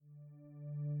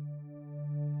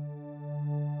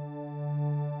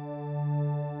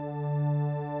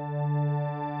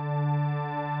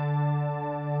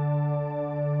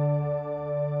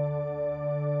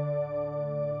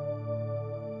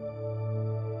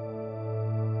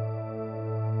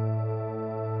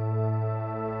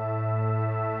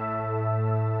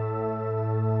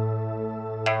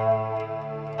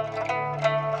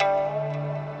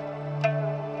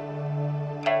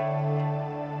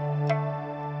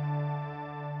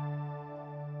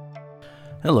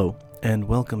Hello, and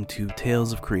welcome to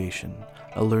Tales of Creation,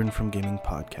 a Learn From Gaming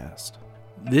podcast.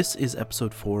 This is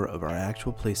episode 4 of our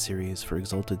actual play series for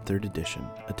Exalted 3rd Edition,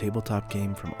 a tabletop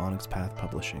game from Onyx Path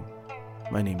Publishing.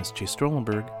 My name is Chase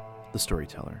Strollenberg, the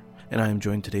storyteller, and I am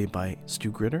joined today by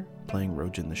Stu Gritter, playing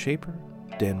Rojan the Shaper,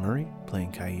 Dan Murray,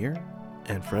 playing Kair,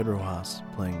 and Fred Rojas,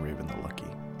 playing Raven the Lucky.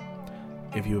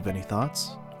 If you have any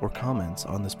thoughts or comments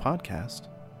on this podcast,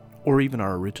 or even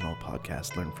our original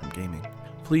podcast, Learn From Gaming,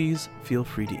 please feel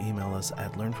free to email us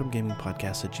at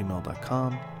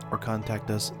learnfromgamingpodcast@gmail.com or contact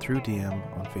us through DM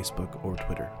on Facebook or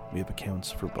Twitter. We have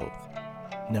accounts for both.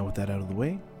 Now with that out of the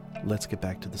way, let's get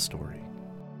back to the story.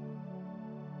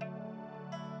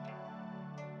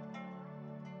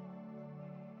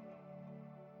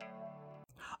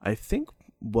 I think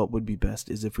what would be best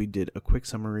is if we did a quick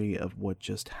summary of what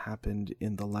just happened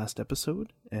in the last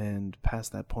episode, and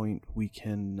past that point we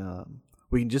can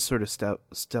just sort of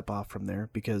step off from there,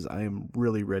 because I am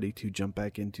really ready to jump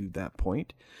back into that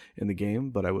point in the game.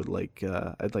 But I'd like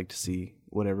to see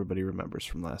what everybody remembers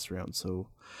from last round. So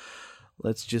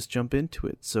let's just jump into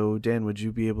it. So Dan, would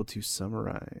you be able to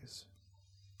summarize?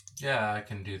 Yeah, I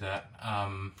can do that.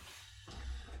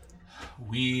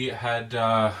 We had,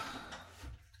 for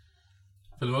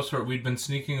the most part, we'd been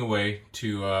sneaking away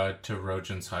to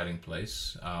Rojan's hiding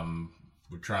place.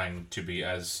 We're trying to be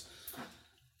as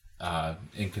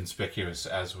inconspicuous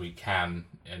as we can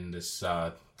in this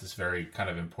this very kind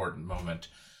of important moment.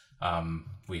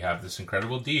 We have this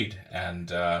incredible deed,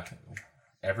 and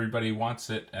everybody wants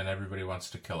it, and everybody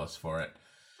wants to kill us for it.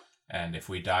 And if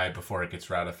we die before it gets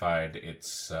ratified,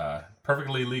 it's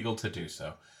perfectly legal to do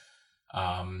so.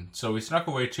 So we snuck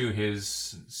away to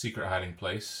his secret hiding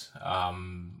place.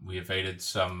 We evaded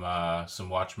some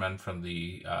watchmen from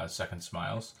the Second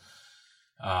Smiles.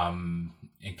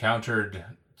 Encountered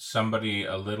somebody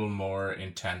a little more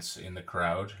intense in the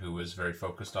crowd who was very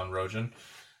focused on Rojan.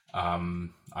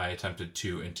 I attempted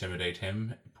to intimidate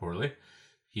him poorly.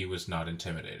 He was not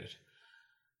intimidated.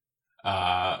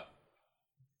 But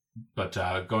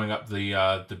going up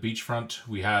the beachfront,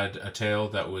 we had a tail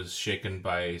that was shaken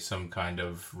by some kind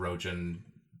of Rojan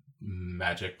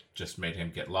magic, just made him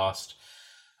get lost.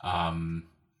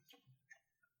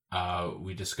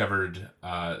 We discovered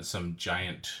some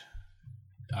giant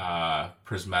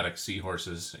prismatic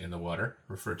seahorses in the water,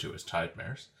 referred to as tide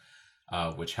mares,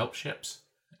 which help ships,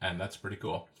 and that's pretty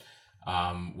cool.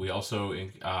 We also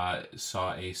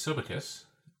saw a Sobicus,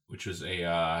 which was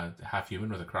a half-human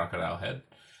with a crocodile head,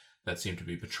 that seemed to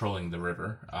be patrolling the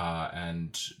river,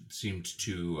 and seemed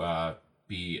to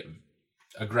be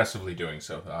aggressively doing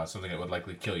so, something that would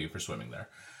likely kill you for swimming there.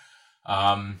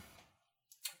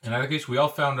 In either case, we all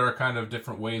found our kind of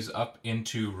different ways up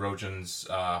into Rojan's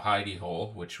hidey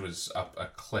hole, which was up a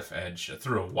cliff edge,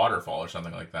 through a waterfall or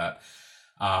something like that.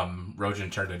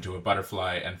 Rojan turned into a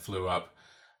butterfly and flew up.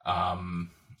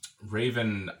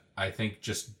 Raven, I think,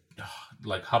 just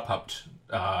like hupped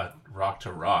rock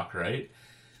to rock, right?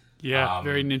 Yeah,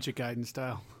 very Ninja Gaiden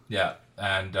style. Yeah,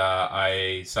 and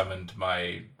I summoned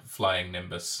my flying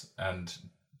Nimbus and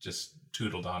just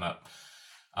tootled on up.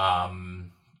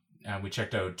 And we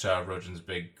checked out Rojan's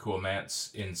big cool manse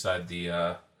inside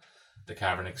the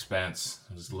cavern expanse.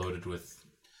 It was loaded with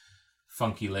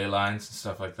funky ley lines and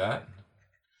stuff like that.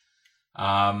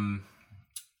 And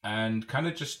kind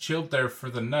of just chilled there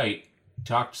for the night,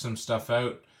 talked some stuff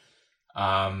out.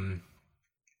 And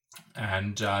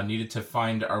needed to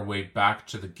find our way back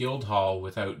to the guild hall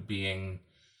without being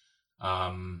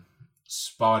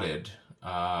spotted.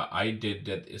 I did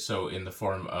it so in the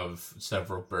form of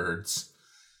several birds.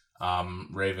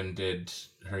 Raven did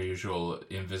her usual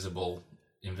invisible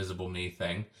me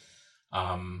thing.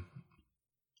 I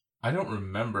don't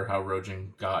remember how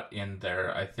Rojan got in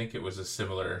there. I think it was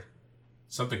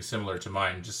something similar to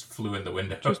mine, just flew in the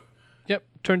window.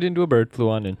 Turned into a bird,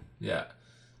 flew on in. Yeah.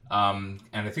 And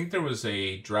I think there was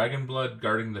a dragon blood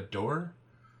guarding the door.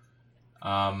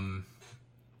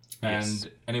 Yes.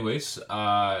 Anyways,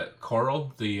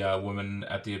 Coral, the woman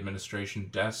at the administration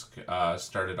desk,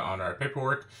 started on our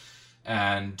paperwork,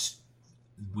 and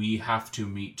we have to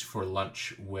meet for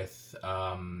lunch with,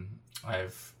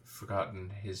 I've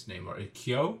forgotten his name, or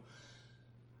Kyo?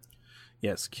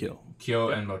 Yes, Kyo. Kyo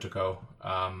and Motoko,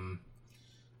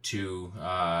 to,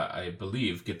 I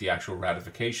believe, get the actual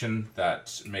ratification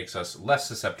that makes us less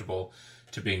susceptible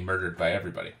to being murdered by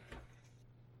everybody.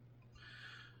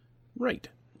 Right.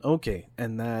 Okay,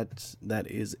 and that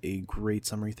is a great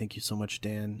summary. Thank you so much,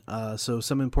 Dan. So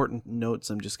some important notes.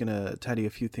 I'm just going to tidy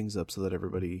a few things up so that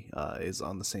everybody is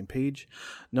on the same page.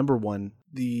 Number one,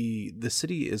 the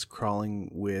city is crawling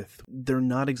with, they're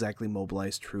not exactly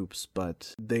mobilized troops,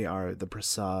 but they are the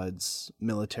Prasad's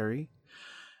military.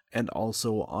 And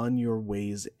also on your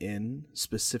ways in,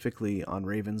 specifically on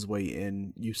Raven's way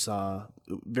in, you saw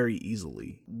very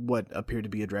easily what appeared to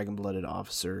be a dragon-blooded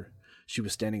officer. She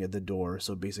was standing at the door,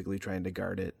 so basically trying to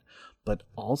guard it. But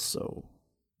also,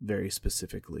 very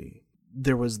specifically,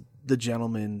 there was the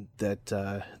gentleman that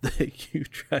that you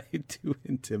tried to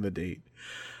intimidate,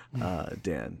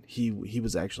 Dan. He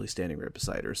was actually standing right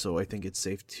beside her, so I think it's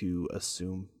safe to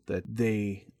assume that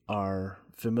they are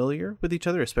familiar with each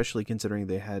other, especially considering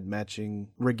they had matching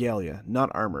regalia,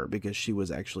 not armor, because she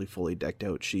was actually fully decked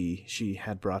out. She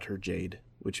had brought her jade,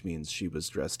 which means she was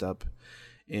dressed up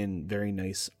in very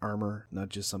nice armor, not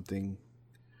just something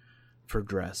for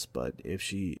dress, but if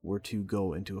she were to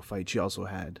go into a fight, she also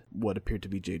had what appeared to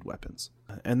be jade weapons.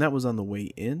 And that was on the way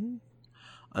in.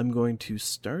 I'm going to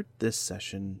start this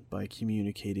session by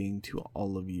communicating to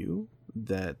all of you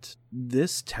that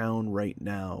this town right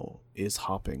now is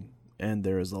hopping, and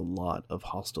there is a lot of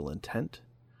hostile intent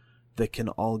that can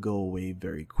all go away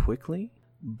very quickly,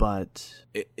 but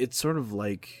it's sort of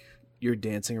like you're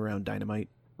dancing around dynamite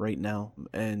right now,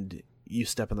 and you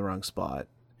step in the wrong spot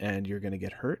and you're going to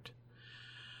get hurt.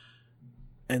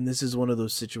 And this is one of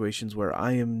those situations where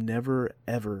I am never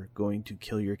ever going to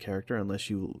kill your character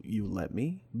unless you let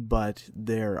me, but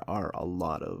there are a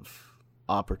lot of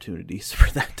opportunities for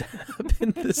that to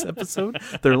happen this episode.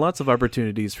 There are lots of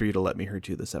opportunities for you to let me hurt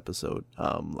you this episode.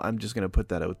 I'm just going to put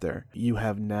that out there. You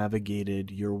have navigated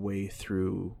your way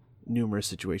through numerous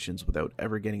situations without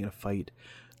ever getting in a fight.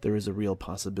 There is a real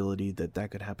possibility that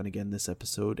could happen again this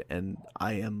episode, and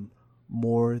I am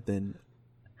more than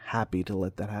happy to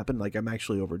let that happen. Like, I'm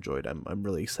actually overjoyed. I'm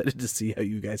really excited to see how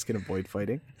you guys can avoid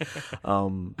fighting.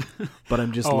 But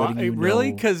I'm just letting you know.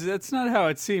 Really? Because that's not how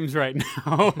it seems right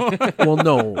now. Well,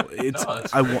 no, it's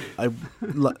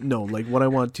no. Like, what I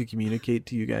want to communicate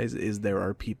to you guys is there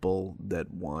are people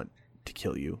that want to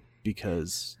kill you,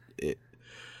 because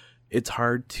it's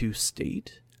hard to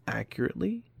state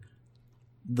accurately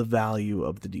the value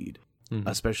of the deed,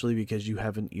 especially because you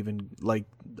haven't even, like,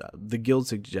 the guild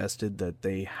suggested that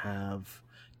they have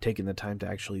taken the time to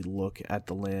actually look at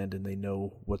the land and they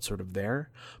know what's sort of there,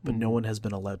 but no one has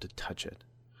been allowed to touch it.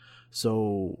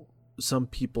 So some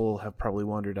people have probably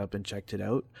wandered up and checked it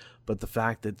out, but the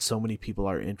fact that so many people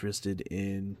are interested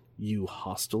in you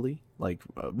hostilely, like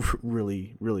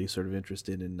really, really sort of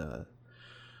interested in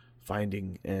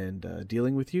finding and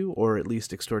dealing with you, or at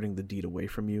least extorting the deed away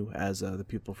from you, as the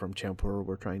people from Champur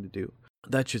were trying to do.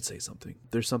 That should say something.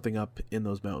 There's something up in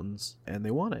those mountains, and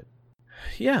they want it.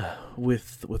 Yeah,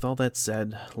 with all that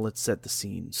said, let's set the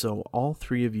scene. So all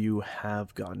three of you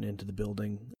have gotten into the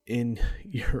building in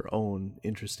your own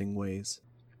interesting ways.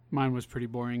 Mine was pretty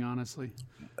boring, honestly.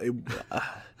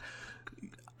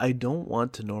 I don't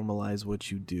want to normalize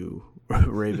what you do,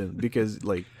 Raven, because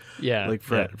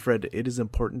Fred, it is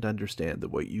important to understand that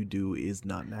what you do is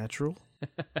not natural.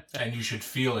 And you should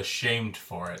feel ashamed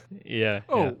for it. Yeah.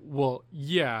 Oh, well,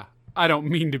 yeah. I don't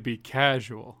mean to be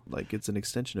casual. Like, it's an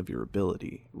extension of your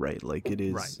ability, right? Like, it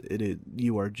is, right. It is.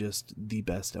 You are just the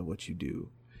best at what you do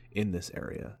in this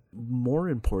area. More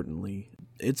importantly,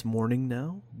 it's morning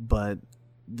now, but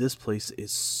this place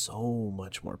is so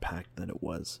much more packed than it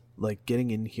was. Like,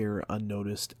 getting in here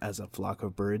unnoticed as a flock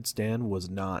of birds, Dan, was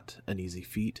not an easy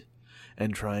feat.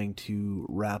 And trying to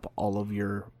wrap all of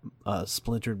your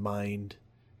splintered mind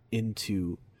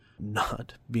into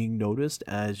not being noticed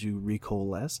as you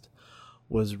recoalesced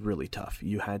was really tough.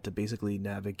 You had to basically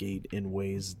navigate in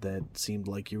ways that seemed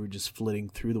like you were just flitting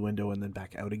through the window and then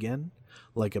back out again,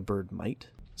 like a bird might.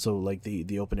 So like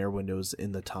the open air windows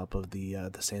in the top of the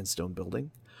sandstone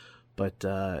building. But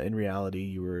in reality,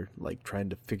 you were like trying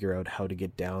to figure out how to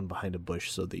get down behind a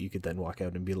bush so that you could then walk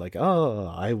out and be like,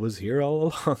 oh, I was here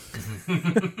all along.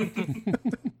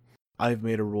 I've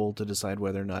made a roll to decide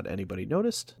whether or not anybody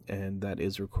noticed, and that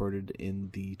is recorded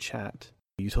in the chat.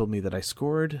 You told me that I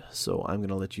scored, so I'm going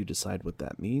to let you decide what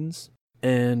that means.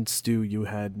 And Stu, you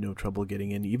had no trouble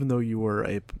getting in. Even though you were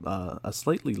a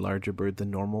slightly larger bird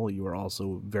than normal, you were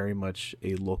also very much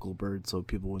a local bird, so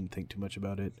people wouldn't think too much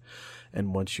about it.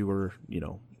 And once you were,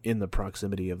 in the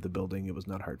proximity of the building, it was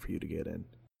not hard for you to get in.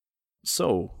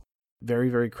 So, very,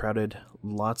 very crowded.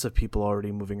 Lots of people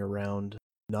already moving around.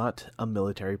 Not a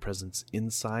military presence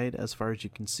inside as far as you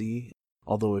can see.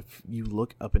 Although if you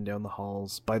look up and down the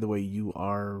halls, by the way, you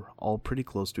are all pretty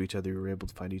close to each other. You were able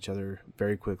to find each other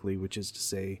very quickly, which is to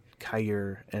say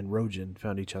Kair and Rojin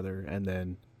found each other, and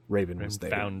then Raven was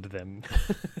there. Found them.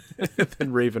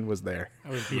 Then Raven was there. I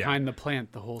was behind the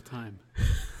plant the whole time.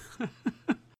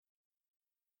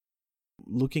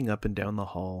 Looking up and down the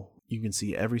hall, you can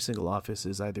see every single office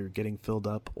is either getting filled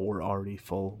up or already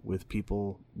full with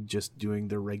people just doing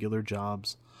their regular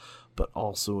jobs, but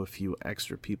also a few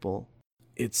extra people.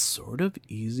 It's sort of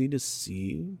easy to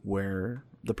see where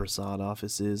the Prasad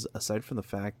office is, aside from the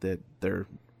fact that they're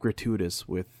gratuitous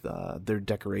with their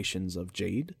decorations of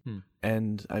jade.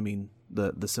 And I mean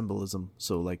the symbolism.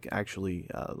 So like actually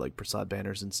like Prasad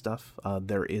banners and stuff,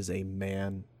 there is a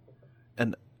man,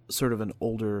 and sort of an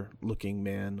older looking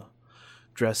man,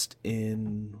 dressed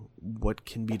in what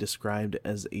can be described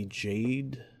as a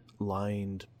jade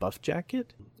lined buff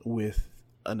jacket with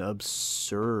an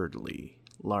absurdly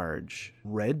large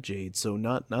red jade. So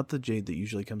not the jade that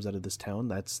usually comes out of this town,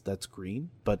 that's green,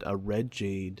 but a red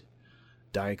jade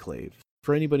diaclave.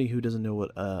 For anybody who doesn't know what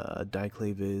a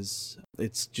diaclave is,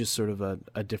 it's just sort of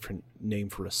a different name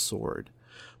for a sword.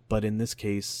 But in this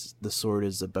case, the sword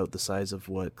is about the size of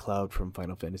what Cloud from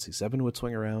Final Fantasy VII would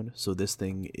swing around, so this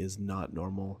thing is not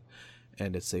normal,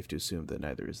 and it's safe to assume that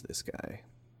neither is this guy.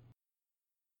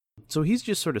 So he's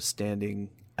just sort of standing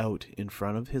out in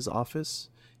front of his office,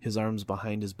 his arms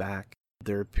behind his back.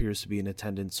 There appears to be an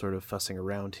attendant sort of fussing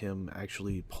around him,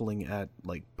 actually pulling at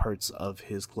like parts of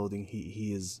his clothing.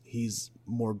 He's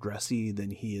more dressy than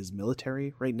he is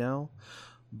military right now,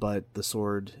 but the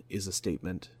sword is a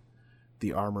statement.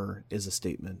 The armor is a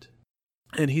statement.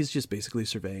 And he's just basically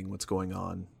surveying what's going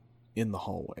on in the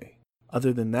hallway.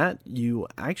 Other than that, you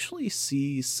actually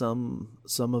see some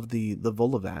of the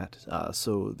Volivat.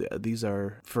 So these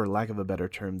are, for lack of a better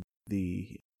term,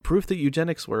 the proof that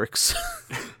eugenics works.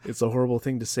 It's a horrible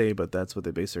thing to say, but that's what they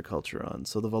base their culture on.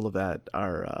 So the Volivat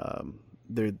are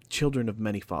they're children of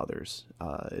many fathers,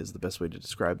 is the best way to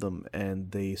describe them,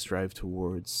 and they strive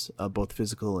towards both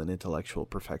physical and intellectual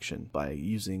perfection by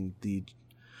using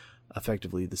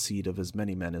effectively the seed of as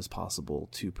many men as possible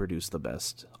to produce the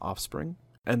best offspring.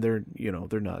 And they're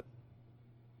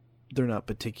not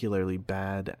particularly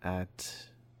bad at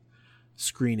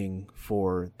screening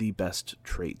for the best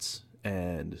traits,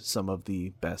 and some of the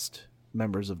best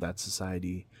members of that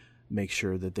society make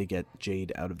sure that they get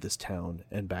jade out of this town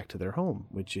and back to their home,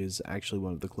 which is actually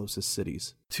one of the closest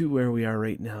cities to where we are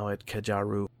right now at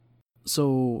Kajaru.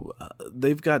 So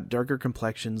they've got darker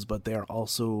complexions, but they are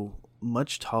also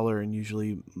much taller and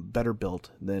usually better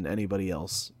built than anybody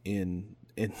else in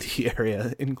the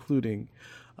area, including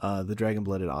the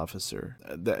dragon-blooded officer.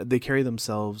 They carry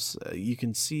themselves, you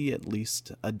can see at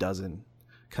least a dozen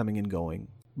coming and going,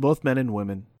 both men and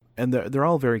women. And they're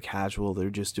all very casual.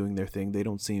 They're just doing their thing. They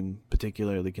don't seem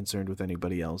particularly concerned with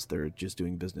anybody else. They're just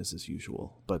doing business as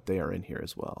usual. But they are in here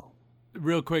as well.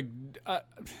 Real quick,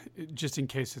 just in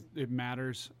case it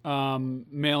matters,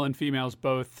 male and females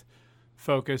both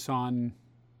focus on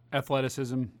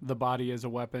athleticism, the body as a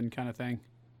weapon kind of thing.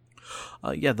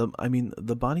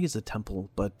 The body is a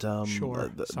temple, but sure.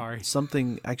 Sorry.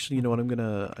 Something. Actually, you know what? I'm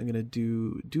gonna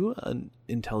do an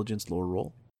intelligence lore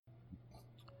roll.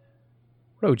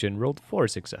 Rojin rolled 4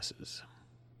 successes.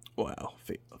 Wow.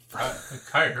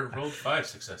 Kair rolled 5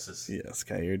 successes. Yes,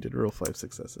 Kair did roll 5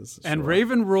 successes. And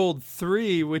Raven rolled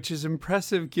 3, which is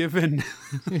impressive given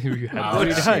You had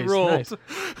what she rolled.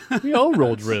 Nice. We all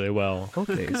rolled really well.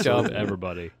 Okay, Good job,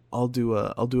 everybody. I'll do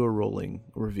a rolling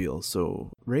reveal. So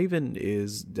Raven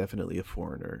is definitely a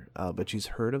foreigner, but she's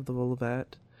heard of the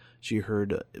Volivat. She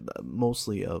heard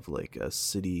mostly of like a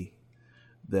city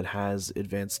that has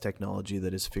advanced technology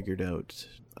that has figured out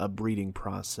a breeding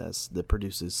process that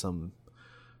produces some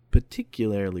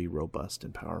particularly robust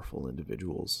and powerful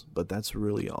individuals, but that's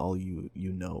really all you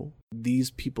know.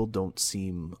 These people don't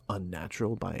seem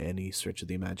unnatural by any stretch of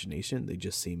the imagination. They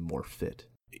just seem more fit.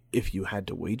 If you had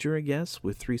to wager a guess,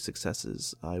 with 3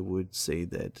 successes, I would say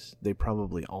that they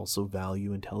probably also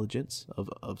value intelligence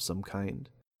of some kind.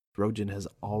 Rojin has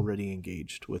already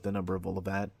engaged with a number of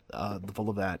Volivat. The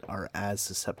Volivat are as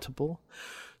susceptible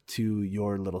to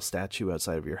your little statue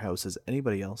outside of your house as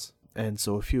anybody else. And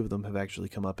so a few of them have actually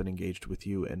come up and engaged with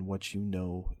you, and what you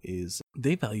know is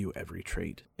they value every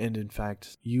trait. And in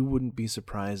fact, you wouldn't be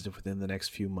surprised if within the next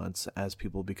few months, as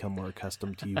people become more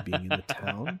accustomed to you being in the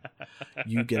town,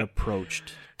 you get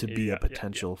approached to be a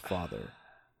potential father.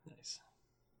 Nice.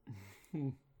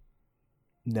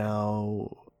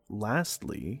 Now,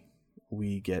 lastly,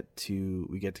 we get to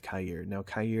Kair. Now,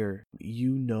 Kair,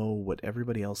 you know what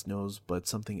everybody else knows, but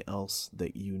something else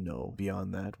that you know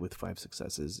beyond that with 5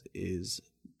 successes is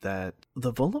that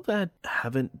the Volovat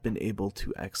haven't been able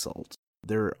to exalt.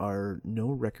 There are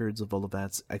no records of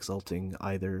Volovats exalting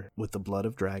either with the blood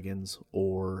of dragons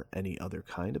or any other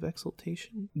kind of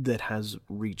exaltation that has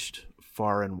reached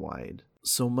far and wide.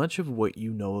 So much of what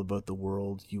you know about the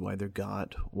world you either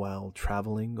got while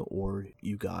traveling or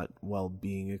you got while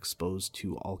being exposed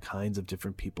to all kinds of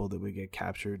different people that would get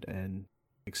captured and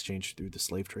exchanged through the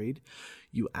slave trade.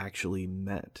 You actually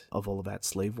met a Volovat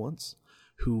slave once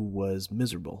who was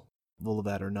miserable.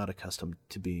 Volovat are not accustomed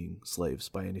to being slaves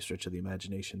by any stretch of the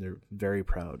imagination. They're very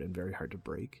proud and very hard to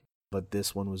break. But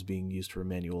this one was being used for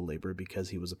manual labor because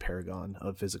he was a paragon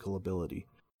of physical ability.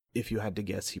 If you had to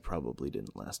guess, he probably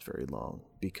didn't last very long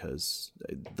because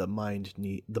the mind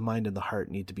and the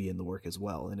heart need to be in the work as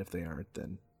well. And if they aren't,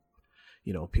 then,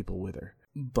 people wither.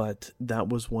 But that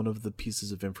was one of the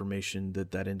pieces of information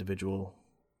that individual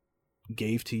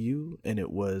gave to you, and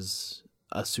it was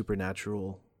a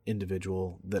supernatural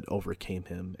individual that overcame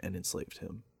him and enslaved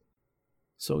him.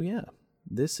 So yeah,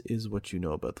 this is what you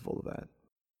know about the Volovat.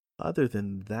 Other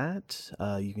than that,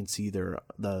 you can see the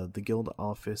guild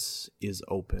office is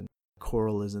open.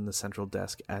 Coral is in the central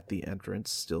desk at the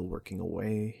entrance, still working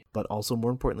away. But also,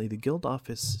 more importantly, the guild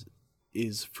office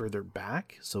is further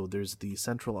back. So there's the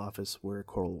central office where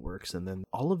Coral works, and then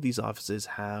all of these offices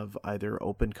have either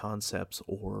open concepts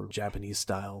or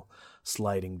Japanese-style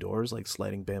sliding doors, like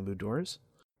sliding bamboo doors.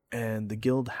 And the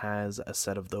guild has a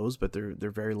set of those, but they're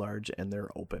very large and they're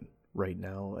open right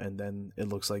now. And then it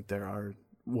looks like there are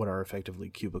what are effectively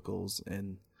cubicles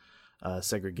and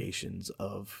segregations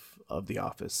of the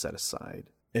office set aside.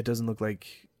 It doesn't look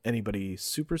like anybody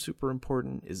super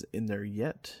important is in there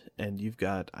yet, and you've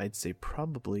got, I'd say,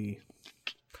 probably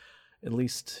at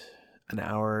least an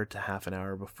hour to half an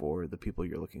hour before the people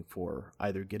you're looking for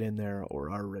either get in there or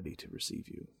are ready to receive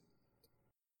you.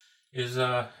 Is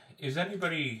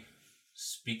anybody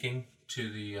speaking to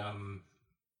the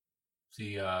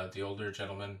older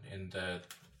gentleman in the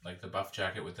buff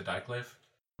jacket with the dieclave?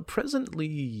 Presently,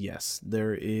 yes.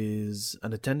 There is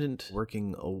an attendant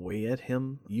working away at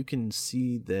him. You can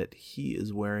see that he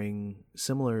is wearing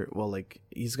similar,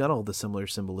 he's got all the similar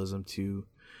symbolism to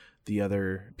the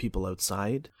other people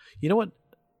outside. You know what?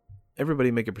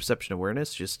 Everybody make a perception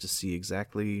awareness just to see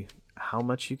exactly how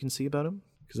much you can see about him,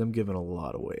 because I'm giving a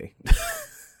lot away.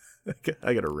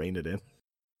 I gotta rein it in.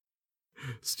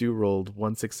 Stu rolled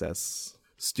 1 success.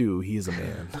 Stu, he is a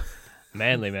man.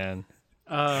 Manly man.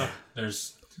 Whoa.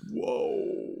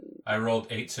 I rolled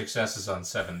 8 successes on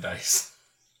 7 dice.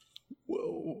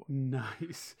 Whoa.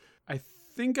 Nice. I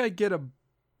think I get a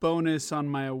bonus on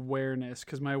my awareness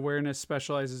because my awareness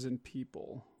specializes in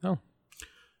people. Oh.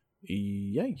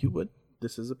 Yeah, you would.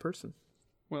 This is a person.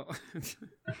 Well,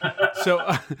 so,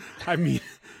 I mean,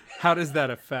 how does that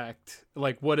affect?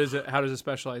 What is it? How does a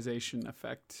specialization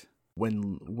affect?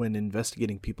 When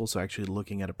investigating people, so actually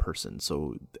looking at a person.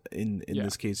 So in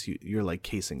this case, you're like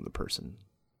casing the person.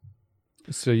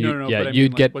 So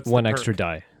you'd get one extra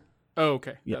die. Oh,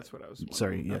 okay. Yeah. That's what I was wondering.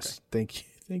 Sorry, yes. Okay.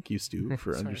 Thank you, Stu,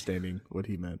 for understanding what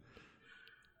he meant.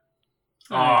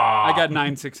 I got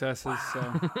 9 successes, so.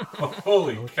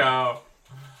 Holy cow.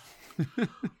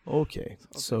 Okay,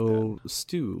 so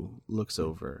Stu looks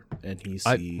over and he sees...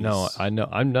 I know.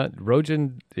 I'm not...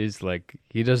 Rojan is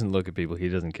he doesn't look at people. He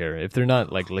doesn't care. If they're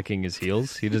not, licking his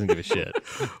heels, he doesn't give a shit.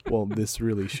 Well, this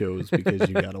really shows because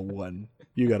you got a 1.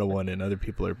 You got a 1 and other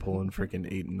people are pulling freaking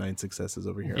 8 and 9 successes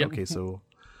over here. Yep. Okay, so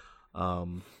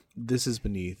this is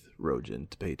beneath Rojan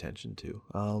to pay attention to.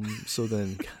 So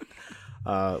then...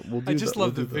 we'll do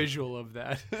the visual of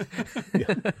that.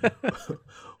 Yeah.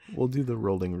 We'll do the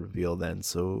rolling reveal then.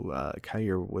 So,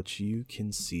 Kyrie, what you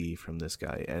can see from this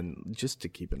guy, and just to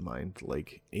keep in mind,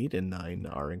 8 and 9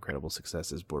 are incredible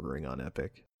successes bordering on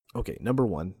epic. Okay, number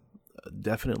 1,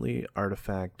 definitely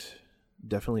artifact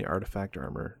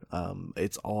armor.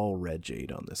 It's all red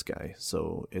jade on this guy.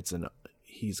 So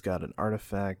he's got an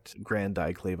artifact grand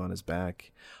dieclave on his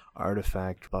back,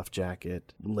 artifact buff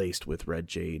jacket laced with red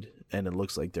jade, and it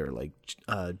looks like there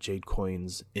are jade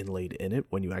coins inlaid in it.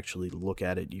 When you actually look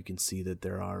at it, you can see that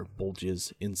there are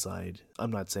bulges inside. I'm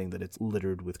not saying that it's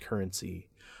littered with currency,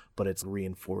 but it's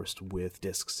reinforced with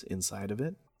discs inside of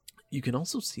it. You can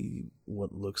also see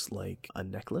what looks like a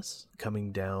necklace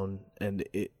coming down and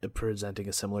it presenting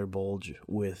a similar bulge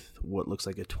with what looks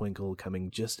like a twinkle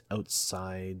coming just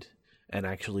outside and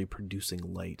actually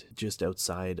producing light just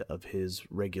outside of his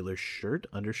regular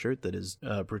undershirt that is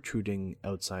protruding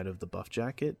outside of the buff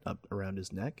jacket up around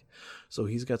his neck. So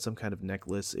he's got some kind of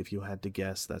necklace. If you had to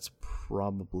guess, that's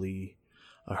probably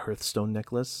a hearthstone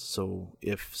necklace. So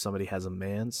if somebody has a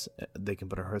man's, they can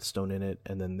put a hearthstone in it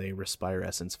and then they respire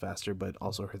essence faster. But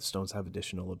also hearthstones have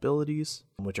additional abilities,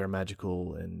 which are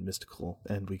magical and mystical.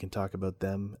 And we can talk about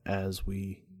them as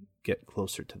we get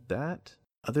closer to that.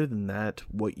 Other than that,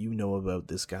 what you know about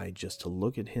this guy, just to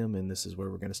look at him, and this is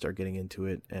where we're going to start getting into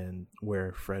it and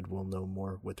where Fred will know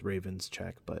more with Raven's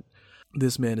check, but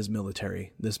this man is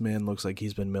military. This man looks like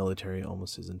he's been military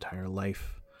almost his entire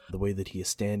life. The way that he is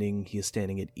standing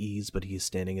at ease, but he is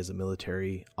standing as a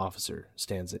military officer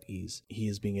stands at ease. He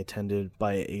is being attended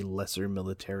by a lesser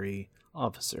military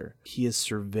officer. He is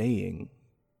surveying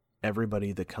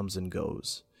everybody that comes and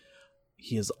goes.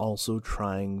 He is also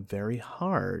trying very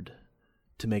hard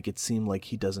to make it seem like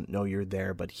he doesn't know you're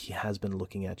there, but he has been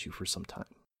looking at you for some time.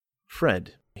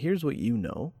 Fred, here's what you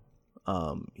know.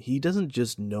 He doesn't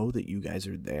just know that you guys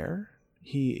are there.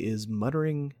 He is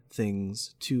muttering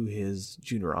things to his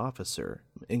junior officer,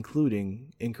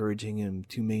 including encouraging him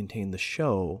to maintain the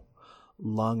show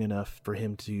long enough for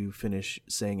him to finish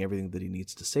saying everything that he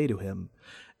needs to say to him.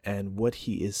 And what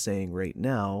he is saying right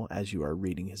now, as you are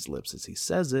reading his lips as he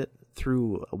says it,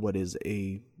 through what is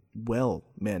a well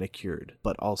manicured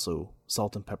but also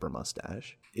salt and pepper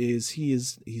mustache, is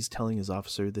he's telling his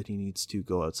officer that he needs to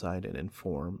go outside and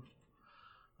inform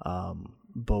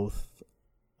both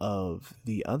of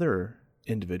the other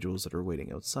individuals that are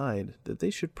waiting outside that they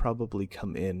should probably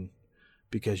come in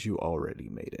because you already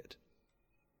made it.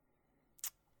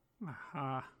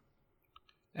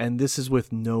 And this is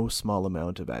with no small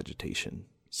amount of agitation,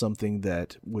 something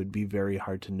that would be very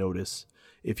hard to notice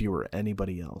if you were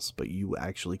anybody else, but you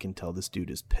actually can tell this dude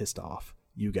is pissed off.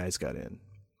 You guys got in.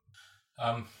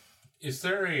 Is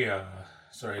there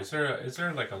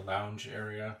like a lounge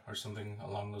area or something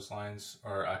along those lines,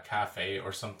 or a cafe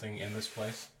or something in this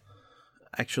place?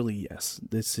 Actually, yes.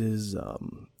 This is,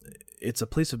 it's a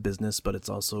place of business, but it's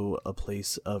also a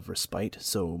place of respite.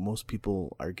 So most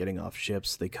people are getting off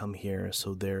ships. They come here.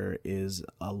 So there is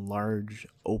a large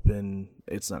open,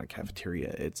 it's not a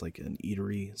cafeteria. It's like an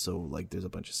eatery. So like there's a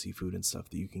bunch of seafood and stuff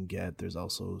that you can get. There's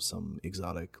also some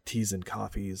exotic teas and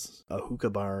coffees, a hookah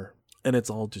bar, and it's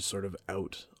all just sort of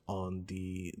out on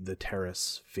the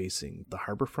terrace facing the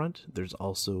harbor front. There's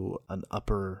also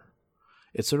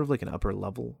it's sort of like an upper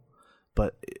level,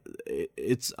 but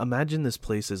it's imagine this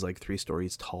place is like 3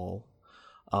 stories tall,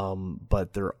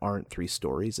 but there aren't 3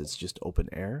 stories. It's just open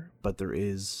air, but there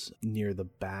is near the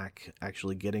back,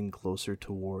 actually getting closer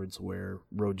towards where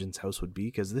Rojan's house would be,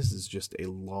 because this is just a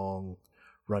long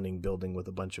running building with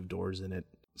a bunch of doors in it.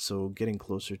 So getting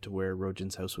closer to where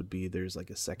Rojan's house would be, there's like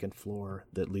a second floor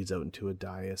that leads out into a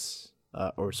dais,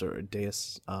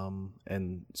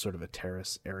 and sort of a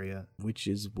terrace area, which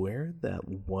is where that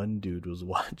one dude was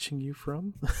watching you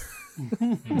from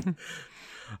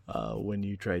when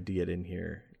you tried to get in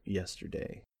here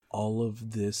yesterday. All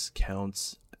of this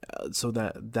counts. So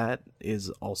that is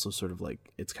also sort of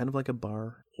like, it's kind of like a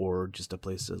bar or just a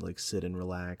place to like sit and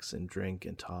relax and drink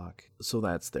and talk. So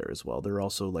that's there as well. There are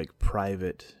also like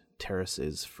private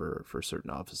terraces for certain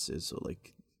offices. So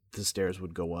like the stairs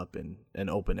would go up and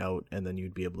open out, and then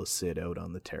you'd be able to sit out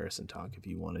on the terrace and talk if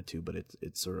you wanted to, but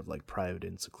it's sort of like private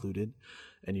and secluded,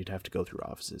 and you'd have to go through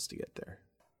offices to get there.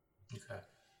 Okay.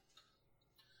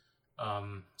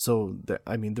 So there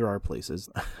are places.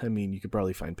 I mean, you could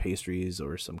probably find pastries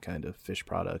or some kind of fish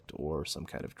product or some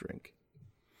kind of drink.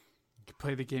 You could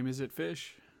play the game, Is It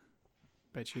Fish?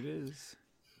 Bet you it is.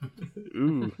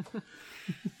 Ooh.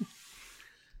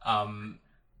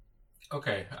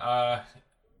 Okay.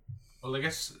 Well, I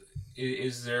guess,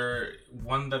 is there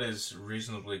one that is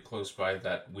reasonably close by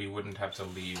that we wouldn't have to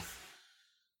leave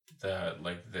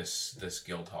this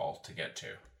guild hall to get to?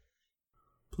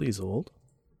 Please hold.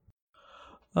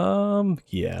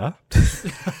 Yeah.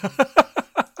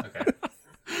 Okay.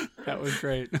 That was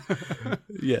great.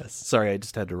 Yes. Sorry, I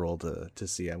just had to roll to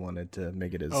see. I wanted to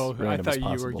make it as random I as thought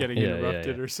possible. you were getting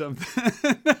interrupted or something.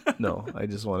 No, I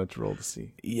just wanted to roll to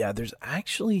see. Yeah, there's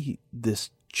actually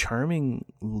this charming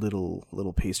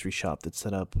little pastry shop that's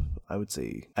set up, I would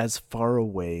say, as far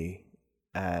away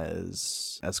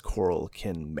as Coral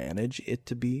can manage it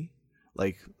to be.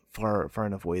 Like far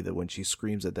enough away that when she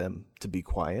screams at them to be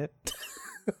quiet,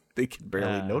 they can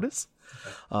barely notice.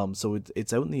 So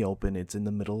it's out in the open, it's in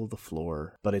the middle of the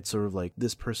floor, but it's sort of like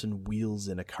this person wheels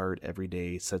in a cart every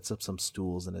day, sets up some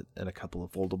stools and a couple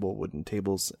of foldable wooden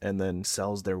tables, and then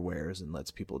sells their wares and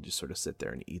lets people just sort of sit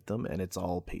there and eat them. And it's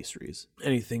all pastries.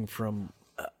 Anything from,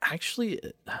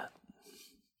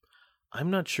 I'm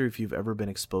not sure if you've ever been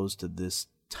exposed to this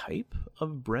type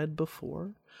of bread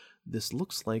before. This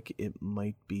looks like it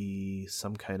might be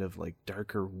some kind of like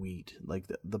darker wheat. Like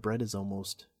the bread is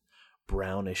almost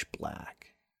brownish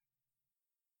black.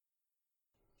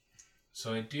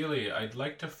 So ideally, I'd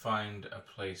like to find a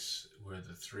place where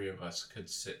the three of us could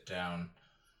sit down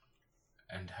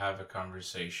and have a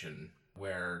conversation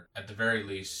where, at the very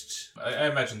least, I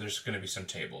imagine there's going to be some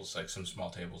tables, like some small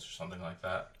tables or something like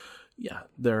that. Yeah,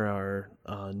 there are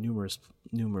numerous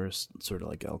sort of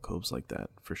like alcoves like that,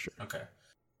 for sure. Okay.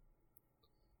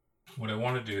 What I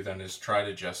want to do then is try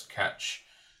to just catch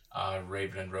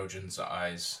Raven and Rojan's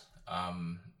eyes,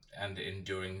 and in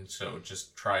doing so,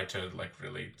 just try to like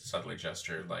really subtly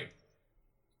gesture, like,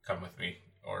 come with me,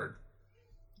 or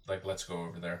like, let's go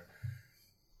over there.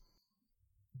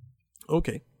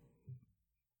 Okay.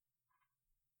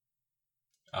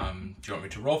 Do you want me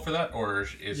to roll for that, or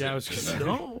is Yeah, it I was just gonna-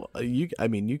 No, you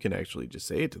can actually just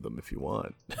say it to them if you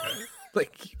want.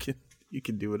 Like you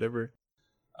can do whatever.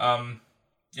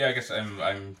 Yeah, I guess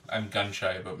I'm gun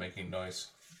shy about making noise.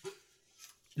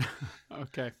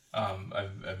 Okay. I'm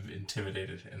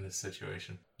intimidated in this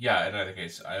situation. Yeah, in either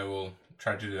case, I will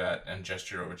try to do that and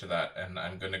gesture over to that, and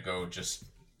I'm gonna go just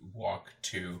walk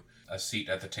to a seat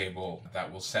at the table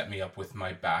that will set me up with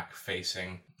my back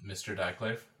facing Mr.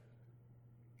 Dyclave.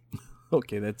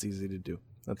 Okay, that's easy to do.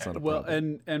 That's not a Well,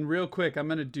 problem. and real quick, I'm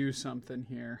gonna do something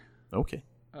here. Okay.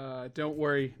 Don't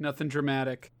worry, nothing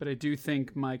dramatic, but I do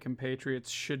think my compatriots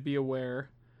should be aware,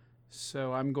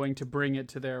 so I'm going to bring it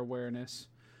to their awareness.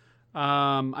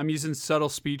 I'm using subtle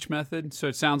speech method, so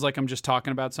it sounds like I'm just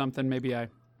talking about something. Maybe I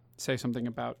say something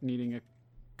about needing a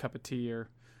cup of tea or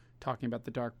talking about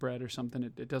the dark bread or something.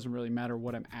 It doesn't really matter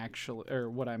what I'm actually or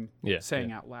what I'm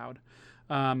saying out loud.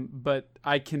 But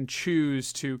I can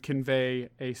choose to convey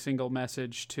a single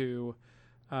message to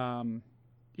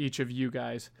each of you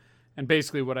guys. And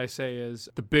basically what I say is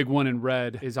the big one in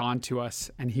red is onto us,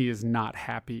 and he is not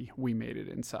happy we made it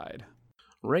inside.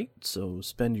 Right, so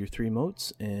spend your 3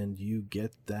 motes and you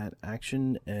get that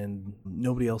action, and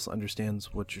nobody else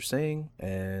understands what you're saying,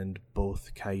 and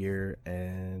both Kair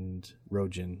and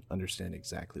Rojan understand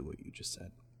exactly what you just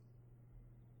said.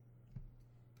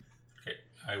 Okay,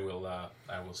 I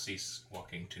will cease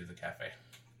walking to the cafe.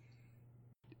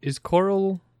 Is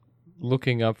Coral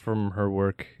looking up from her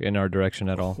work in our direction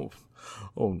at all?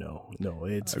 Oh no,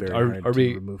 it's very Are hard to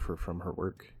we- remove her from her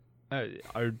work.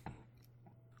 Are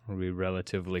we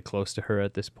relatively close to her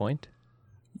at this point?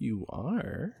 You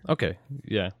are? Okay,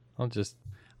 yeah. I'm just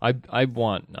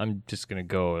gonna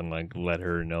go and like let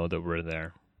her know that we're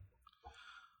there.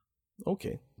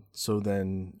 Okay, so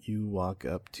then you walk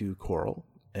up to Coral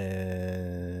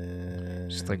and...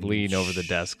 Just like lean over the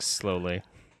desk slowly.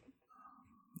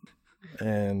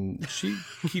 And she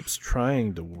keeps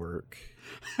trying to work.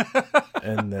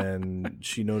 And then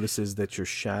she notices that your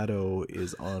shadow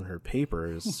is on her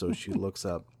papers, so she looks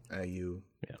up at you.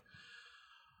 Yeah.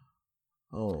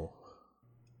 Oh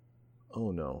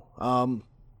no.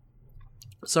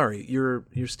 Sorry, you're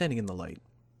standing in the light.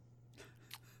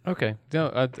 Okay,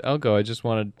 no, I'll go. I just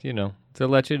wanted, to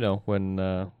let you know when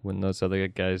those other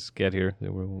guys get here,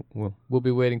 that we'll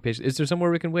be waiting patiently. Is there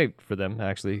somewhere we can wait for them?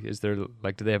 Actually, is there do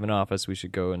they have an office we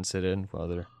should go and sit in while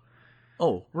they're?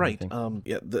 Oh, right. Anything?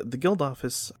 Yeah, the guild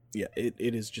office, it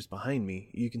is just behind me.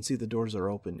 You can see the doors are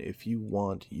open. If you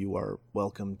want, you are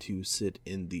welcome to sit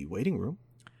in the waiting room.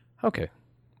 Okay,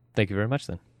 thank you very much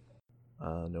then.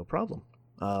 No problem.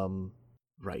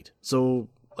 Right. So,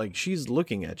 like, she's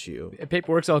looking at you.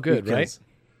 Paperwork's all good, right?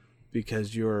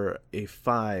 Because you're a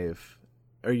 5,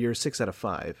 or you're 6 out of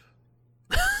 5.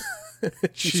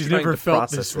 She's trying never to felt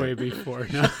process this it. way before.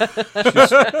 No.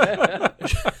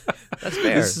 That's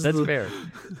fair. This is That's the- fair.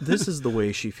 This is the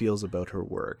way she feels about her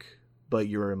work, but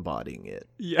you're embodying it.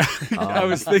 Yeah, I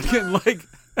was thinking like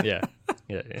Yeah.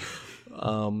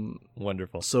 Um,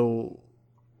 Wonderful. so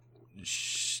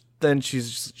then she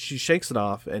shakes it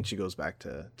off and she goes back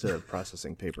to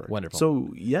processing paper. Wonderful. So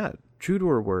yeah, true to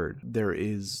her word,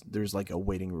 there's like a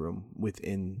waiting room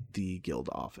within the guild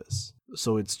office.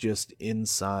 So it's just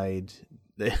inside.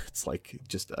 It's like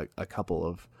just a couple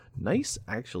of nice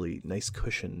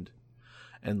cushioned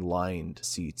and lined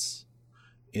seats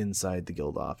inside the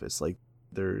guild office. Like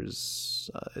there's,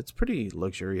 it's pretty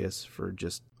luxurious for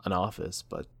just an office,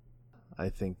 but I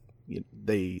think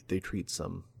they treat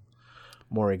some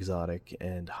more exotic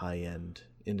and high-end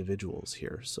individuals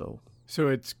here. So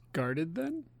it's guarded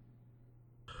then?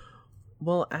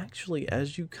 well, actually,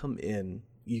 as you come in,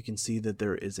 you can see that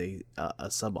there is a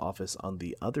sub office on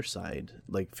the other side,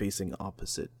 like facing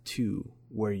opposite to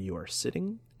where you are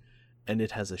sitting, and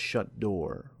it has a shut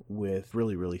door with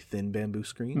really, really thin bamboo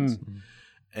screens.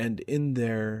 And in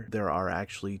there are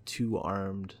actually 2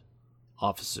 armed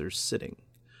officers sitting.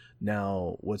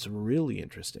 Now, what's really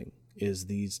interesting is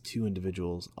these two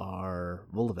individuals are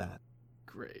Volivat.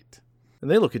 Great. And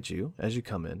they look at you as you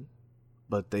come in,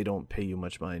 but they don't pay you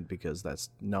much mind because that's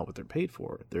not what they're paid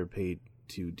for. They're paid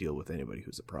to deal with anybody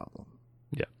who's a problem.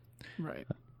 Yeah. Right.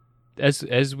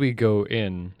 As we go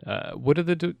in, what do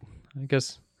they do? I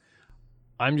guess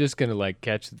I'm just gonna like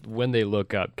catch when they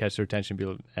look up, catch their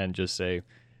attention, and just say,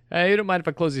 "Hey, you don't mind if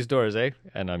I close these doors, eh?"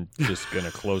 And I'm just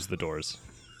gonna close the doors.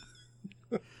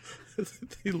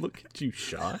 They look at you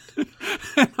shocked.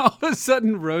 And all of a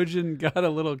sudden, Rojan got a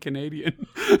little Canadian.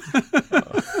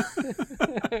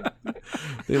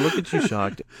 They look at you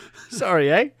shocked.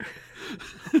 Sorry, eh?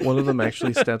 One of them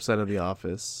actually steps out of the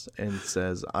office and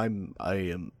says, I'm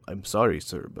sorry,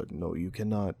 sir, but no, you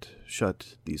cannot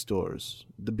shut these doors.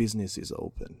 The business is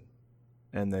open."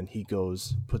 And then he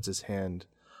goes, puts his hand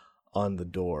on the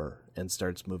door and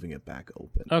starts moving it back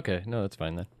open. Okay, no, that's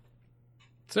fine then.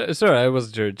 Sorry, I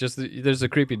wasn't sure. Just there's a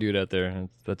creepy dude out there.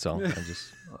 That's all. I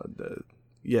just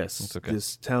Yes, okay.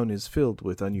 This town is filled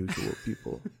with unusual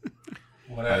people.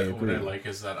 What I like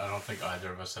is that I don't think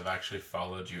either of us have actually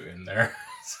followed you in there.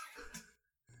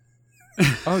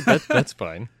 Oh, that's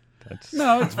fine.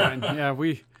 No, it's fine. Yeah,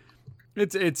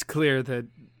 it's clear that,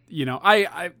 you know,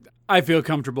 I feel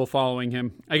comfortable following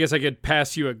him. I guess I could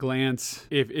pass you a glance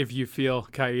if you feel,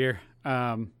 Kair.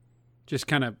 Just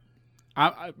kind of,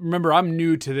 I remember I'm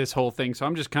new to this whole thing, so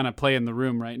I'm just kind of playing the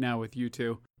room right now with you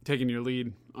two, taking your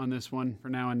lead on this one for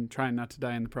now and trying not to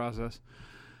die in the process.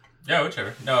 Yeah,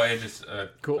 whichever. No, it just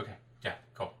Cool. Okay, yeah,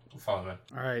 cool. We'll follow him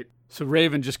in. All right. So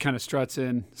Raven just kind of struts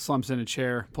in, slumps in a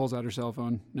chair, pulls out her cell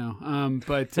phone. No,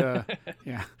 but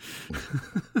yeah.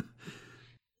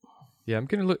 Yeah, I'm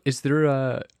gonna look. Is there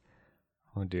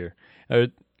oh dear,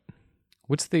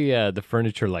 what's the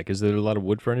furniture like? Is there a lot of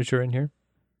wood furniture in here?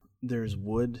 There's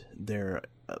wood there,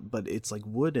 but it's like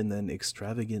wood and then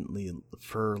extravagantly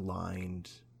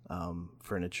fur-lined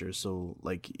furniture. So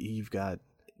like you've got,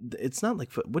 it's not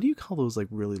like what do you call those like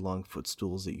really long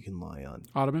footstools that you can lie on?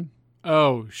 Ottoman?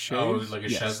 Oh, chaise? Oh, like a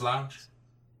Yes. chaise lounge?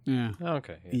 Yeah. Oh,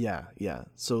 okay. Yeah.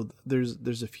 So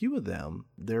there's a few of them.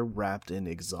 They're wrapped in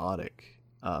exotic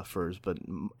furs, but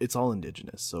it's all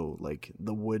indigenous. So like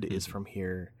the wood is from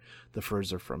here, the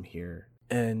furs are from here,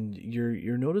 and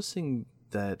you're noticing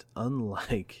that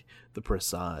unlike the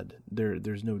Prasad,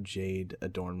 there's no jade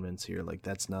adornments here. Like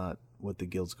that's not what the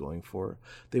guild's going for.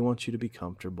 They want you to be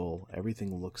comfortable.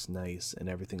 Everything looks nice and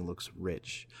everything looks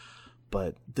rich,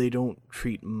 but they don't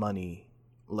treat money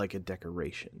like a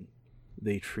decoration.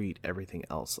 They treat everything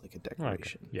else like a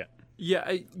decoration. Okay. Yeah.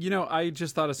 Yeah, I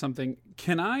just thought of something.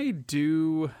 Can I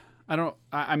do?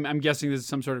 I'm guessing this is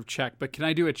some sort of check, but can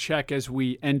I do a check as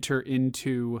we enter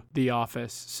into the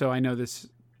office? So I know this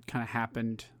kind of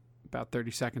happened about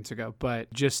 30 seconds ago,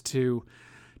 but just to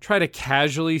try to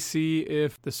casually see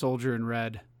if the soldier in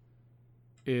red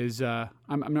is. I'm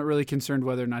not really concerned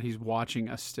whether or not he's watching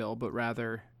us still, but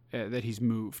rather that he's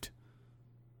moved.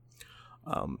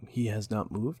 He has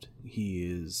not moved. He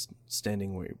is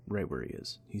standing right where he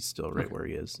is. He's still right where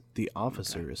he is. The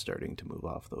officer is starting to move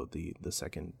off, though. The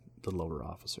lower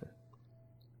officer.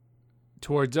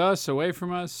 Towards us, away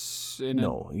from us?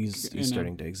 He's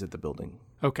starting to exit the building.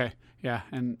 Okay, yeah,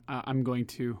 and I'm going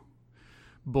to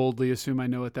boldly assume I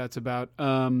know what that's about.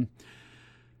 And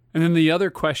then the other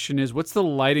question is, what's the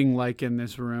lighting like in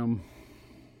this room?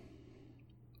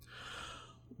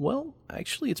 Well,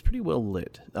 actually, it's pretty well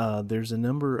lit. There's a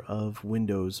number of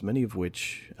windows, many of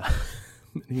which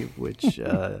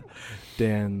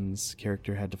Dan's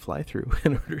character had to fly through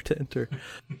in order to enter.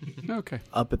 Okay.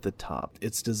 Up at the top,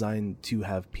 it's designed to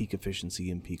have peak efficiency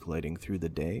and peak lighting through the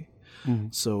day. Mm-hmm.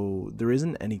 So there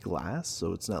isn't any glass,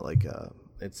 so it's not like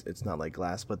it's not like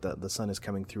glass, but the sun is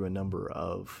coming through a number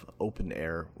of open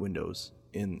air windows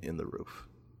in the roof.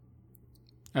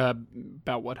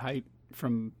 About what height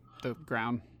from the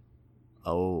ground?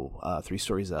 3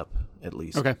 stories up at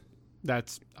least. Okay,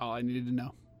 that's all I needed to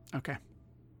know. Okay.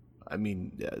 I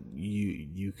mean,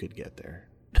 you could get there.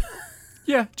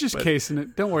 Yeah, just casing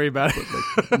it. Don't worry about it.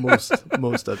 Like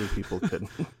most other people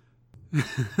couldn't.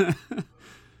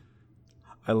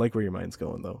 I like where your mind's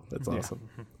going, though. That's awesome.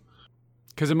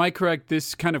 Because am I correct?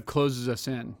 This kind of closes us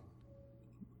in.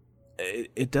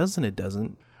 It does and it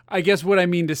doesn't. I guess what I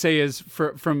mean to say is,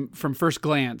 from first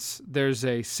glance, there's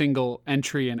a single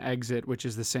entry and exit, which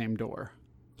is the same door.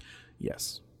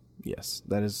 Yes,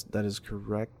 that is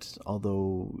correct.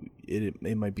 Although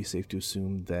it might be safe to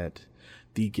assume that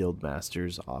the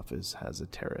Guildmaster's office has a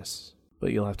terrace,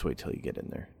 but you'll have to wait till you get in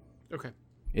there. Okay.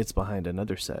 It's behind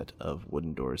another set of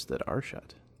wooden doors that are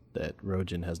shut, that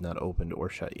Rojan has not opened or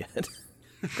shut yet.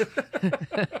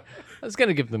 I was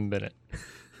gonna give them a minute.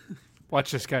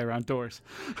 Watch this guy around doors.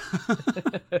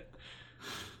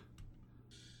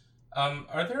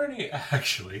 Are there any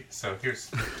actually? So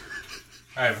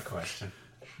I have a question.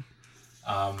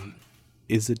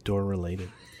 Is it door related?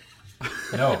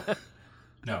 No.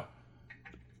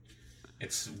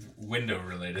 It's window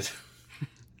related.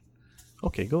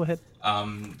 Okay, go ahead.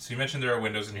 So you mentioned there are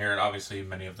windows in here, and obviously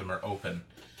many of them are open.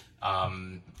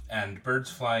 And birds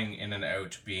flying in and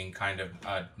out being kind of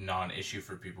a non-issue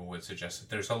for people would suggest that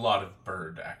there's a lot of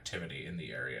bird activity in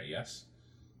the area, yes?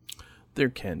 There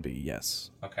can be,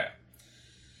 yes. Okay.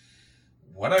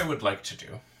 What I would like to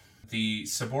do, the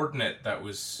subordinate that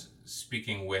was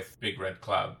speaking with Big Red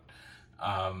Cloud,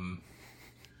 are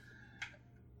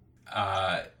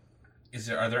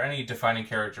there any defining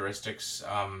characteristics,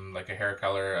 like a hair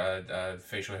color,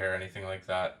 facial hair, anything like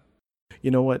that? You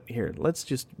know what? Here, let's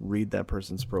just read that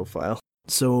person's profile.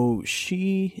 So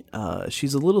she's a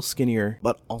little skinnier,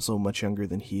 but also much younger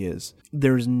than he is.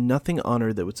 There's nothing on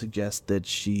her that would suggest that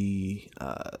she's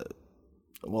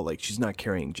not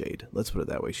carrying jade. Let's put it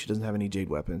that way. She doesn't have any jade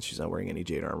weapons. She's not wearing any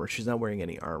jade armor. She's not wearing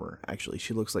any armor, actually.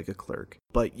 She looks like a clerk.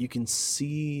 But you can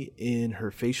see in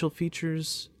her facial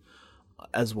features,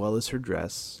 as well as her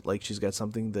dress, like she's got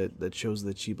something that shows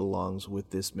that she belongs with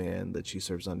this man, that she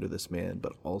serves under this man,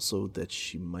 but also that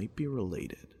she might be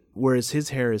related. Whereas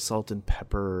his hair is salt and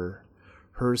pepper,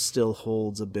 hers still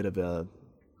holds a bit of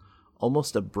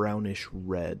almost a brownish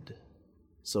red.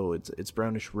 So it's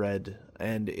brownish red,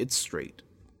 and it's straight.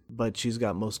 But she's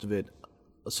got most of it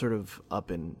sort of up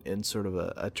in sort of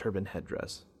a turban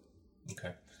headdress.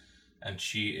 Okay. And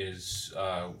she is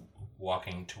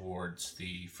walking towards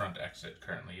the front exit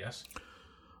currently, yes?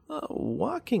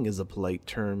 Walking is a polite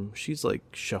term. She's like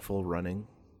shuffle running.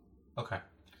 Okay.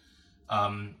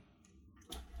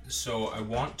 So I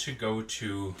want to go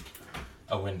to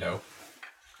a window.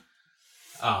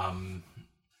 Or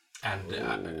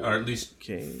at least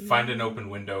find an open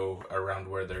window around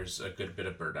where there's a good bit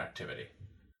of bird activity.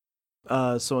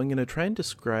 So I'm going to try and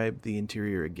describe the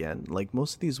interior again. Like,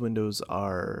 most of these windows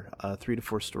are 3 to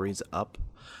 4 stories up.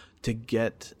 To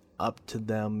get up to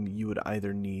them, you would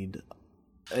either need...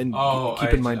 And keep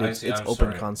in mind, it's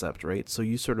open concept, right? So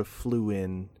you sort of flew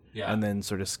in and then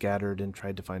sort of scattered and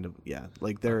tried to find a... Yeah,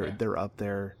 like they're up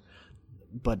there,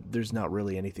 but there's not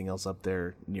really anything else up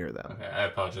there near them. Okay, I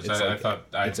apologize.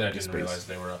 I didn't realize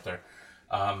they were up there.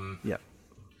 Yeah.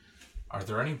 Are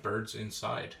there any birds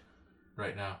inside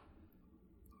right now?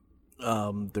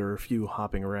 There are a few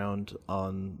hopping around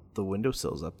on the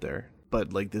windowsills up there,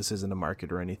 but like this isn't a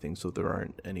market or anything, so there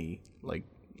aren't any, like,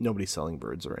 nobody selling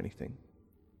birds or anything.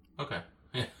 Okay.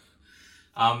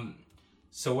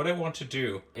 So what I want to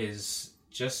do is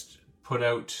just put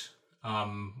out,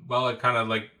 I kind of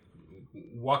like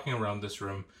walking around this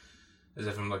room as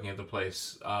if I'm looking at the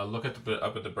place, look at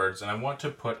up at the birds, and I want to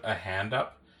put a hand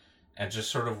up and just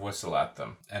sort of whistle at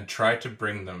them and try to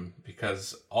bring them,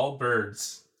 because all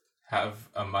birds have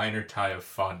a minor tie of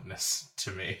fondness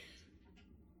to me.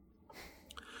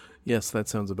 Yes, that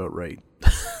sounds about right.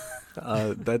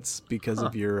 That's because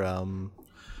of your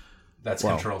That's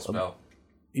control spell.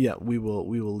 Yeah, we'll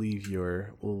leave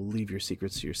your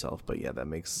secrets to yourself, but yeah, that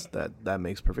makes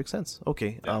perfect sense.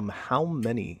 Okay. Yeah. How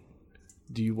many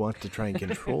do you want to try and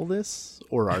control this,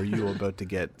 or are you about to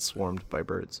get swarmed by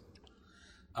birds?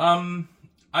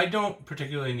 I don't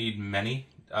particularly need many.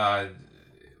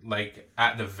 Like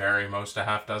at the very most a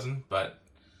half dozen, but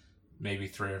maybe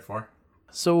 3 or 4.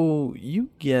 So you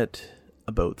get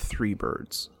about 3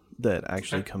 birds that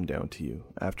actually come down to you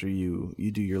after you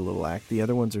do your little act. The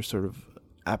other ones are sort of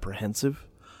apprehensive,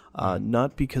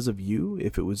 not because of you.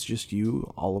 If it was just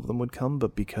you, all of them would come,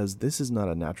 but because this is not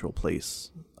a natural place.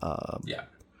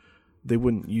 They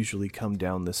wouldn't usually come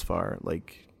down this far.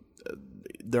 Like,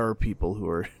 there are people who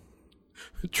are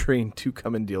trained to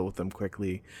come and deal with them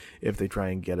quickly if they try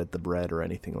and get at the bread or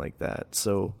anything like that.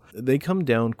 So they come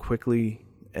down quickly,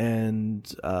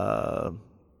 and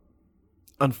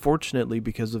unfortunately,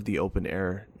 because of the open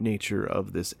air nature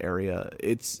of this area,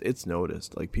 it's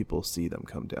noticed. Like, people see them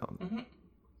come down. Mm-hmm.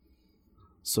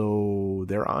 So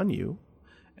they're on you,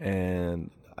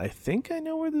 and I think I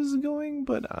know where this is going,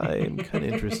 but I'm kind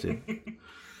of interested.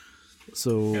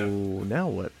 So now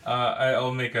what?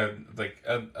 I'll make a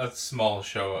small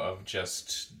show of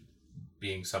just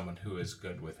being someone who is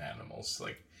good with animals,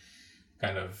 like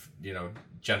kind of,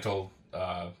 gentle,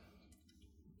 kind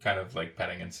of like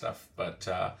petting and stuff. But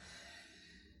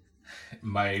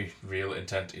my real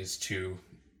intent is to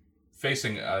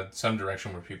facing some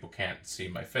direction where people can't see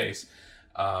my face.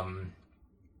 I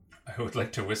would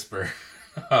like to whisper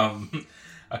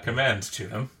a command to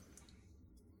them.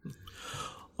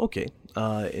 Okay.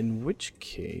 In which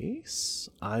case,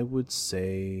 I would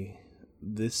say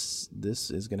this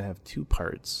is going to have two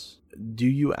parts. Do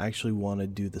you actually want to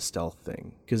do the stealth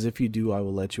thing? Because if you do, I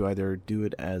will let you either do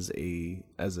it as a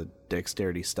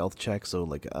dexterity stealth check, so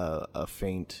like a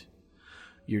feint.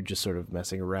 You're just sort of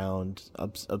messing around,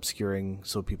 obscuring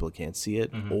so people can't see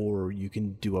it, or you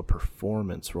can do a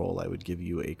performance roll. I would give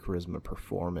you a charisma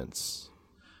performance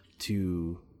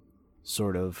to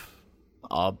sort of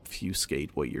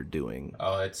obfuscate what you're doing.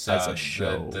 Oh, it's as a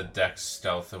show. The dex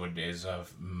stealth is a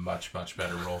much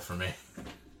better roll for me.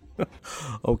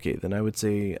 Okay, then I would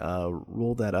say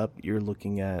roll that up. You're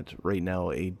looking at right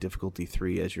now a difficulty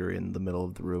 3 as you're in the middle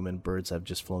of the room and birds have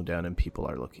just flown down and people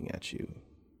are looking at you.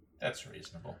 That's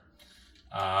reasonable.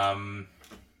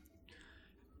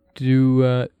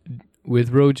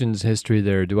 With Rojan's history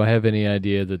there, do I have any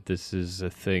idea that this is a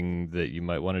thing that you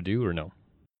might want to do or no?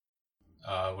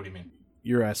 What do you mean?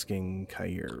 You're asking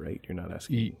Kair, right? You're not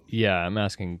asking... Yeah, I'm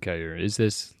asking Kair. Is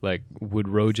this, like, would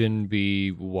Rojan be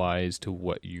wise to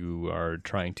what you are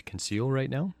trying to conceal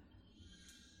right now?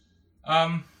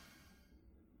 I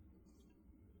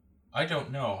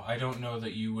don't know. I don't know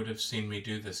that you would have seen me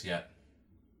do this yet.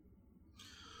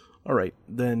 All right,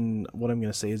 then what I'm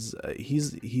going to say is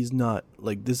he's not,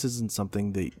 like, this isn't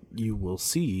something that you will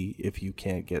see if you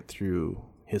can't get through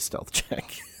his stealth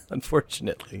check,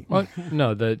 unfortunately. Well,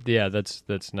 no, that's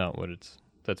not what it's,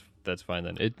 that's fine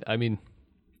then. I mean,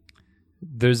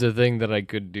 there's a thing that I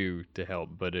could do to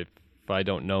help, but if I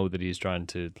don't know that he's trying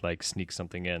to, like, sneak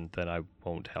something in, then I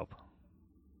won't help.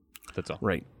 That's all.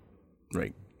 Right.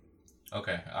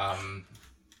 Okay,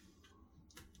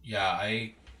 yeah,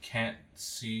 I can't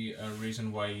see a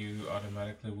reason why you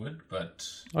automatically would, but...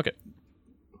 Okay.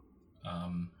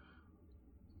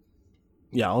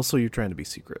 Yeah, also you're trying to be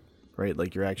secret, right?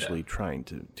 Like you're actually trying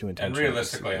to intentionally... And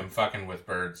realistically, I'm fucking with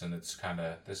birds, and it's kind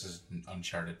of... This is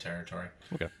uncharted territory.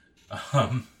 Okay.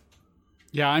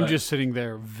 Yeah, I'm just sitting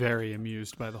there very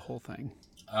amused by the whole thing.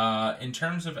 In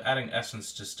terms of adding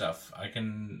essence to stuff, I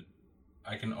can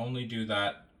only do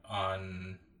that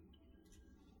on...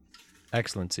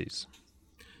 Excellencies.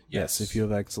 Yes, if you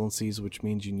have excellencies, which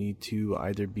means you need to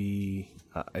either be,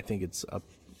 I think it's up.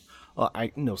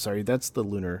 That's the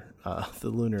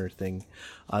lunar thing.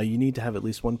 You need to have at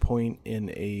least 1 point in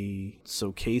a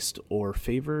cased or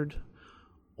favored,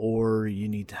 or you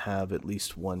need to have at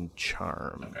least 1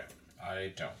 charm. Okay,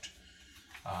 I don't.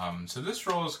 So this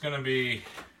roll is going to be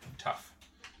tough.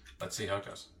 Let's see how it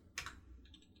goes.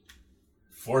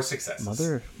 4 successes.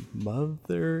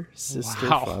 Mother, sister,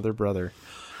 Wow. father, brother.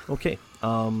 Okay.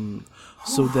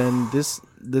 So then this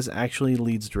actually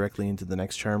leads directly into the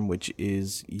next charm, which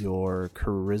is your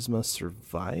charisma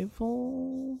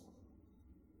survival.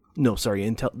 No, sorry.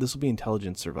 This will be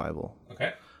intelligence survival.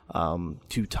 Okay.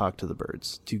 To talk to the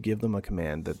birds, to give them a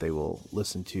command that they will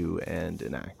listen to and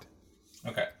enact.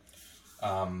 Okay.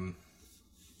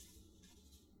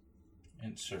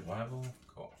 In survival,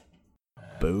 cool.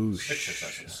 Boosh. 6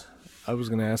 successes. I was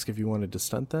going to ask if you wanted to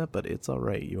stunt that, but it's all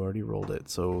right. You already rolled it.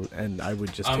 So, and I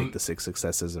would just take the 6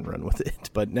 successes and run with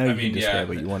it. But now you can describe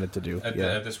what you wanted to do. At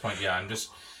this point, I'm just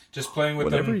playing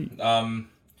with them,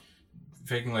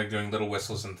 faking like doing little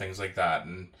whistles and things like that.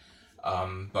 And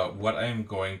but what I'm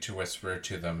going to whisper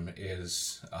to them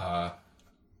is,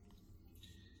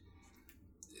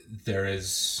 there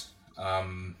is,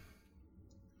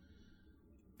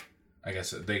 I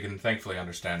guess they can thankfully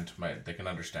understand they can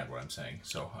understand what I'm saying.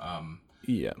 So,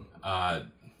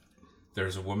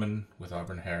 there's a woman with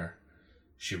auburn hair.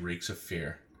 She reeks of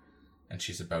fear, and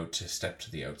she's about to step to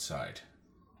the outside.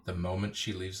 The moment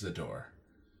she leaves the door,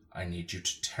 I need you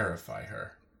to terrify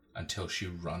her until she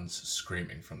runs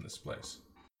screaming from this place.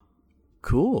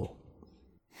 Cool.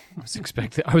 I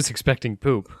was expecting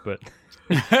poop, but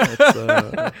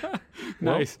That's,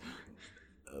 Nice.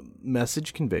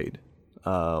 Message conveyed.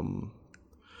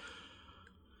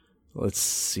 Let's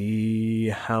see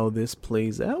how this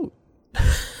plays out.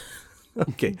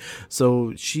 Okay,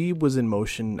 so she was in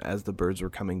motion as the birds were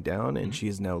coming down, and she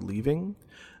is now leaving.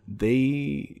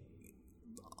 They,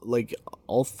 like,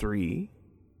 all 3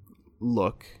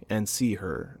 look and see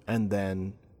her, and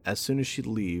then as soon as she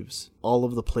leaves, all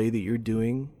of the play that you're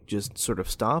doing just sort of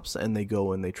stops, and they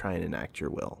go and they try and enact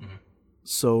your will.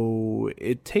 So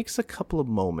it takes a couple of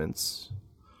moments,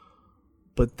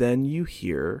 but then you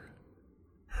hear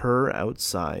her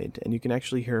outside, and you can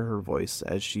actually hear her voice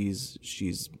as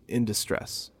she's in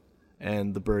distress,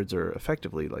 and the birds are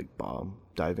effectively like bomb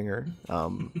diving her.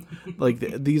 Like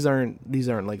these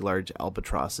aren't like large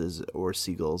albatrosses or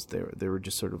seagulls. They were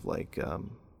just sort of like,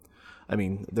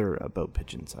 they're about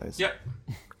pigeon size. Yep.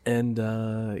 And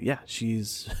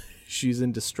she's she's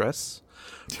in distress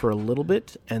for a little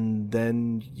bit, and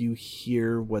then you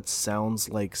hear what sounds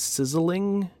like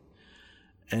sizzling,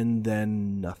 and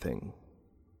then nothing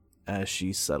as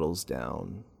she settles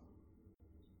down.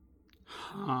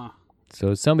 Huh.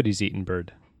 So somebody's eating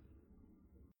bird.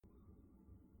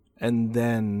 And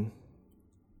then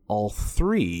all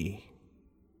three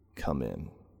come in.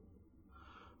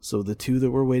 So the two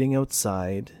that were waiting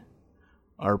outside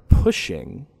are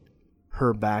pushing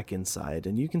her back inside,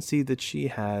 and you can see that she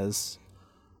has,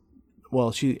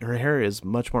 well, her hair is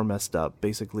much more messed up.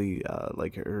 Basically,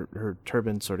 like her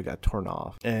turban sort of got torn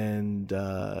off, and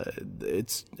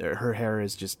her hair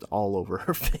is just all over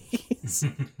her face.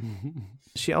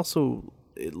 She also,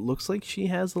 it looks like she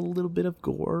has a little bit of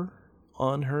gore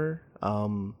on her,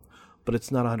 but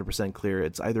it's not 100% clear.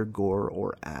 It's either gore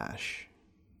or ash.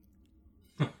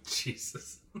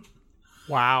 Jesus.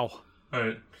 Wow. All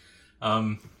right.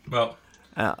 Well,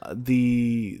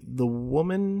 the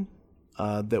woman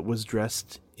that was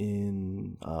dressed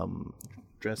in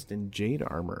jade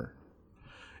armor,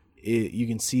 you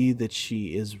can see that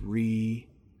she is re-sheathing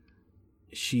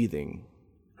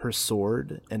her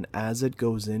sword, and as it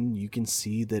goes in, you can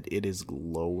see that it is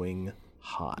glowing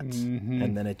hot,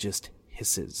 and then it just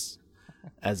hisses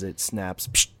as it snaps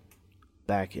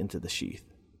back into the sheath.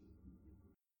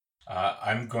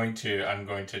 I'm going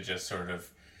to just sort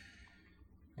of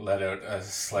let out a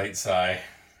slight sigh,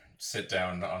 sit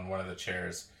down on one of the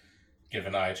chairs, give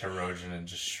an eye to Rojan, and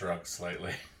just shrug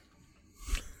slightly.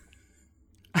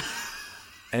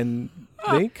 And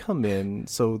they come in.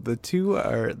 So the two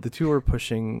are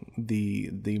pushing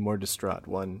the more distraught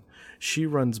one. She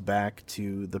runs back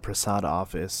to the Prasad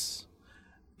office.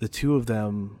 The two of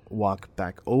them walk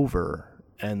back over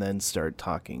and then start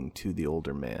talking to the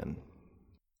older man.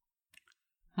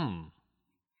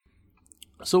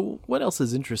 So what else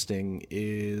is interesting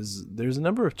is there's a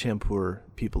number of Champur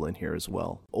people in here as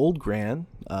well. Old Gran,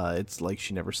 it's like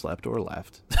she never slept or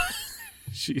left.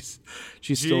 she's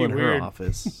still in weird. her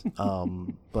office,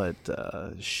 but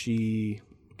she.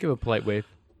 Give a polite wave.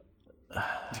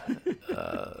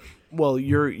 Well,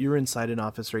 you're inside an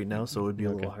office right now, so it would be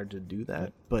a little hard to do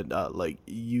that. But like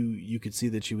you could see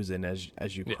that she was in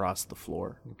as you crossed the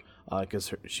floor,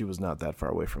 because she was not that far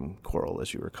away from Coral,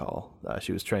 as you recall.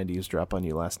 She was trying to eavesdrop on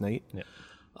you last night. Yeah.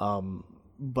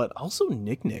 But also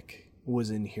Nick was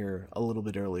in here a little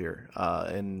bit earlier,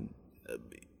 and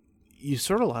you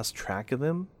sort of lost track of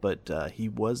him, but he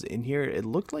was in here. It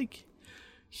looked like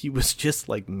he was just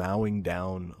like mowing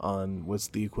down on what's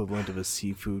the equivalent of a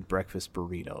seafood breakfast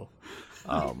burrito,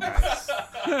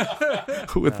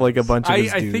 with like a bunch of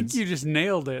his dudes. I think you just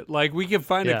nailed it. Like, we could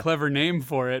find a clever name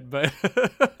for it, but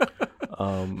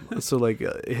so like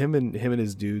him and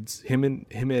his dudes, him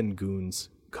and Goons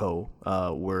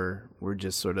were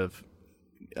just sort of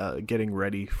getting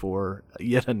ready for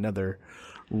yet another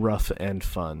rough and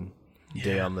fun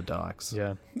day on the docks.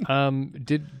 Yeah.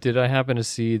 Did I happen to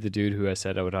see the dude who I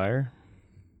said I would hire?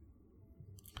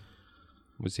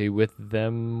 Was he with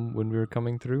them when we were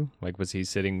coming through? Like, was he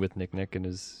sitting with Nick and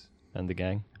the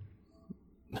gang?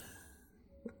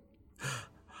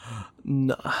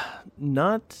 No,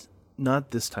 not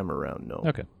this time around. No.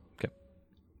 Okay.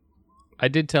 I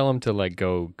did tell him to like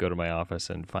go to my office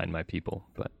and find my people,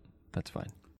 but that's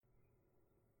fine.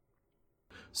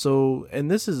 So,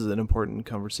 and this is an important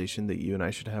conversation that you and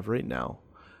I should have right now.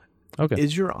 Okay.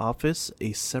 Is your office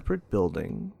a separate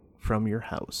building from your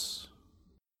house?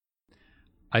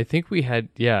 I think we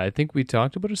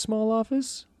talked about a small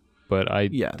office, but I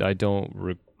don't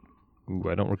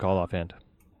recall offhand.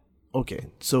 Okay,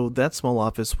 so that small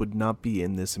office would not be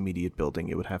in this immediate building.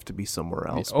 It would have to be somewhere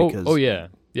else. Yeah.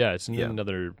 It's in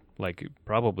another, like,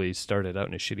 probably started out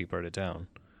in a shitty part of town.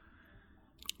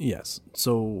 Yes.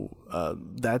 So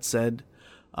that said,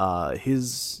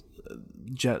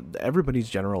 everybody's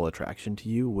general attraction to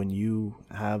you when you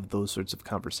have those sorts of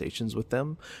conversations with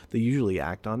them, they usually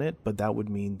act on it, but that would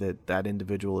mean that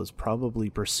individual is probably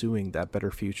pursuing that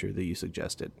better future that you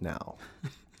suggested now.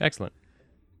 Excellent.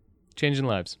 Changing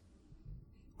lives.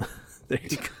 There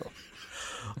you go.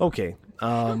 Okay.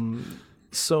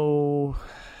 So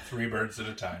 3 birds at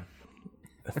a time.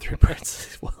 3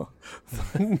 birds. Well,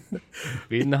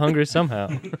 feeding the hungry somehow.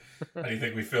 How do you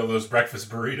think we fill those breakfast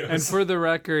burritos? And for the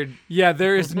record,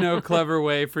 there is no clever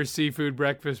way for seafood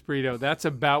breakfast burrito. That's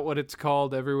about what it's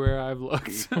called everywhere I've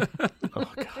looked. Oh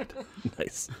God,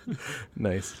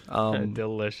 nice,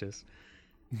 delicious.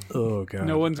 Oh God,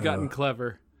 no one's gotten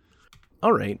clever.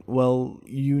 All right, well,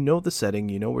 you know the setting,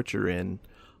 you know what you're in.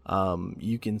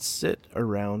 You can sit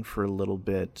around for a little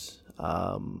bit.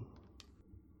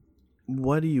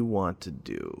 What do you want to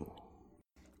do?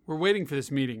 we're waiting for this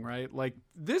meeting, right? Like,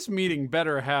 this meeting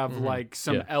better have like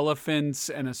some elephants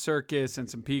and a circus and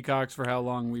some peacocks for how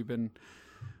long we've been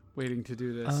waiting to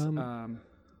do this.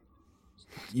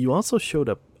 You also showed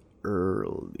up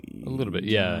early. A little bit,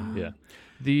 yeah.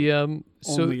 The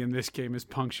Only in this game is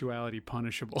punctuality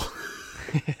punishable.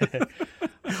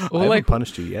 I haven't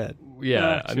punished you yet.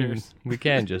 Yeah, I mean, cheers. we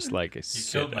can just like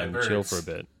sit killed my and birds. chill for a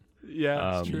bit.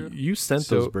 Yeah, it's true. You sent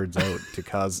So- those birds out to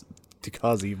cause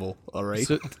evil. All right.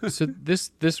 So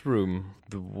this room,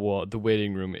 the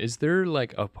waiting room, is there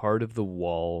like a part of the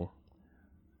wall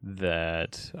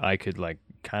that I could like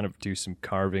kind of do some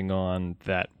carving on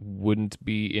that wouldn't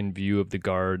be in view of the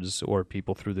guards or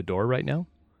people through the door right now?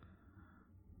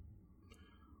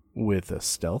 With a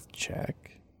stealth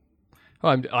check. Oh,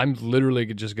 I'm literally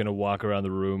just gonna walk around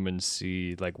the room and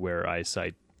see like where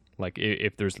eyesight, like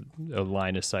if there's a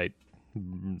line of sight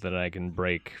that I can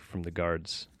break from the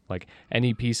guards. Like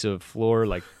any piece of floor,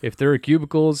 like if there are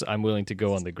cubicles, I'm willing to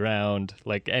go on the ground,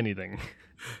 like anything.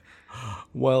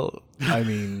 Well, I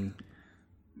mean,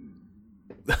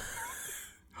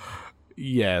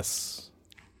 yes,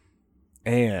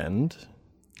 and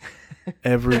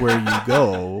everywhere you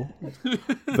go,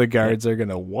 the guards are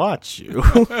gonna watch you.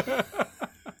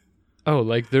 Oh,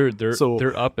 like they're So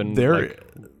they're up and there, like,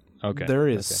 okay. there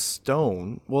is okay.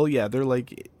 stone. Well, yeah,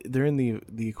 they're in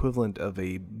the equivalent of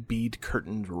a bead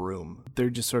curtained room. They're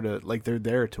just sort of like they're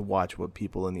there to watch what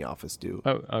people in the office do.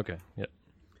 Oh, okay. Yeah.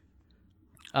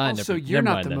 Also, you're never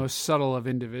not mind the then. most subtle of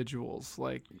individuals.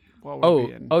 Like, what we're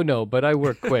being. Oh no, but I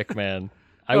work quick, man.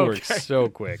 I work Okay. so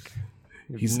quick.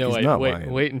 He's idea. not wait,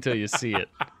 lying. wait until you see it.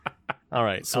 All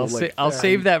right, So, like, I'll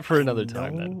save that for another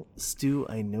time then. No, Stu,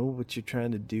 I know what you're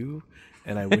trying to do,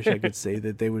 and I wish I could say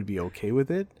that they would be okay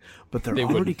with it, but they're They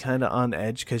already wouldn't. kind of on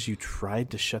edge because you tried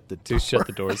to shut the door. To shut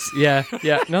the doors. Yeah.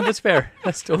 No, that's fair.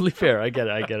 That's totally fair. I get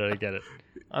it.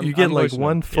 You get I'm like listening.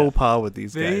 one faux pas with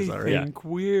these They guys, all right? think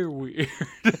we're weird.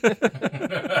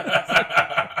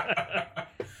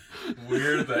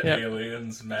 We're the Yeah.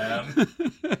 aliens, man.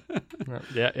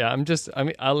 Yeah. I'm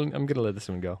gonna let this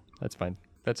one go. That's fine.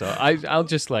 That's all. I'll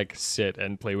just like sit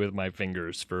and play with my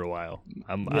fingers for a while.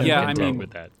 I'm Yeah, I content mean-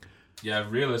 with that. Yeah,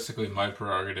 realistically, my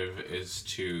prerogative is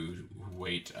to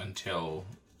wait until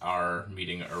our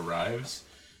meeting arrives,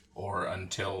 or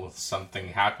until something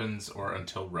happens, or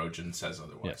until Rojan says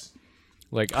otherwise.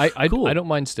 Like I Cool. don't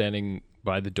mind standing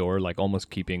by the door, like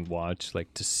almost keeping watch,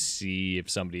 like to see if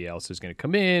somebody else is going to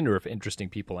come in or if interesting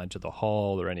people enter the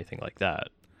hall or anything like that.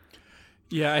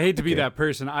 Yeah, I hate to be that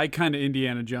person. I kind of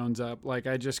Indiana Jones up. Like,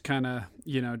 I just kind of,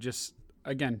 just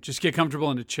get comfortable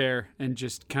in a chair and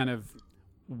just kind of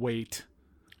wait.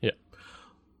 Yeah.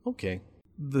 Okay.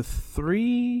 The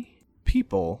three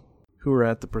people who are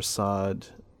at the Prasad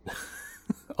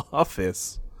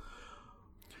office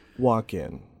walk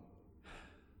in.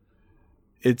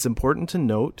 It's important to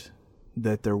note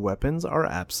that their weapons are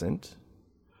absent.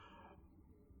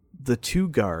 The two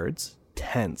guards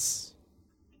tense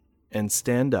and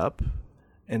stand up,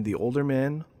 and the older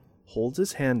man holds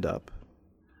his hand up,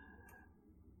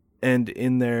 and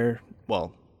in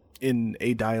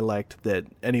a dialect that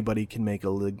anybody can make a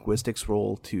linguistics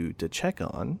roll to check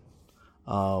on,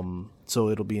 so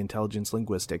it'll be intelligence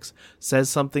linguistics, says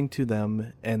something to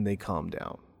them, and they calm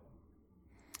down.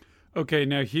 Okay,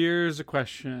 now here's a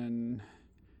question.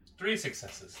 3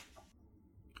 successes.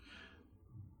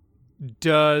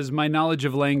 Does my knowledge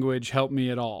of language help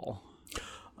me at all?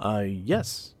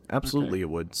 Yes, absolutely it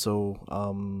would. So,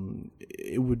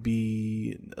 it would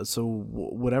be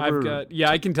whatever.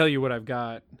 I can tell you what I've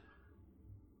got.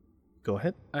 Go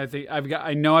ahead.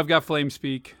 I know I've got Flame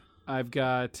Speak. I've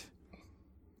got,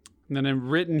 and then I'm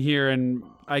written here, and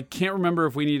I can't remember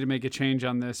if we need to make a change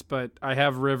on this, but I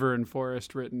have River and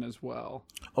Forest written as well.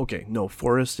 Okay, no,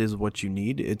 forest is what you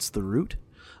need. It's the root.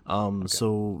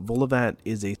 So Volivat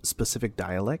is a specific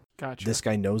dialect. Gotcha. This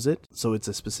guy knows it, so it's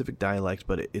a specific dialect,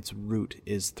 but its root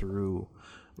is through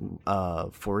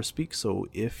forest speak. So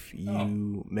if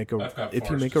you make I've got if you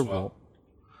forest make a as well. roll,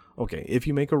 okay, if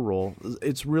you make a roll,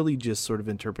 it's really just sort of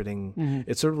interpreting.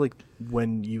 It's sort of like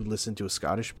when you listen to a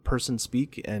Scottish person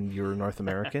speak and you're North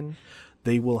American,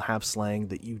 they will have slang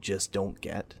that you just don't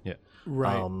get. Yeah.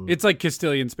 Right. It's like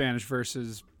Castilian Spanish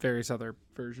versus various other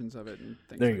versions of it and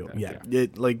things There like you go. that. Yeah.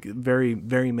 It like very,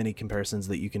 very many comparisons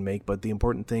that you can make, but the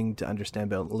important thing to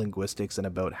understand about linguistics and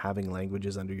about having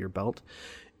languages under your belt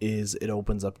is it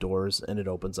opens up doors and it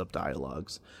opens up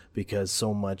dialogues, because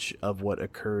so much of what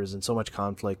occurs and so much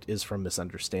conflict is from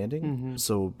misunderstanding.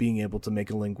 So being able to make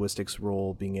a linguistics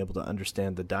roll, being able to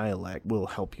understand the dialect will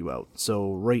help you out.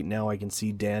 So right now I can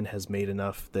see Dan has made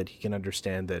enough that he can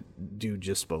understand that dude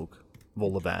just spoke.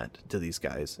 Volivat to these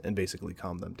guys and basically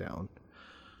calm them down.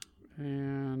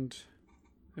 And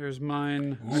there's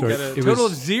mine. I Sorry, got a it total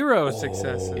was- of 0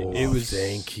 successes. It was-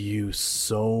 Thank you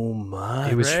so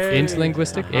much. It was Hooray. int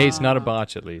linguistic. Hey, it's not a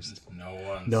botch, at least. No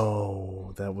one.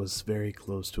 No, that was very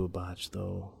close to a botch,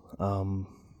 though.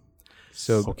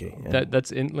 So Okay, and-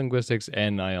 that's int linguistics,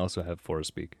 and I also have force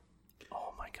speak.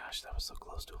 Oh my gosh, that was so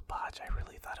close to a botch. I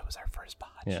really thought it was our first botch.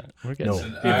 Yeah, we're getting No.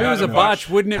 there. If it was a botch,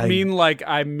 wouldn't it I- mean like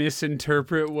I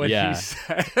misinterpret what Yeah. he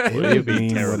said? It It'd would be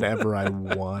mean terrible. whatever I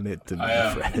want it to be.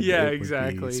 Fred. Yeah, It would be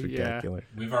exactly, yeah. spectacular.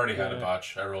 We've already had a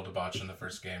botch. I rolled a botch in the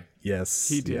first game. Yes,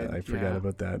 He did, Yeah, I forgot yeah.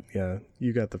 about that. Yeah,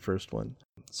 you got the first one.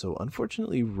 So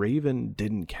unfortunately, Raven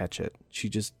didn't catch it. She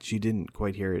didn't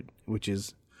quite hear it, which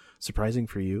is surprising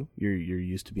for you. You're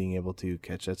used to being able to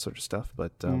catch that sort of stuff,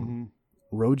 but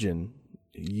Rojin,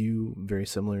 you very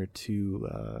similar to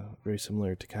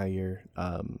Kair.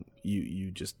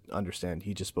 You just understand.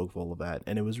 He just spoke Volivat,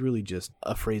 and it was really just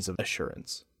a phrase of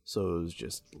assurance. So it was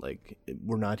just like,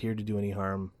 we're not here to do any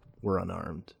harm. We're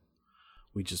unarmed.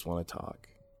 We just want to talk.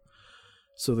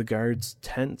 So the guards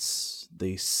tense.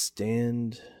 They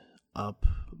stand up,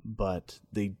 but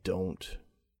they don't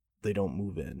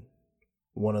move in.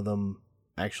 One of them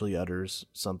actually utters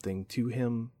something to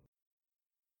him,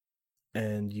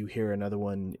 and you hear another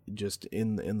one just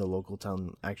in the local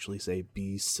town actually say,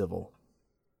 "Be civil.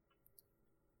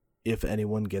 If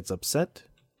anyone gets upset,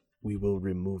 we will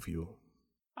remove you."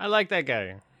 I like that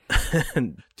guy.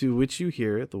 And to which you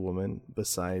hear the woman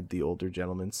beside the older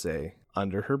gentleman say,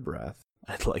 under her breath,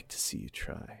 "I'd like to see you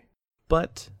try."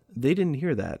 But they didn't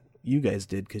hear that. You guys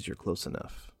did because you're close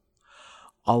enough.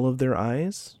 All of their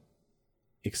eyes,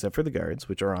 except for the guards,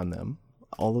 which are on them,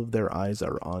 all of their eyes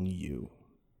are on you.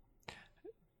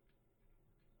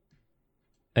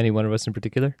 Any one of us in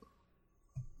particular?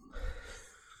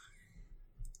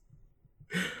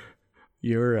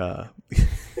 Your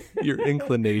your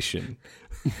inclination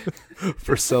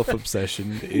for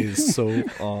self-obsession is so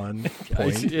on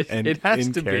point and it has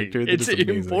in to character be. that It's amazing.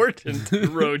 important,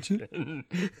 Rojan.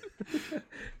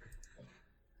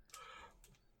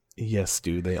 Yes,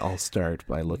 Stu, they all start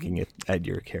by looking at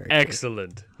your character.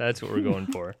 Excellent. That's what we're going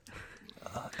for.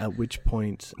 At which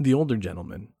point, the older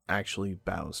gentleman actually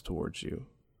bows towards you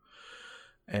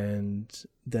and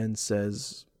then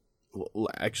says, well,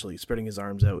 actually spreading his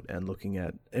arms out and looking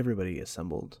at everybody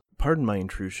assembled, "Pardon my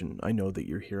intrusion. I know that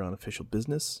you're here on official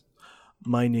business.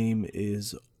 My name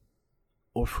is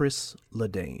Orphris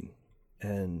Ladane,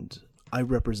 and I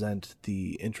represent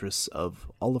the interests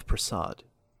of all of Prasad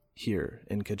here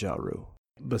in Kajaru.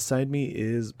 Beside me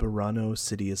is Barano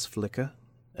Sidious Flicka,"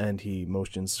 and he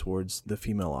motions towards the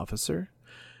female officer.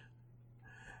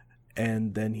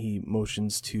 And then he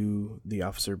motions to the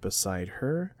officer beside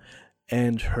her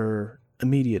and her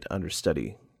immediate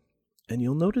understudy. And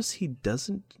you'll notice he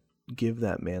doesn't give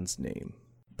that man's name,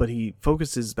 but he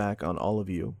focuses back on all of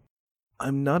you.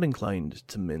 "I'm not inclined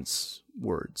to mince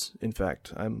words. In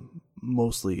fact, I'm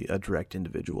mostly a direct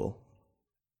individual.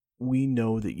 We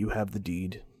know that you have the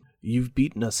deed. You've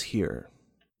beaten us here.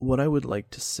 What I would like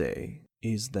to say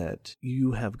is that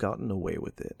you have gotten away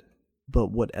with it. But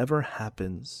whatever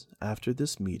happens after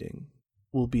this meeting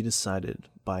will be decided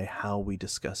by how we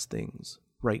discuss things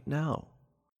right now.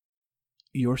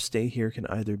 Your stay here can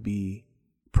either be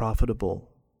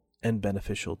profitable and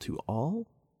beneficial to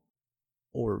all,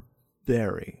 or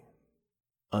very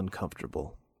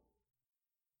uncomfortable."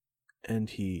 And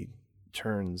he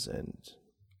turns and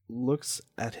looks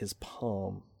at his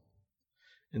palm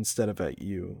instead of at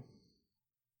you.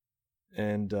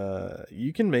 And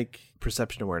you can make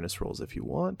perception awareness rolls if you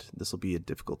want. This will be a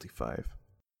difficulty 5.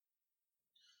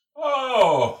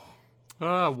 Oh!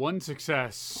 1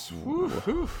 success. Whew,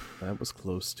 whew. That was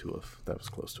close to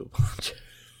a punch.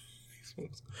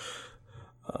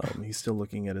 He's still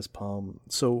looking at his palm.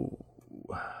 So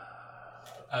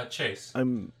Chase,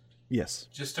 yes.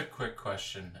 just a quick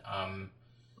question.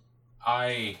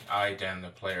 I, Dan the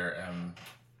player, am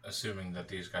assuming that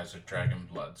these guys are Dragon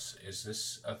Bloods. Is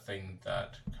this a thing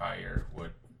that Kair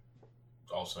would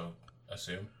also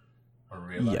assume or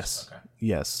realize? Yes. Okay.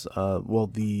 Yes. Well,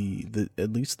 the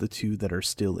at least the two that are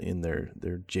still in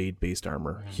their jade-based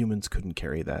armor, humans couldn't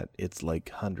carry that. It's like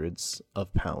hundreds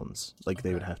of pounds. Like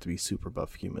they would have to be super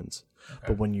buff humans. Okay.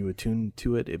 But when you attune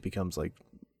to it, it becomes like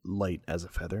light as a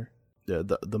feather.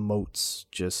 The motes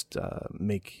just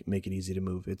make it easy to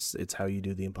move. It's how you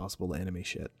do the impossible anime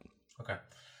shit. Okay.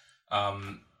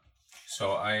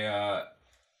 So I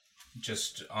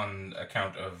just on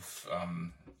account of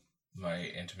my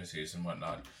intimacies and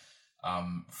whatnot,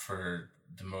 for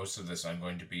the most of this, I'm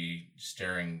going to be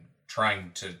staring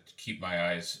trying to keep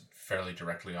my eyes fairly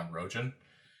directly on Rojan,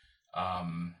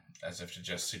 as if to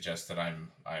just suggest that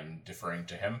I'm deferring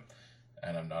to him,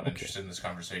 and I'm not interested in this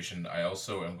conversation. I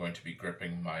also am going to be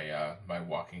gripping my my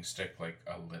walking stick like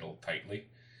a little tightly,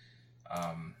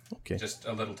 just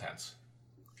a little tense.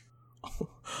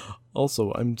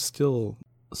 Also, I'm still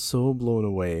so blown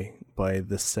away by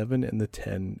the 7 and the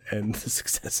 10 and the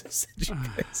successes that you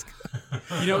guys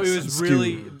got. You know,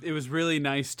 it was really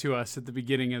nice to us at the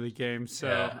beginning of the game, so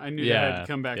I knew that I had to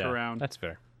come back around. That's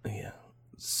fair. Yeah.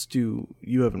 Stu,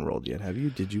 you haven't rolled yet, have you?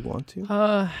 Did you want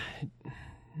to?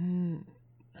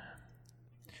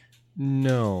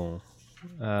 No.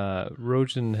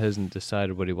 Rojan hasn't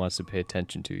decided what he wants to pay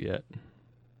attention to yet.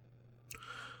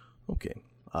 Okay.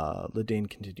 Ladane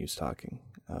continues talking,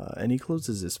 and he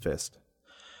closes his fist.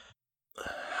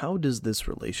 How does this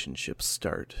relationship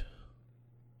start?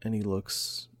 And he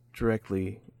looks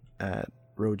directly at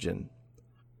Rojan.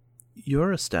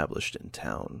 You're established in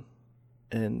town,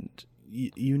 and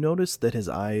you notice that his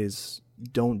eyes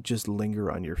don't just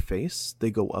linger on your face,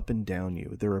 they go up and down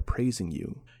you. They're appraising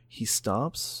you. He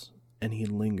stops, and he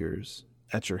lingers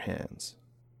at your hands,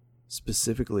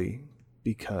 specifically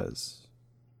because,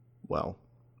 well,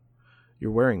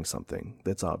 you're wearing something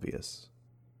that's obvious.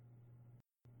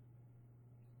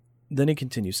 Then he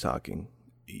continues talking.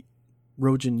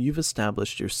 Rojan, you've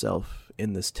established yourself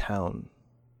in this town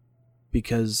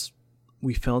because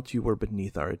we felt you were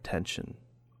beneath our attention.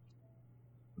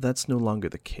 That's no longer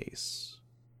the case.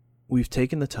 We've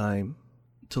taken the time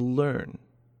to learn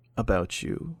about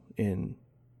you in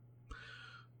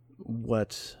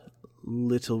what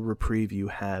little reprieve you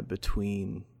had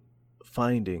between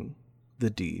finding the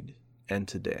deed and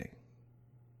today.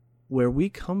 Where we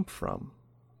come from,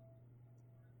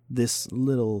 this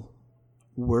little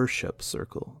worship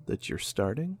circle that you're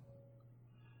starting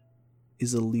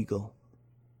is illegal,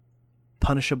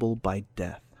 punishable by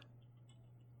death.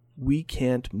 We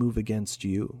can't move against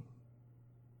you,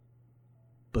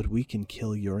 but we can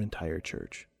kill your entire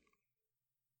church.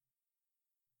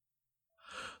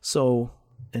 So,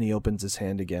 and he opens his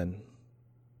hand again.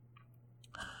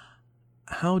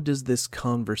 How does this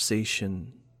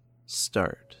conversation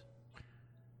start?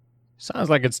 Sounds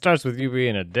like it starts with you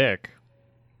being a dick.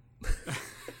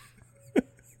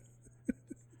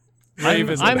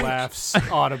 Raven laughs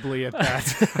audibly at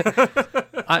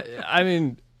that. I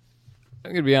mean,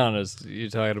 I'm gonna be honest.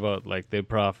 You're talking about like the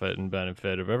profit and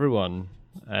benefit of everyone,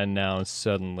 and now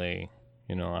suddenly,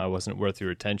 I wasn't worth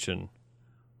your attention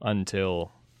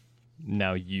until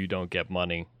now. You don't get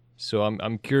money. So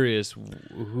I'm curious,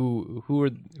 who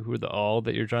are the all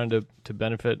that you're trying to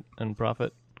benefit and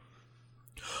profit?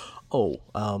 Oh,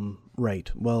 right.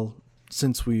 Well,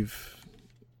 since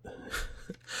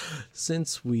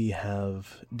we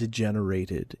have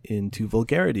degenerated into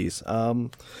vulgarities,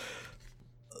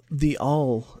 the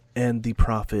all and the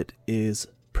profit is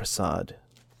prasad.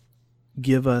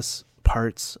 Give us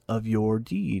parts of your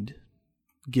deed,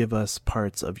 give us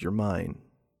parts of your mind,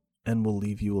 and we'll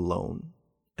leave you alone.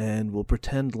 And we'll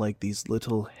pretend like these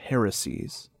little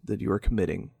heresies that you are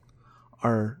committing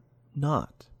are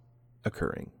not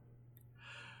occurring.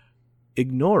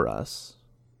 Ignore us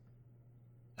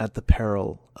at the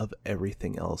peril of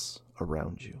everything else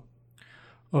around you.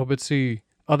 Oh, but see,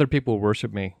 other people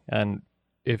worship me, and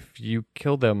if you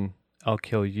kill them, I'll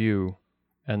kill you,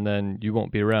 and then you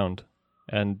won't be around.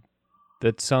 And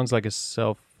that sounds like a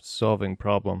self-solving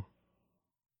problem.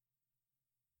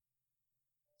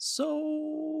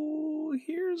 So,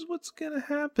 here's what's gonna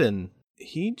happen.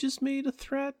 He just made a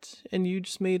threat, and you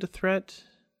just made a threat.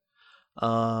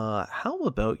 How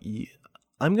about you?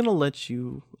 I'm gonna let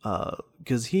you,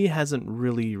 because he hasn't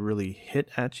really hit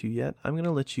at you yet. I'm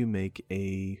gonna let you make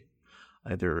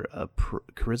either a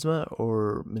charisma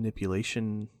or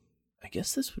manipulation. I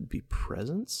guess this would be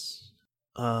presence,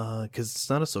 because it's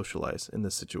not a socialize in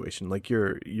this situation. Like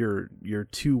you're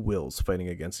two wills fighting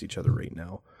against each other right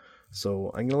now.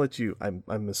 So I'm gonna let you.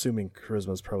 I'm assuming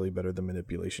charisma is probably better than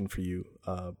manipulation for you.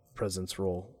 Presence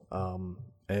roll.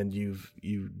 And you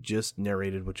just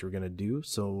narrated what you were gonna do.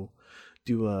 So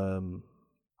do a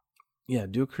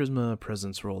charisma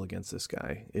presence roll against this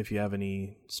guy. If you have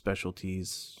any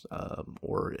specialties,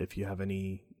 or if you have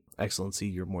any excellency,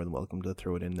 you're more than welcome to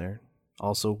throw it in there.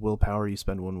 Also, willpower. You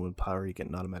spend 1 willpower, you get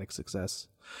an automatic success.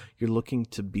 You're looking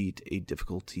to beat a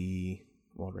difficulty.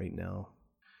 Well, right now,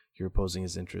 you're opposing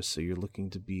his interest, so you're looking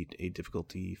to beat a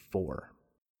difficulty 4.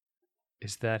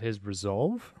 Is that his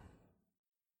resolve?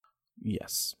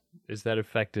 Yes. Is that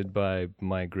affected by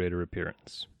my greater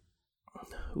appearance?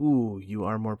 Ooh, you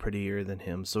are more prettier than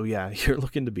him, so yeah, you're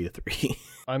looking to beat a 3.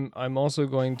 I'm also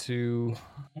going to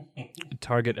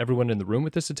target everyone in the room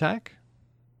with this attack.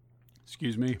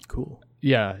 Excuse me. Cool.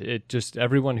 Yeah, it just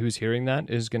everyone who's hearing that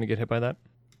is going to get hit by that.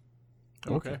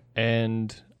 Okay.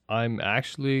 And I'm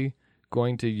actually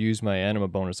going to use my anima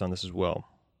bonus on this as well.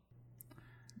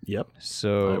 Yep. I will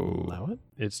So allow it.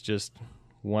 it's just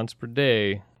once per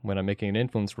day when I'm making an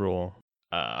influence roll,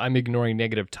 I'm ignoring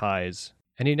negative ties.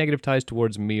 Any negative ties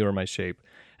towards me or my shape,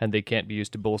 and they can't be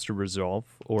used to bolster resolve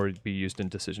or be used in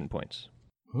decision points.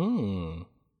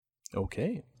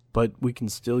 Okay. But we can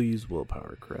still use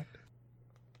willpower, correct?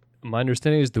 My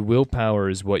understanding is the willpower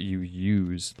is what you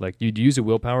use. Like, you'd use a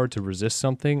willpower to resist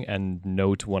something and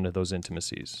no to one of those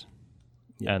intimacies.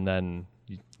 Yeah. And then,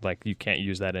 you can't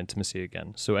use that intimacy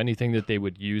again. So anything that they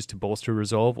would use to bolster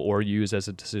resolve or use as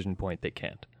a decision point, they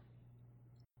can't.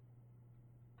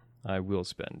 I will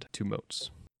spend 2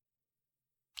 motes.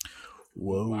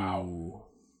 Whoa. Wow.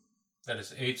 That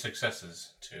is 8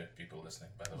 successes to people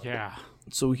listening, by the way. Yeah.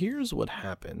 So here's what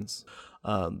happens.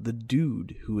 The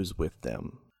dude who is with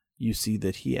them, you see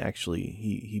that he actually,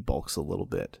 he bulks a little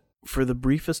bit. For the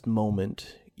briefest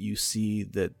moment, you see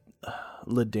that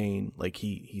Ladane,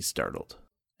 he's startled.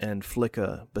 And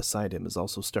Flicka beside him is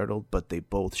also startled, but they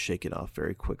both shake it off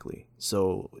very quickly.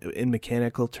 So in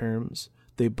mechanical terms,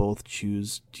 they both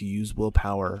choose to use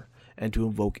willpower and to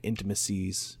invoke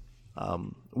intimacies,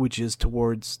 which is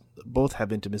both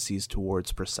have intimacies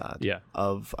towards Prasad. Yeah.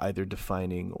 Of either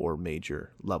defining or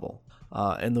major level.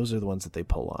 And those are the ones that they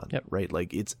pull on, Yep. right?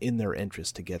 Like, it's in their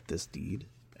interest to get this deed,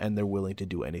 and they're willing to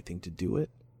do anything to do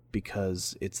it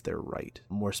because it's their right.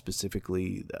 More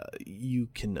specifically, you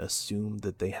can assume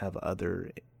that they have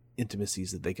other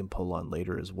intimacies that they can pull on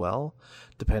later as well,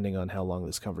 depending on how long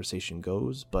this conversation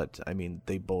goes. But, I mean,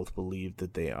 they both believe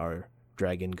that they are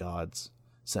dragon gods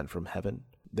sent from heaven.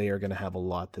 They are going to have a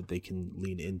lot that they can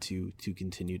lean into to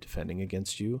continue defending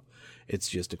against you. It's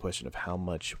just a question of how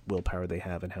much willpower they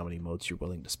have and how many motes you're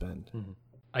willing to spend. Mm-hmm.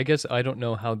 I guess I don't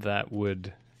know how that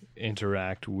would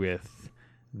interact with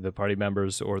the party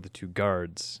members or the 2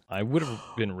 guards. I would have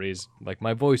been raised,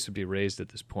 my voice would be raised at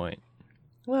this point.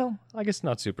 Well, I guess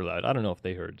not super loud. I don't know if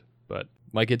they heard, but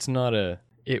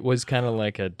it was kind of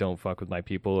like a don't fuck with my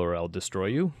people or I'll destroy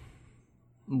you.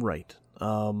 Right.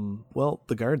 Well,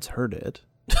 the guards heard it.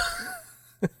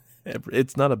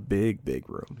 It's not a big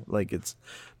room. It's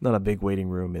not a big waiting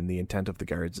room, and the intent of the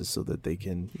guards is so that they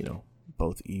can,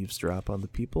 both eavesdrop on the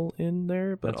people in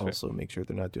there, but That's also fair. make sure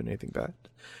they're not doing anything bad.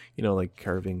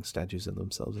 Carving statues of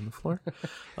themselves in the floor.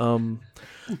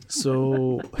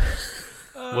 So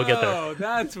We'll get there. Oh,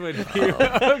 that's what you...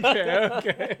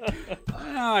 Okay.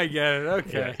 Now I get it.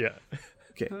 Okay. Yeah.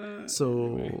 okay.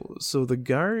 So the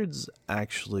guards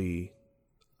actually,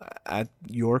 at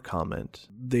your comment,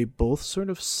 they both sort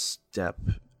of step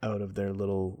out of their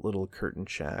little curtain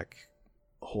shack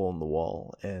hole in the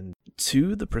wall, and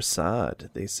to the Prasad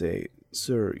they say,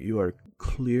 "Sir, you are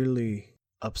clearly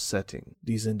upsetting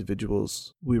these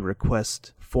individuals. We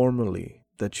request formally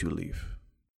that you leave."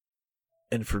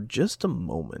 And for just a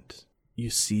moment,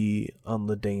 you see on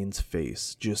Ladane's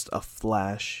face just a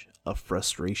flash of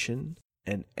frustration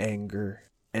and anger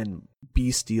and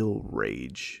bestial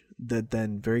rage that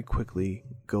then very quickly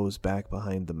goes back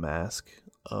behind the mask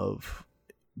of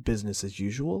business as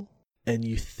usual. And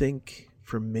you think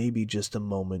for maybe just a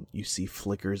moment you see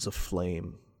flickers of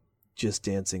flame just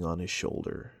dancing on his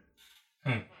shoulder.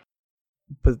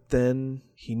 But then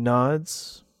he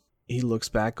nods, he looks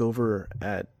back over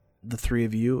at the 3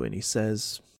 of you, and he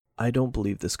says, "I don't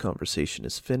believe this conversation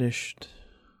is finished.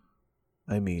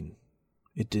 I mean,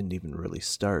 it didn't even really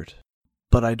start,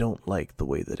 but I don't like the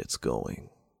way that it's going."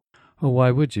 Oh,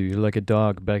 why would you? You're like a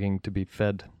dog begging to be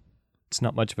fed. It's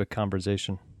not much of a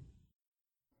conversation.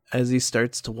 As he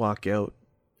starts to walk out,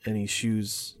 and he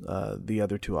shoos the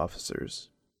other 2 officers,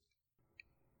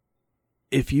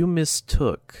 "If you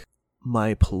mistook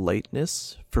my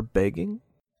politeness for begging,"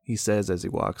 he says as he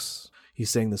walks,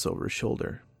 he's saying this over his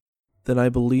shoulder, "then I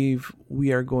believe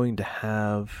we are going to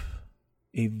have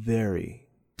a very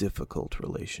difficult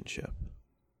relationship."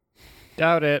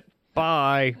 Doubt it.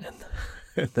 Bye.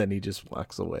 And then he just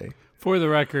walks away. For the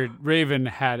record, Raven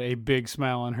had a big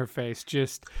smile on her face,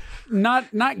 just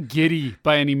not giddy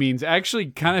by any means,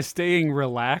 actually kind of staying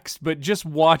relaxed, but just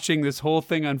watching this whole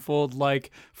thing unfold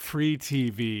like free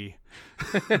TV.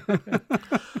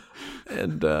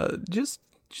 And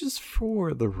just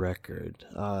for the record,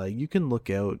 you can look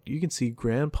out, you can see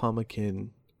Grand Pomakin,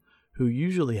 who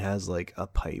usually has like a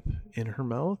pipe in her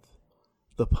mouth.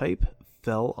 The pipe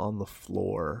fell on the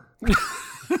floor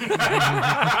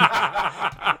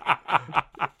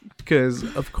because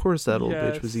of course that old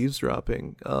bitch was Yes.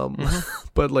 eavesdropping.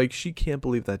 But like she can't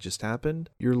believe that just happened.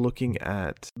 You're looking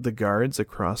at the guards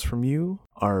across from you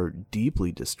are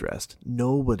deeply distressed.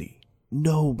 Nobody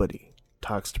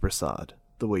talks to Prasad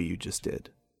the way you just did.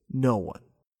 No one.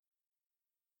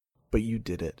 But you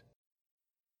did it.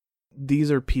 These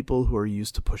are people who are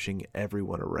used to pushing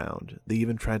everyone around. They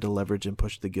even tried to leverage and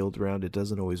push the guild around. It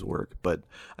doesn't always work. But,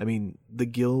 I mean, the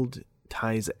guild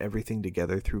ties everything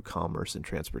together through commerce and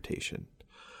transportation.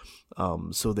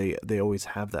 So they always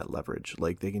have that leverage.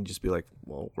 Like, they can just be like,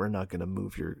 well, we're not going to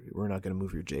move your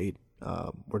jade.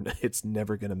 It's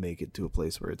never going to make it to a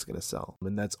place where it's going to sell.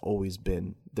 And that's always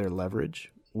been their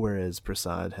leverage. Whereas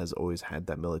Prasad has always had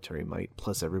that military might.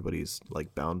 Plus, everybody's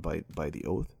like bound by the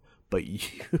oath. But you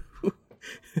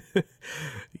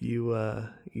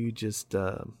just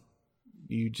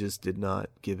did not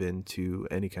give in to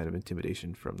any kind of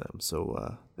intimidation from them.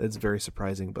 So that's very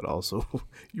surprising, but also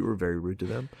you were very rude to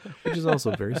them, which is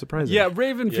also very surprising. Yeah,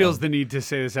 Raven feels the need to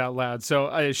say this out loud.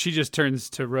 So she just turns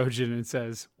to Rojan and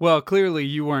says, "Well, clearly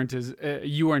you weren't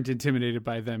intimidated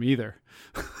by them either."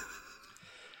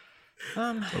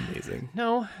 Amazing.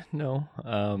 No.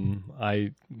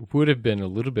 I would have been a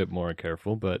little bit more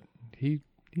careful, but he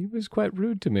was quite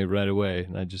rude to me right away,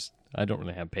 and I don't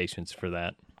really have patience for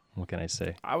that. What can I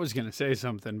say? I was going to say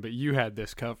something, but you had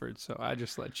this covered, so I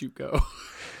just let you go.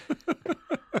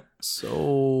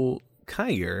 So,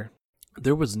 Kyger,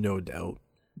 there was no doubt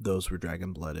those were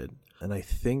dragon-blooded. And I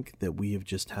think that we have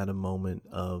just had a moment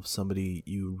of somebody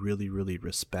you really, really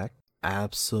respect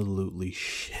absolutely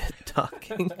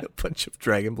shit-talking a bunch of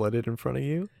dragon-blooded in front of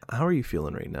you. How are you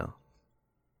feeling right now?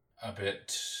 A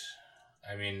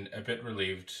bit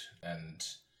relieved and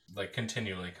like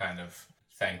continually kind of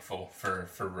thankful for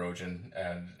Rojan,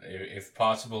 and if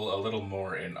possible a little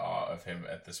more in awe of him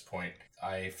at this point.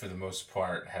 I, for the most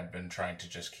part, had been trying to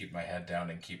just keep my head down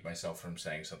and keep myself from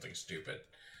saying something stupid,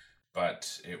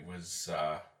 but it was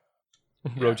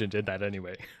Rojan did that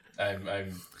anyway.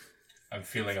 I'm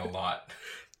feeling a lot.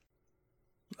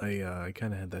 I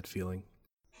kind of had that feeling.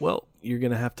 Well, you're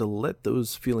going to have to let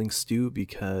those feelings stew,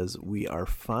 because we are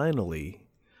finally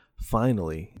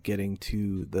getting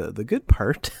to the good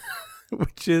part,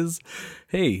 which is,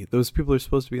 hey, those people are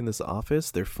supposed to be in this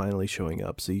office. They're finally showing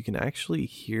up, so you can actually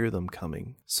hear them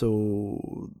coming.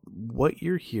 So what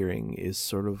you're hearing is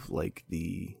sort of like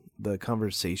the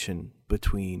conversation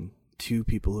between two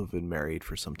people who've been married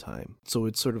for some time. So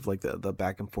it's sort of like the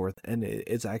back and forth, and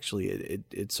it's actually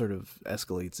it sort of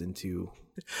escalates into,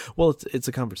 well, it's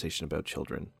a conversation about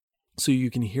children. So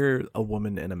you can hear a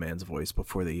woman and a man's voice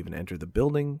before they even enter the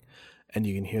building, and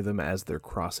you can hear them as they're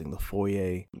crossing the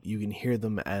foyer. You can hear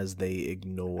them as they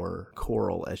ignore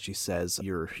Coral as she says,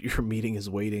 your meeting is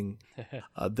waiting.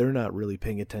 They're not really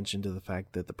paying attention to the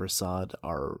fact that the Prasad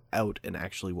are out and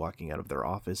actually walking out of their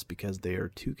office, because they are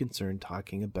too concerned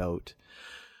talking about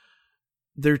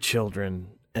their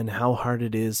children and how hard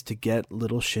it is to get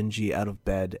little Shinji out of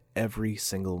bed every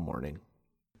single morning.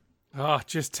 Oh,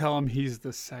 just tell him he's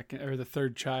the second or the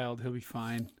third child. He'll be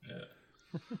fine. Yeah.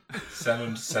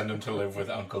 Send him to live with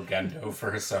Uncle Gendo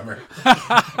for a summer.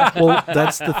 Well,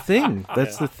 that's the thing.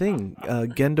 The thing.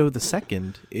 Gendo the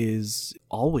second is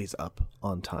always up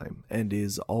on time and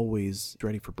is always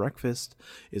ready for breakfast,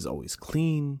 is always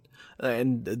clean.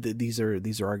 And these are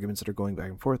arguments that are going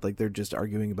back and forth. Like, they're just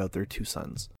arguing about their two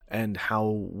sons and how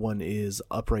one is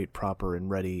upright, proper, and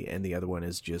ready, and the other one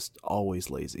is just always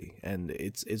lazy. And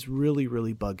it's really,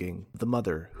 really bugging the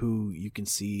mother, who you can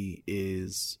see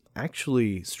is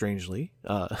actually, strangely,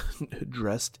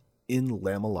 dressed in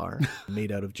lamellar made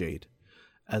out of jade,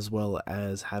 as well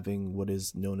as having what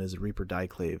is known as a Reaper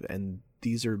Diclave, and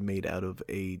these are made out of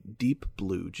a deep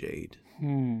blue jade.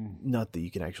 Not that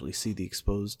you can actually see the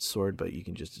exposed sword, but you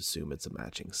can just assume it's a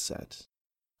matching set.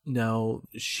 Now,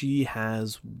 she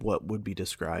has what would be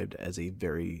described as a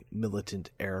very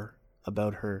militant air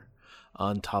about her,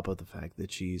 on top of the fact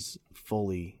that she's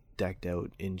fully decked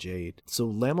out in jade. So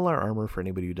lamellar armor, for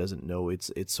anybody who doesn't know,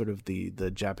 it's sort of the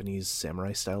Japanese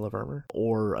samurai style of armor.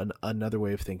 Or another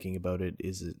way of thinking about it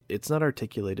is it's not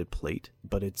articulated plate,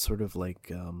 but it's sort of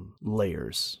like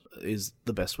layers is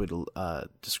the best way to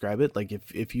describe it. Like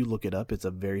if you look it up, it's a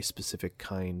very specific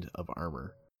kind of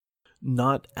armor.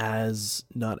 Not as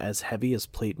heavy as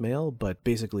plate mail, but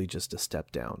basically just a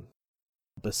step down.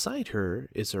 Beside her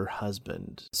is her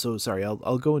husband. So, sorry,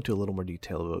 I'll go into a little more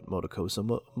detail about Motoko.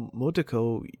 So,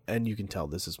 Motoko, and you can tell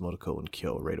this is Motoko and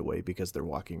Kyo right away, because they're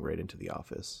walking right into the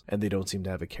office. And they don't seem to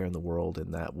have a care in the world,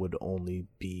 and that would only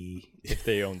be if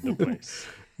they owned the place.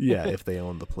 Yeah, if they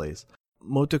own the place.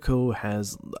 Motoko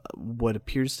has what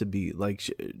appears to be, like,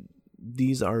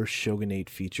 these are shogunate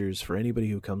features. For anybody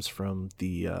who comes from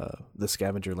the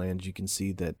scavenger lands, you can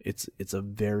see that it's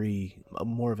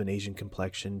more of an Asian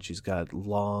complexion. She's got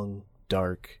long,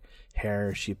 dark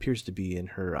hair. She appears to be in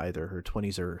either her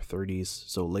 20s or 30s,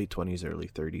 so late 20s, early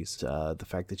 30s. The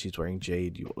fact that she's wearing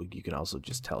jade, you can also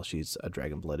just tell she's a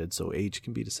dragon-blooded, so age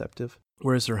can be deceptive.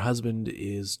 Whereas her husband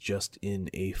is just in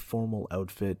a formal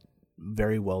outfit,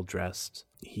 very well dressed.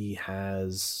 He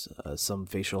has some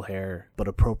facial hair, but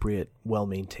appropriate, well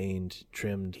maintained,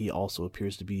 trimmed. He also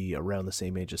appears to be around the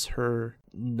same age as her.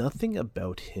 Nothing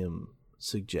about him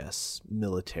suggests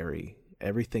military.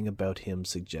 Everything about him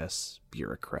suggests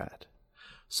bureaucrat.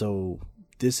 So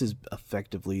this is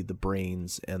effectively the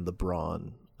brains and the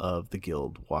brawn of the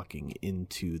guild walking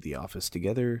into the office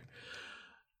together,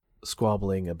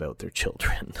 squabbling about their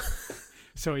children.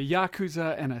 So a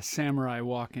Yakuza and a samurai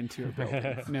walk into a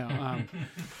building. No.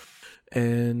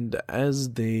 And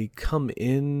as they come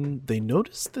in, they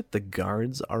notice that the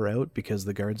guards are out, because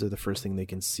the guards are the first thing they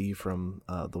can see from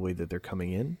the way that they're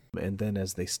coming in. And then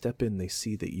as they step in, they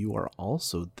see that you are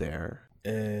also there.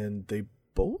 And they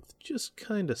both just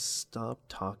kind of stop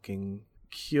talking.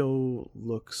 Kyo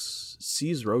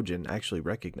sees Rojin, actually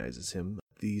recognizes him.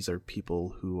 These are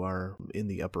people who are in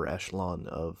the upper echelon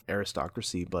of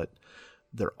aristocracy, but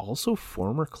they're also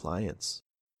former clients.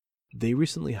 They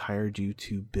recently hired you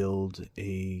to build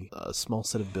a small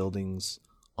set of buildings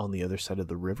on the other side of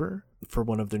the river for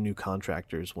one of their new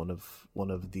contractors, one of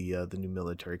the new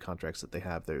military contracts that they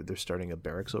have. They're starting a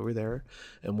barracks over there,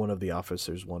 and one of the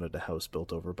officers wanted a house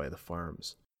built over by the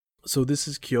farms. So this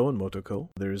is Kyo and Motoko.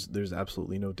 There's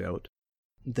absolutely no doubt.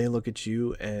 They look at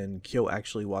you, and Kyo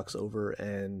actually walks over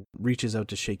and reaches out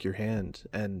to shake your hand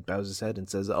and bows his head and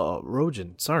says, "Oh,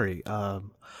 Rojin, sorry,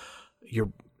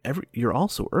 you're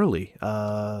also early.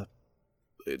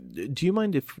 Do you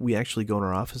mind if we actually go in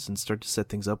our office and start to set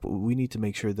things up? We need to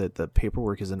make sure that the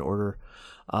paperwork is in order.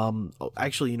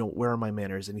 Actually, where are my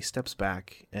manners?" And he steps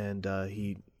back and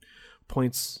he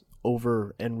points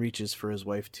over and reaches for his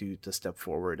wife to step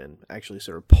forward and actually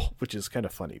sort of pull, which is kind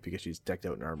of funny because she's decked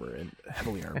out in armor and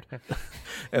heavily armed,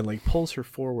 and like pulls her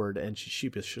forward, and she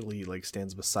sheepishly like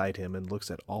stands beside him and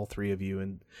looks at all three of you,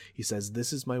 and he says,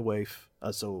 "This is my wife."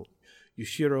 So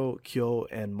Yushiro, Kyo,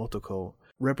 and Motoko,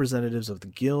 representatives of the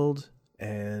guild,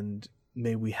 and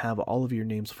may we have all of your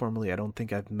names formally. I don't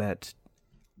think I've met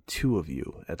two of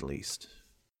you, at least.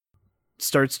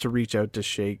 Starts to reach out to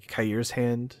shake Kair's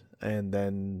hand, and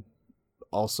then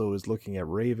also is looking at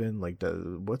Raven, like,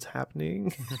 what's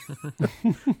happening?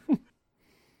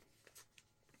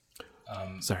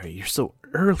 Sorry, you're so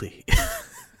early.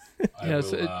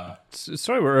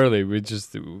 Sorry we're early. We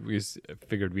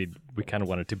figured we kind of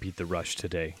wanted to beat the rush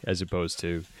today, as opposed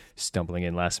to stumbling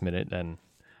in last minute and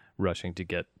rushing to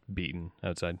get beaten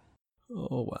outside.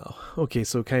 Oh, wow. Okay,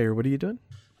 so Kair, what are you doing?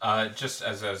 Just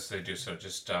as they do so,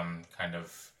 just kind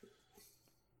of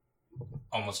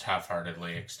almost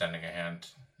half-heartedly extending a hand,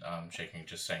 shaking,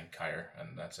 just saying Kair,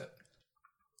 and that's it.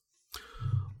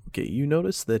 Okay, you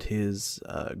notice that his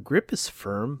grip is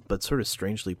firm, but sort of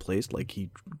strangely placed. Like he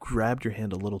grabbed your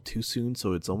hand a little too soon,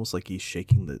 so it's almost like he's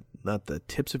shaking not the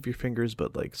tips of your fingers,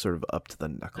 but like sort of up to the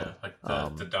knuckle. Yeah,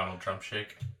 like the Donald Trump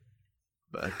shake.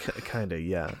 Kind of,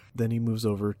 yeah. Then he moves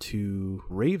over to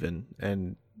Raven,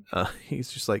 and he's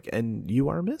just like, "And you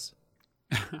are, miss?"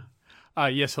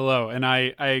 Yes, hello. And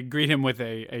I greet him with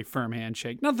a firm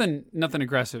handshake. Nothing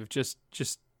aggressive, just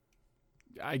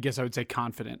I guess I would say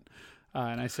confident.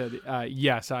 And I said,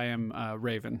 "Yes, I am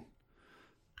Raven."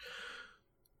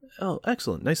 Oh,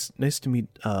 excellent. Nice to meet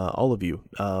all of you.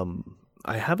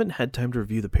 I haven't had time to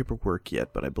review the paperwork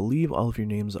yet, but I believe all of your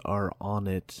names are on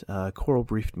it. Coral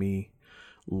briefed me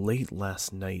late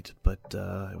last night, but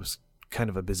it was kind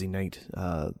of a busy night.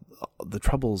 The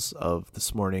troubles of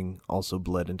this morning also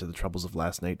bled into the troubles of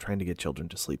last night. Trying to get children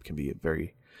to sleep can be a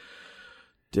very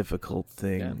difficult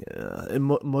thing. Yeah. And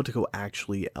Motoko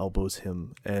actually elbows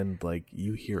him, and like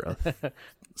you hear a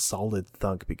solid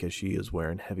thunk because she is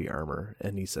wearing heavy armor,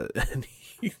 and he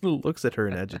looks at her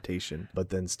in agitation, but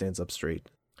then stands up straight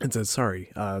and says, "Sorry,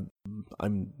 I'm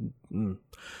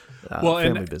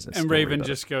family business." And Raven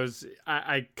just goes,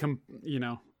 I can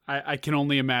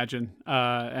only imagine,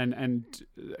 and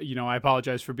I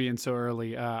apologize for being so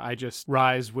early. I just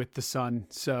rise with the sun,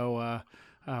 so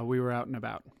we were out and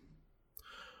about.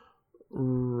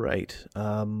 Right.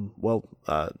 Well,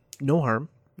 no harm,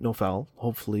 no foul.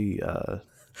 Hopefully,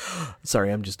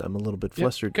 Sorry, I'm a little bit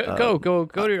flustered. Go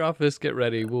to your office. Get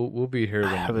ready. We'll be here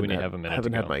when you have a minute. I haven't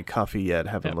to had go. my coffee yet.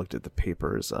 Haven't looked at the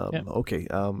papers. Okay.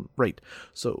 Right.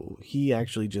 So he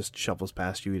actually just shuffles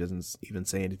past you. He doesn't even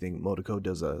say anything. Motoko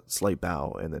does a slight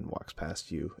bow and then walks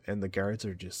past you. And the guards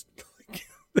are just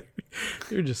like,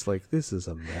 they're just like, this is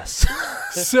a mess.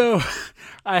 So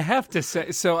I have to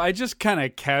say, I just kind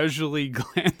of casually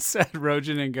glance at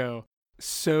Rojan and go,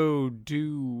 so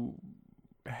do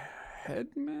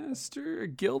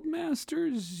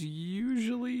guildmasters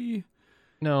usually?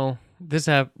 No,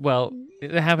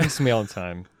 it happens to me all the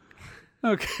time.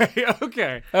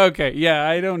 Okay. Yeah,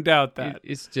 I don't doubt that.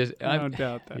 It's just I don't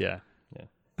doubt that. Yeah.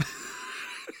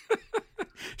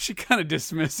 She kind of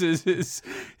dismisses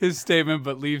his statement,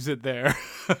 but leaves it there.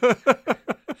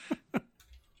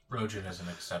 Rojan is an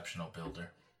exceptional builder.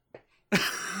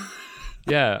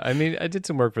 Yeah, I mean, I did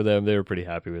some work for them. They were pretty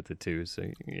happy with it too. So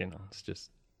it's just,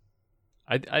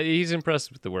 he's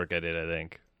impressed with the work I did. I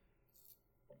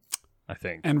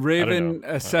think. And Raven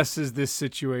assesses this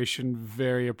situation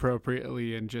very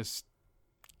appropriately and just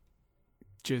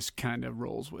kind of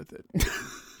rolls with it.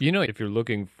 If you're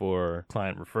looking for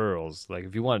client referrals, like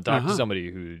if you want to talk to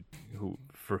somebody who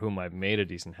for whom I've made a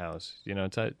decent house, get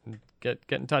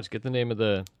in touch, get the name of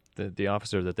the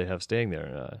officer that they have staying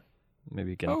there.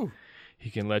 Maybe he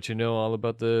can let you know all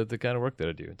about the kind of work that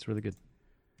I do. It's really good.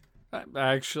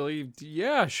 Actually,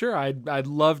 yeah, sure. I'd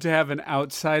love to have an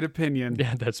outside opinion.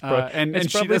 Yeah, that's probably and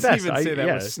she doesn't even say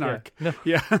that with snark. Yeah, no,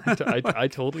 yeah. I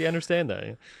totally understand that.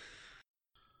 Yeah.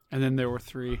 And then there were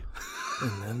three.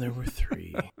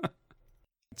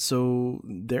 So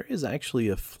there is actually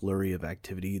a flurry of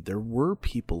activity. There were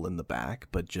people in the back,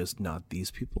 but just not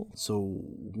these people. So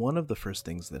one of the first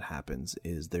things that happens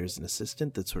is there's an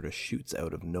assistant that sort of shoots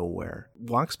out of nowhere,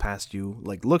 walks past you,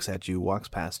 like looks at you, walks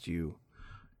past you,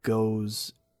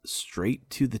 goes straight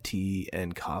to the tea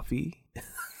and coffee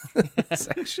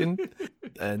section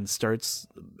and starts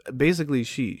basically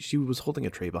she was holding a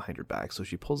tray behind her back, so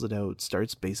she pulls it out,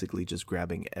 starts basically just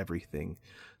grabbing everything,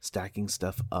 stacking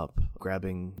stuff up,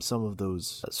 grabbing some of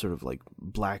those sort of like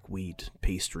black wheat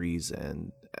pastries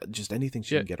and just anything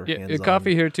she can get her hands on.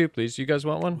 Coffee here too, please. You guys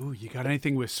want one? Ooh, you got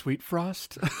anything with sweet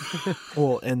frost?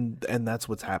 Well, and that's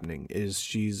what's happening is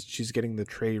she's getting the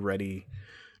tray ready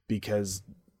because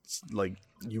like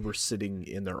you were sitting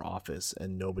in their office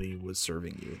and nobody was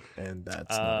serving you, and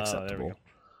that's not acceptable.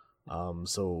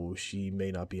 So she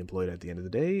may not be employed at the end of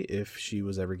the day if she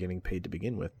was ever getting paid to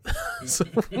begin with. So,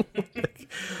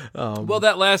 well,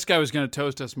 that last guy was going to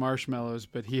toast us marshmallows,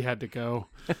 but he had to go.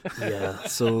 Yeah.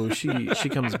 So she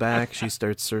comes back. She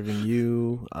starts serving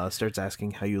you. Starts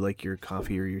asking how you like your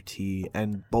coffee or your tea,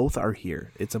 and both are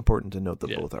here. It's important to note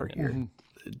that both are here. Mm-hmm.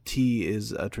 Tea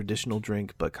is a traditional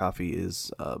drink, but coffee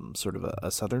is sort of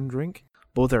a southern drink.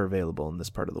 Both are available in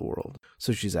this part of the world.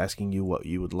 So she's asking you what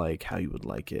you would like, how you would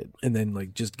like it, and then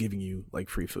like just giving you like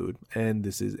free food. And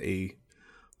this is a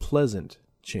pleasant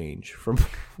change from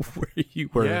where you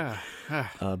were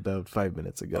about 5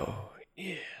 minutes ago. Oh,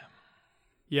 yeah.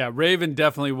 Yeah, Raven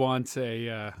definitely wants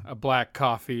a black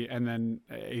coffee and then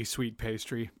a sweet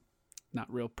pastry. Not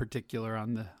real particular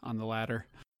on the latter.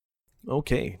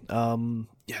 Okay. I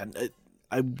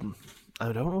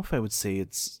don't know if I would say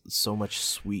it's so much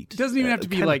sweet. It doesn't even have to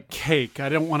be like cake. I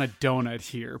don't want a donut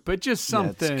here, but just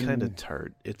something. It's kind of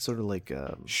tart. It's sort of like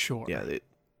sure. Yeah,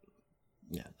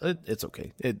 it's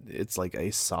okay. It's like a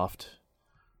soft,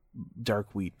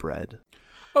 dark wheat bread.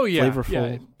 Oh yeah,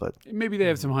 flavorful, but maybe they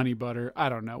have some honey butter. I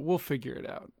don't know. We'll figure it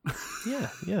out. Yeah.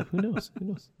 Who knows?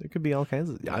 There could be all kinds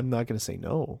of. I'm not going to say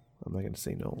no.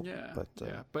 Yeah, but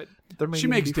there might she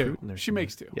makes do. She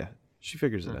makes do. Yeah, she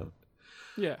figures it out.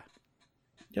 Yeah.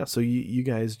 Yeah, so you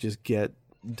guys just get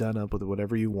done up with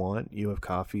whatever you want. You have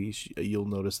coffee. You'll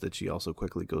notice that she also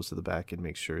quickly goes to the back and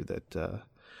makes sure that the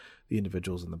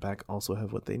individuals in the back also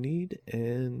have what they need.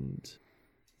 And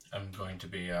I'm going to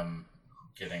be ordering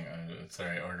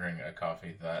a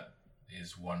coffee that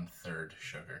is 1/3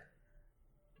 sugar.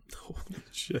 Holy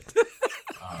shit!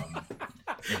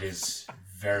 It is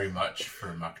very much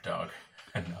for Muck Dog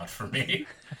and not for me.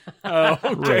 Oh,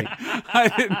 okay. Right. I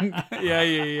didn't.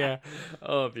 Yeah.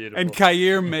 Oh, beautiful. And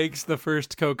Kair makes the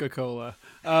first Coca-Cola.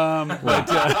 Oh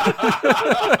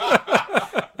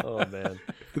man,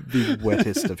 the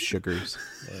wettest of sugars.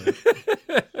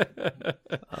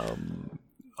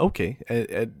 Okay,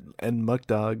 and Muck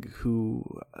Dog,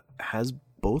 who has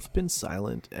both been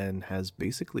silent and has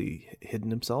basically hidden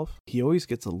himself. He always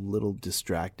gets a little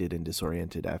distracted and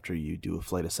disoriented after you do a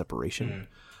flight of separation.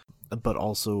 But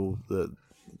also the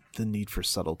need for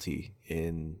subtlety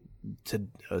in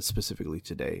specifically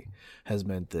today, has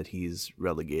meant that he's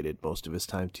relegated most of his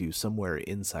time to somewhere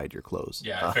inside your clothes.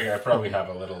 Yeah, I figure I probably have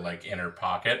a little like inner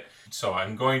pocket. So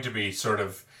I'm going to be sort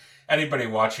of, anybody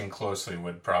watching closely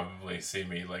would probably see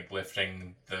me like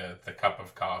lifting the cup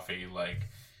of coffee, like,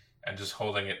 and just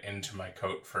holding it into my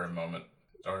coat for a moment,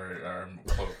 or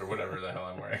cloak, or whatever the hell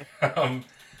I'm wearing.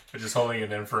 But just holding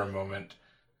it in for a moment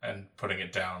and putting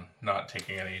it down, not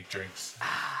taking any drinks.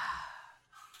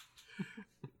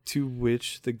 To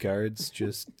which the guards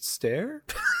just stare.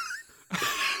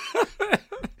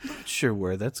 Not sure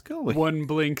where that's going. One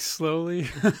blink slowly.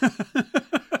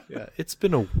 Yeah, it's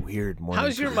been a weird morning.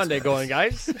 How's your for Monday these going,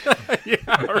 guys. guys?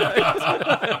 Yeah,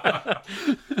 right.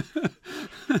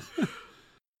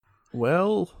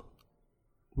 Well,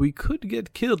 we could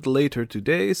get killed later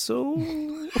today, so.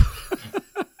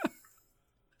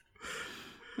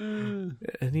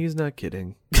 And he's not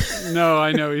kidding. No,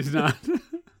 I know he's not.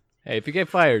 Hey, if you get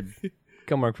fired,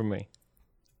 come work for me.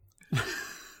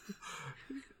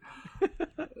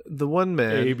 The one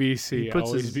man, ABC,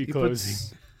 always be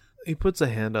closing. He puts a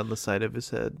hand on the side of his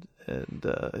head, and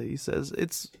he says,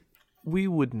 we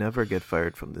would never get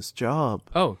fired from this job.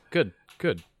 Oh, good.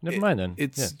 Never mind then.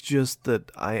 It's just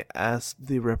that I asked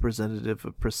the representative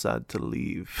of Prasad to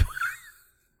leave.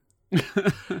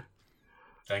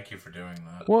 Thank you for doing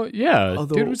that. Well, yeah,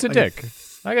 Although dude was a dick.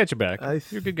 I got your back. I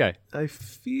You're a good guy. I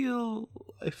feel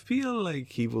like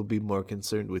he will be more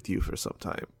concerned with you for some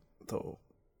time, though.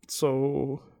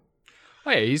 So,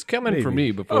 Oh, yeah, he's coming for Maybe.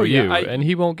 me before Oh, yeah, you, and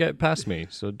he won't get past me,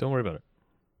 so don't worry about it.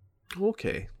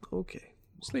 okay.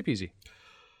 Sleep easy.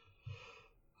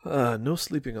 No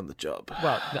sleeping on the job.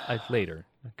 Well, later.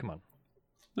 Come on.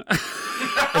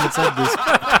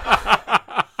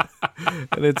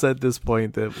 And it's at this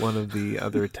point that one of the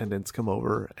other attendants come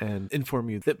over and inform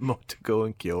you that Motoko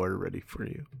and Kyo are ready for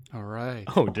you. All right.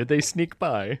 Oh, did they sneak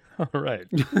by? All right.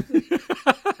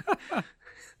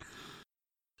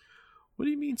 What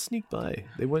do you mean sneak by?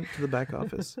 They went to the back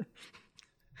office.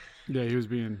 Yeah, he was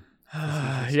being.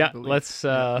 Yeah, let's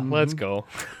go.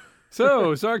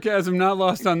 So, sarcasm not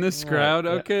lost on this crowd.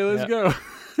 Yeah, Okay, let's yeah. go.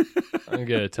 I'm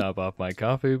gonna top off my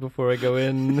coffee before I go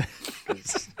in. I'm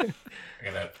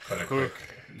gonna put a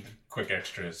quick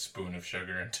extra spoon of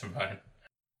sugar into mine.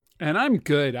 And I'm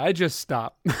good. I just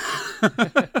stop.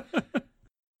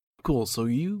 Cool. So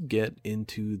you get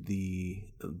into the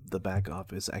back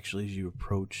office. Actually, as you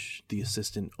approach, the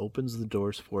assistant opens the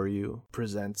doors for you,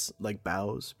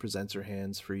 bows, presents her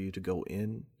hands for you to go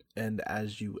in. And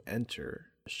as you enter,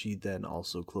 she then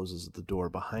also closes the door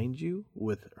behind you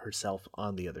with herself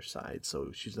on the other side.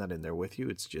 So she's not in there with you.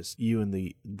 It's just you and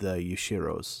the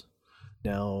Yoshiros.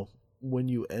 Now, when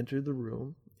you enter the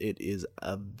room, it is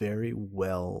a very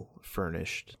well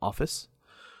furnished office.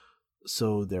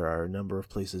 So there are a number of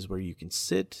places where you can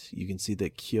sit. You can see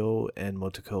that Kyo and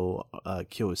Motoko,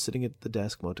 Kyo is sitting at the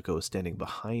desk. Motoko is standing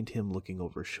behind him, looking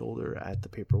over his shoulder at the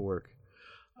paperwork.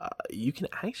 You can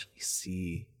actually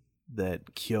see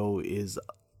that Kyo is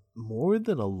more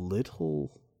than a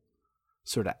little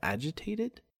sort of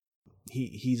agitated.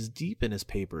 He's deep in his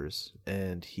papers,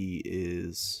 and he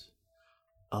is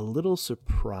a little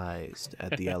surprised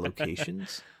at the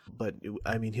allocations, but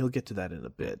I mean, he'll get to that in a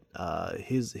bit.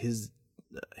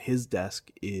 His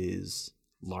desk is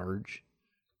large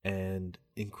and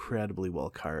incredibly well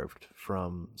carved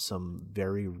from some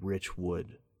very rich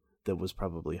wood that was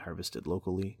probably harvested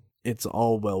locally. It's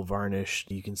all well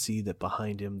varnished. You can see that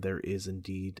behind him there is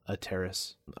indeed a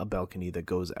terrace, a balcony that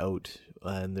goes out,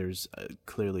 and there's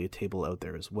clearly a table out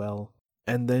there as well.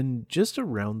 And then just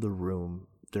around the room,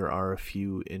 there are a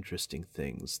few interesting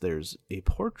things. There's a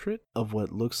portrait of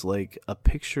what looks like a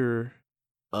picture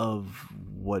of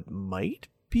what might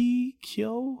be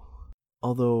Kyo.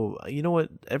 Although, you know what?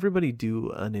 Everybody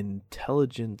do an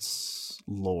intelligence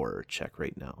lore check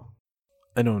right now.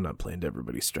 I know I'm not playing to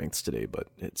everybody's strengths today, but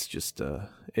it's just,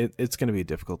 it's going to be a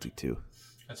difficulty too.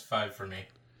 That's 5 for me.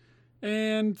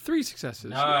 And 3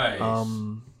 successes. Nice.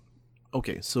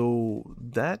 Okay, so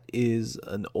that is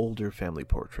an older family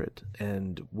portrait,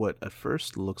 and what at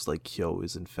first looks like Kyo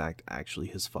is in fact actually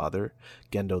his father,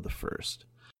 Gendo the First.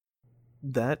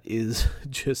 That is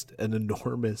just an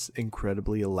enormous,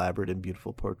 incredibly elaborate and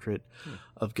beautiful portrait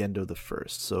of Gendo the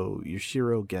First. So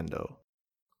Yoshiro Gendo.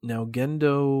 Now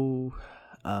Gendo,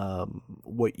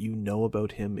 what you know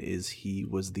about him is he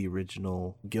was the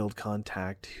original guild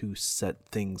contact who set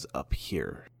things up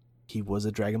here. He was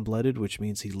a dragon-blooded, which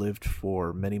means he lived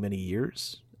for many, many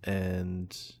years,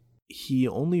 and he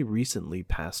only recently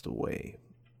passed away.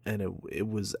 And it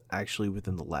was actually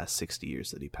within the last 60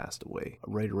 years that he passed away,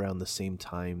 right around the same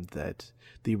time that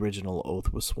the original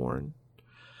oath was sworn.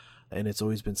 And it's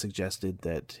always been suggested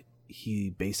that he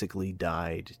basically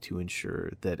died to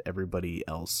ensure that everybody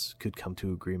else could come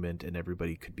to agreement and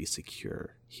everybody could be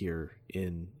secure here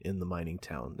in the mining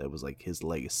town. That was like his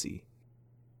legacy.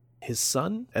 His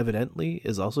son, evidently,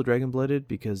 is also dragon-blooded,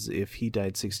 because if he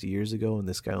died 60 years ago and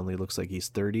this guy only looks like he's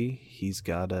 30, he's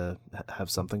got to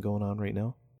have something going on right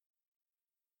now.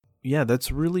 Yeah,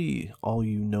 that's really all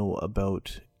you know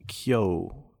about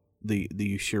Kyo, the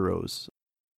Yushiros.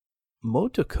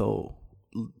 Motoko,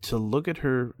 to look at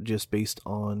her just based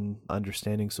on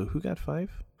understanding, so who got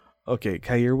 5? Okay,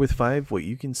 Kair with 5, what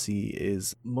you can see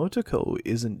is Motoko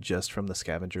isn't just from the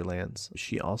scavenger lands.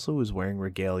 She also is wearing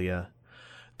regalia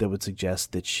that would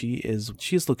suggest that she is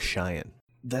Luxian.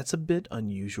 That's a bit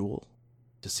unusual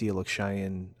to see a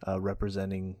Luxian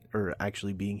representing or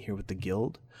actually being here with the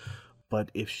guild. But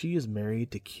if she is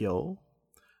married to Kyo,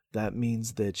 that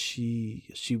means that she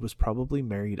was probably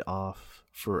married off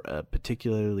for a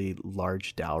particularly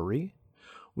large dowry,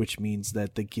 which means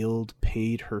that the guild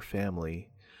paid her family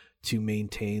to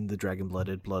maintain the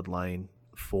dragon-blooded bloodline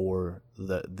for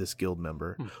this guild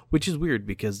member, which is weird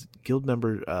because guild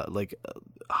member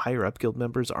higher up guild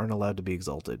members aren't allowed to be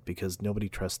exalted because nobody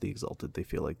trusts the exalted. They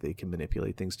feel like they can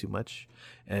manipulate things too much,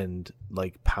 and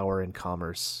like power and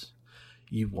commerce,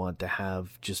 you want to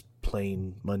have just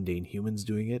plain mundane humans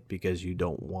doing it because you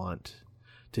don't want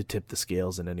to tip the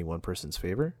scales in any one person's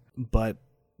favor. But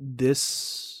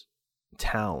this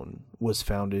town was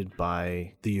founded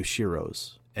by the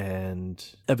Yushiros, and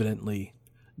evidently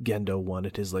Gendo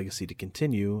wanted his legacy to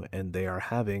continue, and they are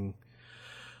having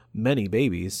many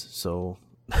babies, so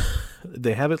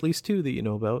they have at least 2 that you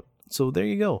know about. So there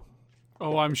you go.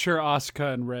 Oh, I'm sure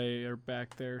Asuka and Ray are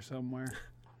back there somewhere.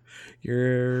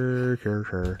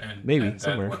 Maybe and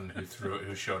somewhere. That one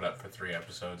who showed up for 3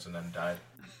 episodes and then died.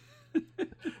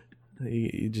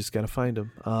 You just gotta find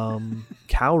him.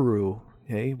 Kaoru.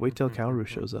 Hey, wait till Kaoru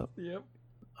shows up. Yep.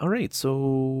 All right,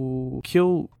 so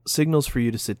Kyo signals for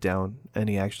you to sit down, and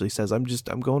he actually says, I'm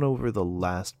going over the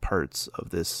last parts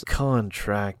of this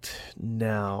contract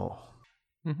now.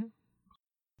 Mm-hmm.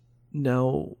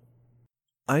 Now,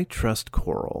 I trust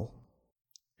Coral.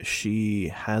 She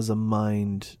has a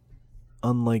mind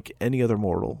unlike any other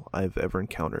mortal I've ever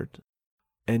encountered,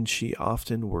 and she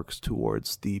often works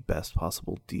towards the best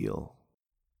possible deal.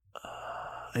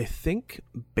 I think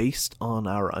based on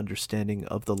our understanding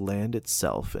of the land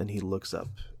itself, and he looks up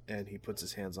and he puts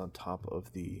his hands on top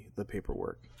of the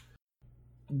paperwork,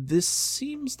 this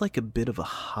seems like a bit of a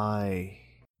high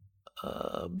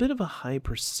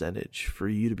percentage for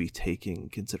you to be taking,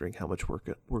 considering how much work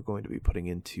we're going to be putting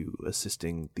into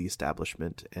assisting the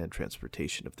establishment and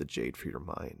transportation of the jade for your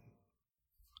mine.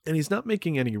 And he's not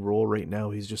making any roll right now,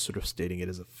 he's just sort of stating it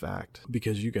as a fact,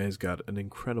 because you guys got an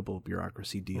incredible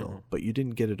bureaucracy deal, but you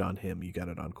didn't get it on him, you got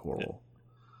it on Coral.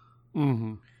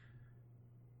 Mm-hmm.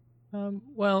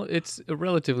 Well, it's a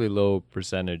relatively low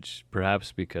percentage,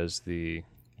 perhaps because the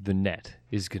net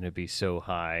is going to be so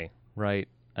high, right?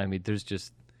 I mean, there's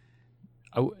just...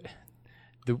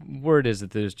 the word is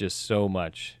that there's just so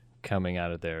much coming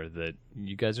out of there that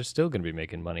you guys are still going to be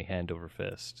making money hand over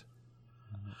fist.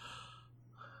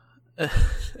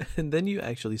 And then you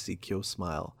actually see Kyo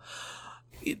smile.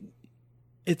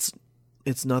 It's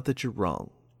not that you're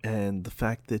wrong, and the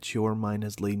fact that your mine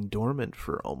has lain dormant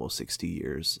for almost 60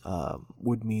 years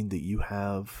would mean that you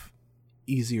have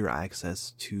easier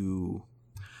access to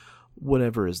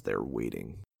whatever is there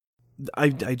waiting.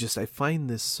 I find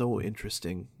this so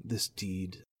interesting, this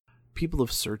deed. People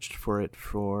have searched for it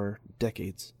for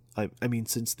decades. I mean,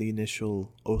 since the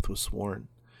initial oath was sworn.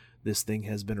 This thing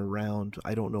has been around.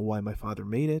 I don't know why my father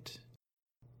made it,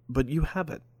 but you have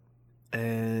it.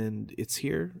 And it's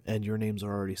here, and your names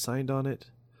are already signed on it.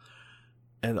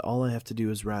 And all I have to do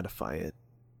is ratify it.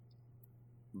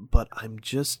 But I'm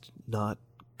just not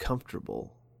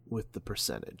comfortable with the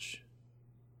percentage.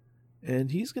 And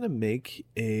he's going to make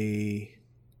an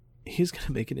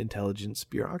intelligence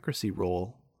bureaucracy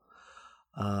roll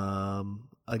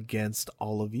against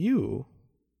all of you.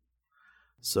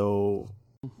 So...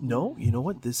 no, you know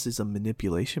what? This is a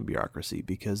manipulation bureaucracy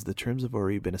because the terms have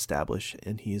already been established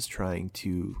and he is trying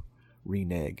to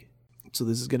renege. So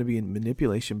this is going to be a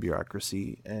manipulation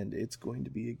bureaucracy and it's going to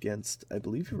be against, I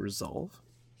believe, your resolve.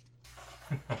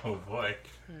 Oh boy.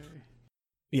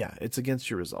 Yeah, it's against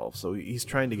your resolve. So he's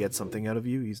trying to get something out of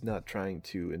you. He's not trying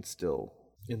to instill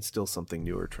something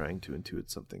new or trying to intuit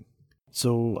something.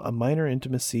 So a minor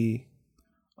intimacy,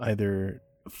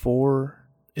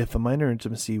 if a minor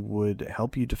intimacy would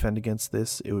help you defend against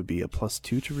this, it would be a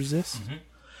 +2 to resist.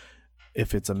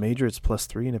 If it's a major, it's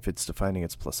 +3, and if it's defining,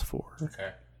 it's +4.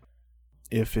 Okay.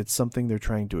 If it's something they're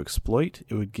trying to exploit,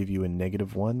 it would give you a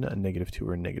 -1, a -2,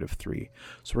 or a -3.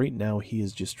 So right now he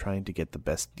is just trying to get the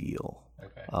best deal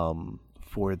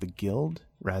for the guild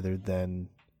rather than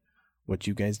what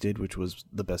you guys did, which was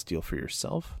the best deal for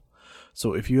yourself.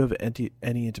 So if you have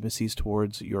any intimacies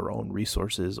towards your own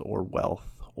resources or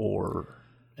wealth or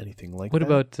anything like What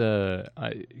that.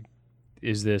 about,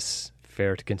 is this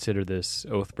fair to consider this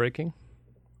oath breaking?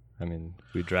 I mean,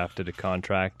 we drafted a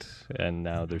contract and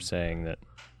now they're saying that,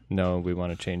 no, we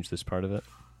want to change this part of it.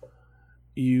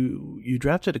 You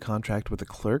drafted a contract with a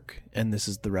clerk, and this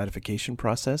is the ratification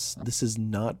process. This is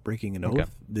not breaking an Okay.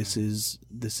 oath. This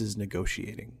is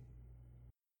negotiating.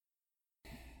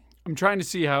 I'm trying to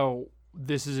see how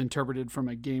this is interpreted from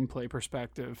a gameplay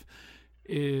perspective.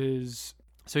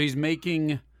 So he's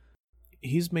making...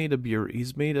 He's made a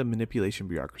manipulation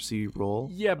bureaucracy roll.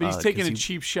 Yeah, but he's taking 'cause a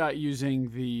cheap shot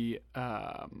using the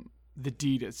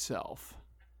deed itself.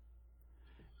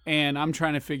 And I'm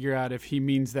trying to figure out if he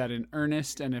means that in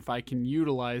earnest and if I can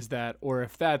utilize that, or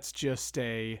if that's just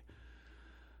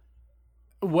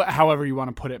however you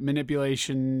want to put it,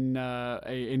 manipulation,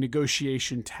 a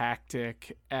negotiation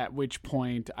tactic, at which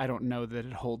point I don't know that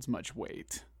it holds much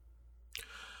weight.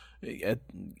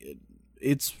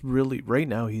 It's really right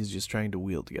now he's just trying to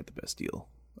wheel to get the best deal.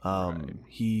 Right.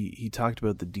 He talked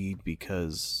about the deed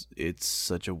because it's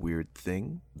such a weird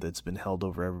thing that's been held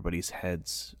over everybody's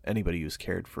heads. Anybody who's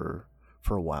cared for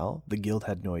a while, the guild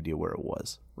had no idea where it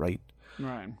was, right?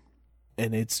 Right.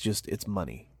 And it's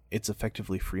money. It's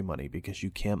effectively free money because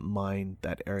you can't mine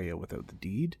that area without the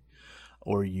deed,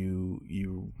 or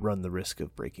you run the risk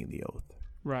of breaking the oath.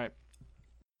 Right.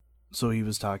 So he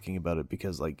was talking about it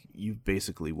because, like, you've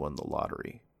basically won the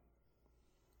lottery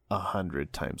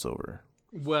 100 times over.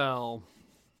 Well,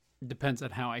 it depends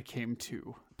on how I came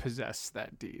to possess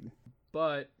that deed.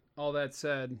 But all that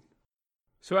said,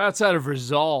 so outside of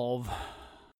resolve,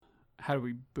 how do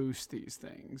we boost these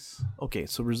things? Okay,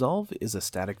 so resolve is a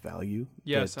static value.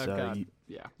 Yes, that, I've got.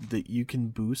 yeah. That you can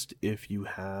boost if you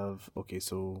have. Okay,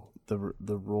 so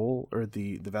the roll or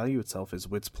the value itself is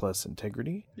wits plus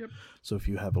integrity. Yep. So if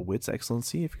you have a wits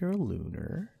excellency, if you're a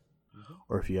lunar,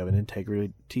 or if you have an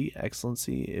integrity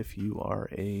excellency, if you're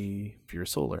a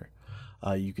solar,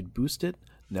 you could boost it.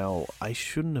 Now I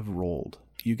shouldn't have rolled.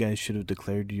 You guys should have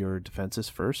declared your defenses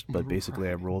first, but basically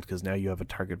I rolled because now you have a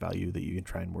target value that you can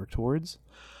try and work towards.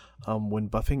 When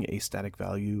buffing a static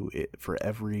value, for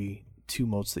every 2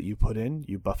 motes that you put in,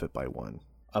 you buff it by 1,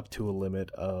 up to a limit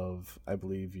of, I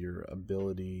believe, your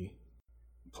ability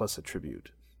plus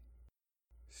attribute.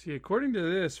 See, according to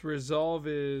this, resolve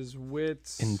is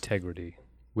wits Integrity.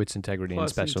 Wits, integrity, and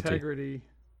plus specialty. integrity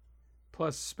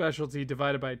plus specialty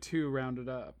divided by 2 rounded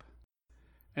up.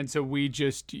 And so we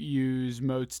just use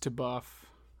motes to buff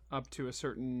up to a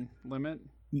certain limit?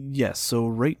 Yes, so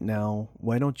right now,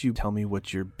 why don't you tell me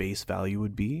what your base value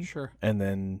would be? Sure. And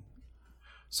then,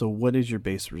 so what is your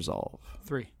base resolve?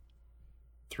 3.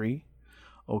 3?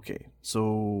 Okay,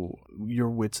 so your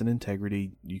wits and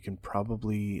integrity, you can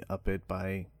probably up it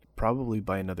by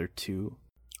another 2.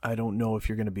 I don't know if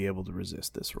you're going to be able to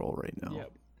resist this roll right now.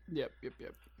 Yep.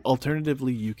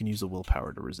 Alternatively, you can use a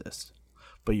willpower to resist,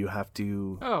 but you have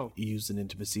to use an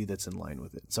intimacy that's in line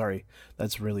with it. Sorry,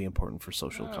 that's really important for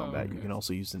social combat. Okay. You can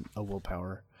also use a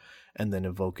willpower and then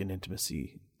evoke an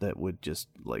intimacy that would just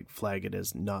like flag it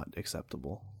as not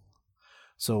acceptable.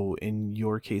 So in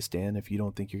your case, Dan, if you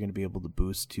don't think you're going to be able to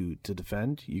boost to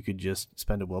defend, you could just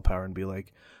spend a willpower and be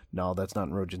like, no, that's not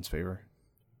in Rojan's favor.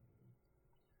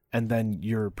 And then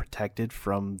you're protected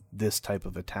from this type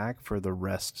of attack for the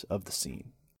rest of the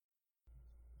scene.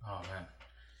 Oh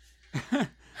man,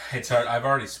 it's hard. I've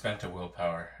already spent a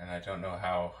willpower, and I don't know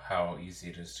how easy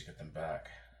it is to get them back.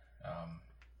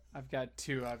 I've got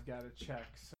 2 I've got to check.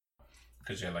 So.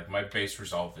 Because like my base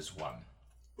resolve is 1.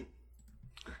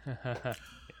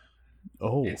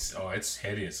 It's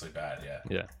hideously bad.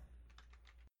 Yeah.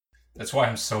 That's why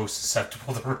I'm so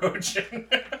susceptible to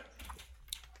Rojan.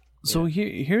 So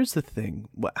here's the thing.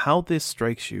 How this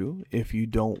strikes you, if you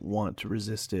don't want to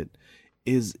resist it,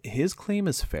 is his claim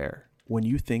is fair. When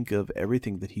you think of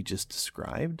everything that he just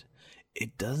described,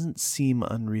 it doesn't seem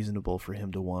unreasonable for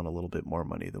him to want a little bit more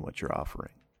money than what you're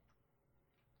offering.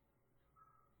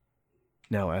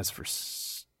 Now, as for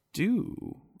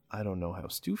Stu, I don't know how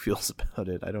Stu feels about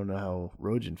it. I don't know how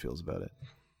Rojan feels about it.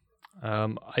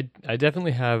 I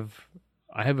definitely have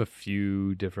a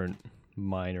few different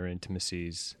minor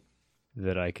intimacies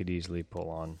that I could easily pull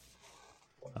on.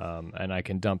 And I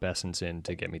can dump essence in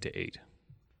to get me to 8.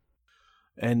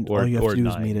 And or, all you have to do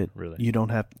 9, is meet it. Really. You don't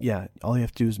have all you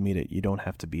have to do is meet it. You don't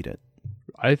have to beat it.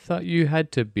 I thought you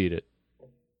had to beat it.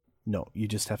 No, you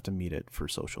just have to meet it for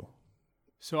social.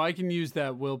 So I can use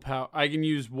that willpower. I can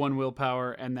use one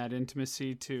willpower and that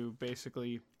intimacy to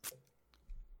basically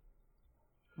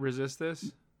resist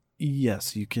this.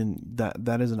 Yes, you can.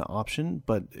 That is an option,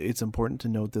 but it's important to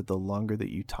note that the longer that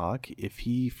you talk, if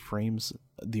he frames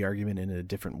the argument in a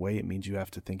different way, it means you have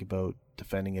to think about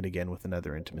defending it again with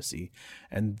another intimacy,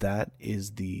 and that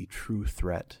is the true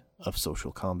threat of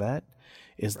social combat.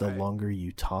 Is the Right. longer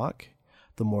you talk,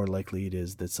 the more likely it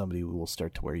is that somebody will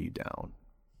start to wear you down.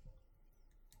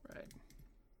 Right.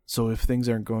 So if things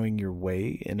aren't going your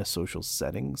way in a social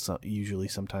setting, usually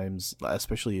sometimes,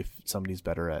 especially if somebody's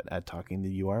better at talking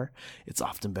than you are, it's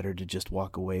often better to just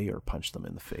walk away or punch them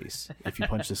in the face. If you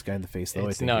punch this guy in the face, though, I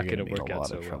It's think not you're gonna going to be work in a out lot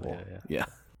so of well, trouble. yeah.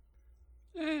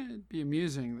 It'd be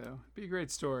amusing though. It'd be a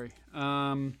great story.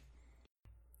 Oh.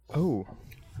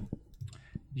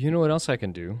 You know what else I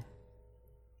can do?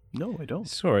 No, I don't.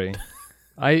 Sorry.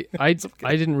 I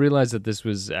didn't realize that this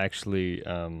was actually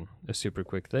a super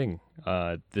quick thing.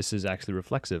 This is actually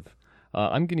reflexive.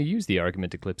 I'm going to use the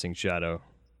argument eclipsing shadow.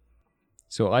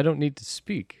 So I don't need to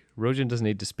speak. Rojan doesn't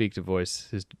need to speak to voice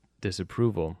his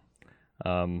disapproval.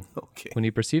 Okay. When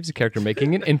he perceives a character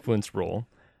making an influence roll,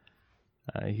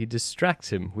 he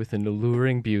distracts him with an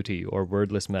alluring beauty or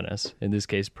wordless menace. In this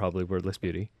case, probably wordless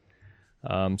beauty.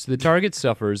 So the target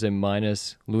suffers a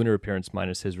minus lunar appearance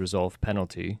minus his resolve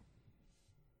penalty.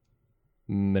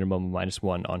 Minimum of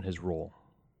 -1 on his roll.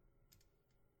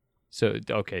 So,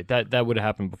 okay, that would have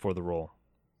happened before the roll.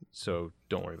 So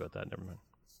don't worry about that. Never mind.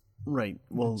 Right.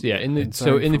 Well. So yeah, in the and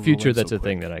sorry in the for future, rolling that's so a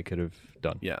thing quick. that I could have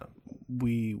done. Yeah,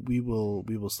 we will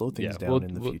slow things down we'll-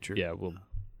 in the we'll- future. Yeah,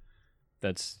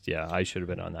 I should have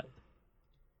been on that.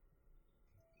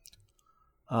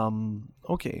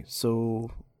 Okay,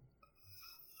 so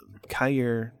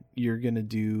Kair,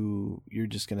 you're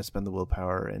just gonna spend the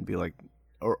willpower and be like,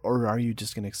 or are you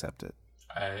just gonna accept it?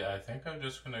 I think I'm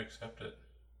just going to accept it.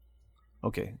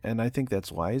 Okay, and I think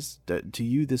that's wise. To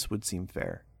you, this would seem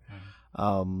fair.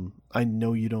 I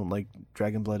know you don't like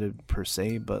Dragon Blooded per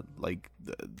se, but like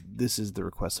this is the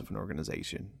request of an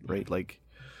organization, right? Like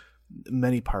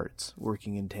many parts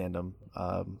working in tandem.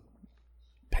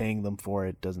 Paying them for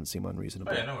it doesn't seem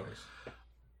unreasonable. Oh, yeah, no worries.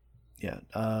 Yeah.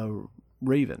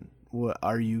 Raven,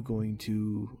 are you going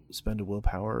to spend a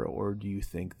willpower, or do you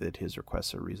think that his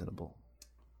requests are reasonable?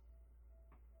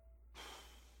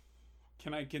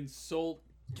 Can I consult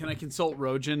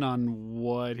Rojan on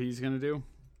what he's gonna do?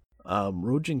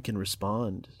 Rojan can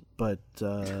respond, but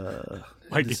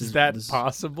Like, this is that this-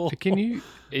 possible? Can you?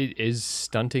 Is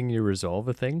stunting your resolve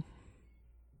a thing?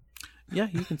 Yeah,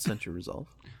 you can stunt your resolve.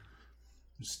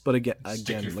 But again, Stick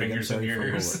your like, I'm fingers in sorry your for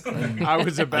ears. rolling. I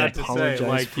was about to say, apologize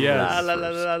like, for yes. rolling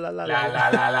first. La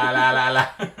la la la la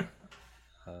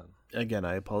la. Again,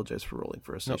 I apologize for rolling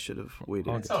first. I No. should have waited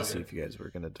Oh, to all see good. if you guys were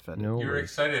going to defend No. it. You were worries.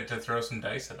 excited to throw some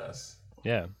dice at us.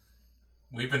 Yeah.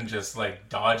 We've been just like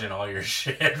dodging all your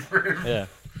shit for, Yeah.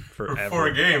 for Forever.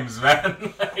 4 games,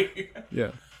 man. Like,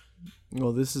 Yeah.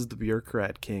 Well, this is the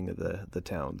bureaucrat king of the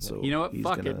town, so You know what? he's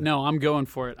Fuck gonna... it. No, I'm going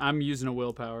for it. I'm using a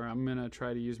willpower. I'm gonna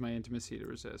try to use my intimacy to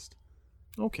resist.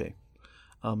 Okay.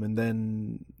 And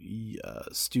then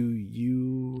Stu,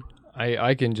 you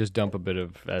I can just dump a bit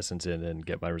of essence in and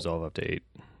get my resolve up to 8.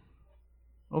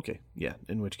 okay? Yeah.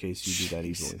 In which case, you do that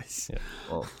easily. Jesus. Yeah.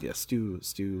 Well, yeah.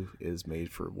 Stew is made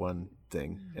for one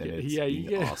thing, and Yeah, it's yeah, you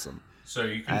being get- awesome. so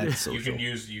you Add can social.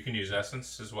 use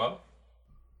essence as well.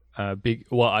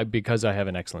 Because I have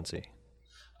an excellency,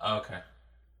 Okay.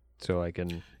 so I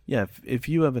can. Yeah, if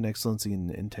you have an excellency in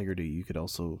integrity, you could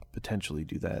also potentially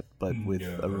do that, but with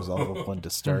a No. resolve of 1 to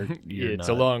start, you're It's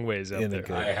not a long ways up in a there.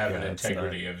 good- I have an yeah, it's not-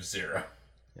 integrity of 0.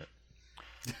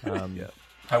 Yeah.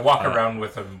 I walk around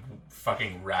with a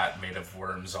fucking rat made of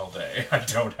worms all day. I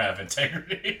don't have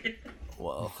integrity.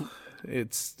 Well,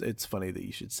 it's funny that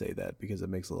you should say that because it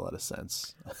makes a lot of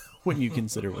sense when you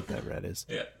consider what that rat is.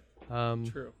 Yeah.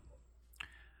 True.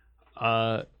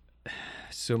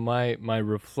 So my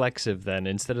reflexive then,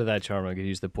 instead of that charm, I could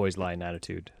use the poised lion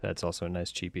attitude. That's also a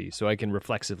nice cheapie. So I can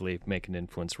reflexively make an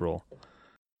influence roll.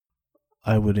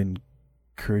 I would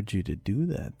encourage you to do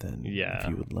that then, Yeah. if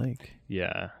you would like.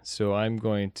 Yeah. So I'm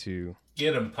going to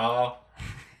Get him, Paul.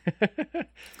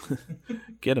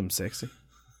 Get him, sexy.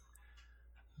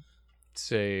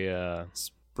 say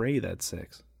Spray that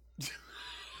sex.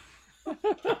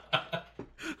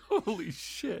 Holy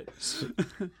shit.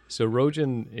 so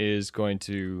Rojan is going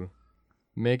to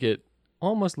make it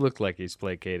almost look like he's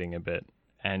placating a bit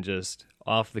and just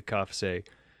off the cuff say,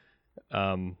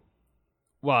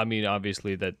 well, I mean,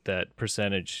 obviously that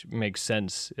percentage makes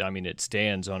sense. I mean, it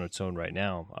stands on its own right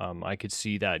now. I could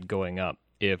see that going up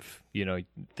if,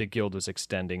 the guild was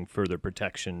extending further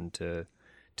protection to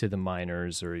the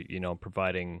miners or,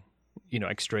 providing,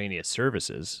 extraneous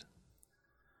services.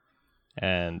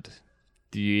 And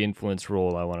the influence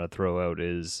role I want to throw out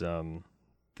is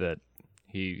that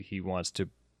he wants to,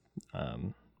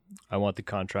 I want the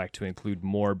contract to include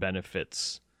more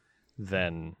benefits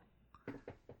than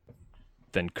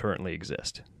currently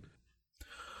exist.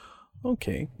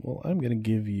 Okay, well, I'm going to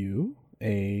give you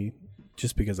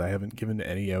just because I haven't given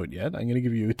any out yet, I'm going to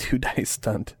give you a 2 dice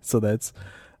stunt. So that's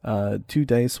 2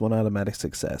 dice, 1 automatic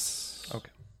success.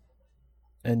 Okay.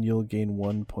 And you'll gain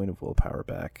 1 point of willpower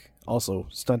back. Also,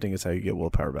 stunting is how you get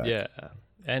willpower back. Yeah,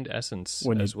 and essence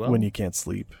as well. When you can't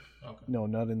sleep. Okay. No,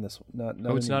 not in this one. Not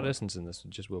it's anymore. not essence in this,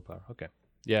 just willpower. Okay.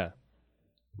 Yeah.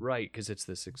 Right, because it's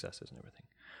the successes and everything.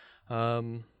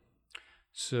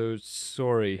 So,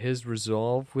 sorry, his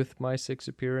resolve with my 6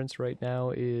 appearance right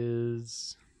now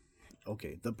is...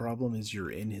 Okay, the problem is you're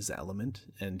in his element,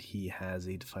 and he has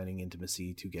a defining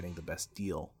intimacy to getting the best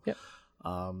deal. Yep.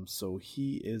 So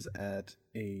he is at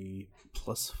a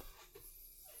 +4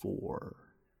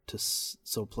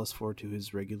 to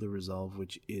his regular resolve,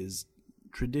 which is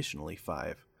traditionally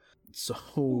 5.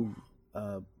 So,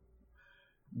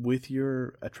 with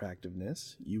your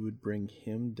attractiveness, you would bring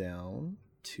him down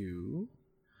to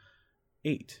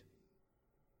 8.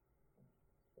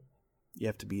 You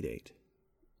have to beat 8.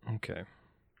 Okay.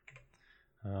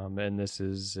 And this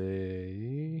is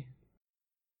a...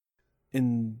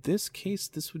 In this case,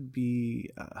 this would be,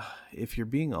 if you're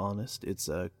being honest, it's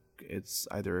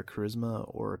either a charisma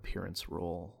or appearance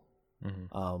roll.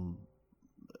 Mm-hmm.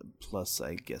 Plus,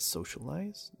 I guess,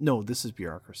 socialize. No, this is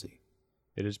bureaucracy.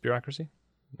 It is bureaucracy?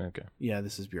 Okay. Yeah,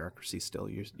 this is bureaucracy still.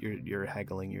 You're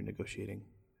haggling, you're negotiating.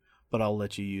 But I'll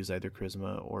let you use either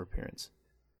charisma or appearance.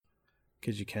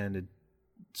 Because you kind of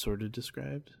sort of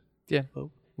described. Yeah.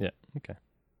 Both. Yeah, okay.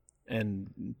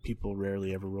 And people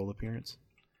rarely ever roll appearance.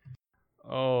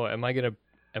 Oh, am I gonna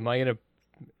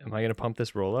pump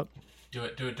this roll up? Do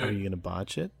it. Are you gonna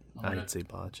botch it? I'm I'd say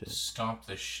botch it. Stomp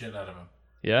the shit out of him.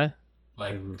 Yeah?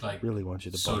 I really want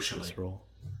you to botch this roll.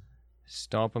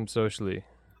 Stomp him socially.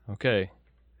 Okay.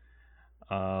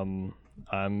 I'm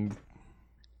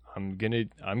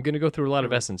gonna go through a lot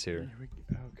of essence here.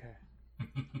 Okay.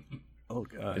 Oh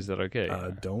God. Is that okay?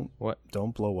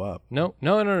 Don't blow up. No.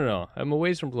 I'm a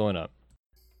ways from blowing up.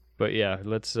 But yeah,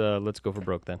 let's go for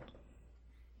broke then.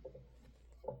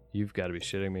 You've got to be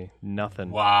shitting me.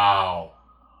 Nothing. Wow.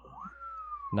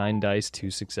 9 dice, 2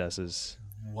 successes.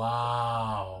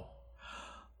 Wow.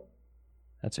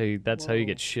 That's how you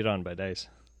get shit on by dice.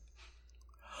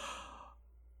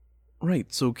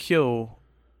 Right. So Kyo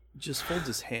just folds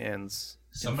his hands.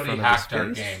 Somebody hacked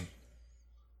our game.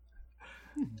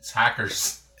 It's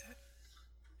hackers.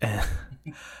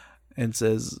 And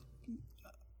says,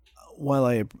 while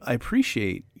I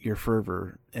appreciate your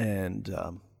fervor and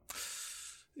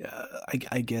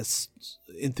I guess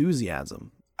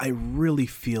enthusiasm, I really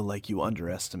feel like you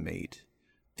underestimate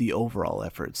the overall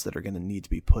efforts that are going to need to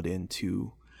be put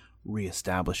into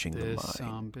reestablishing the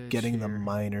mine, getting the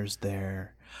miners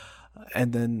there.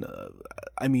 And then,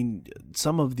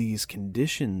 some of these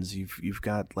conditions, you've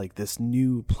got like this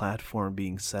new platform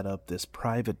being set up, this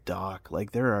private dock.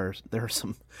 Like there are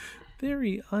some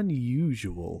very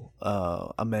unusual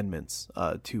amendments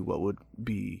to what would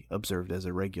be observed as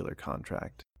a regular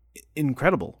contract.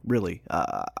 Incredible, really.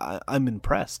 I'm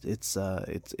impressed. It's a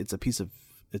piece of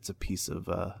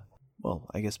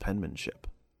I guess penmanship.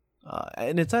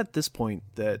 And it's at this point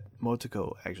that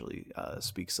Motoko actually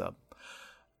speaks up.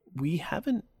 We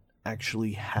haven't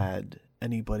actually had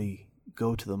anybody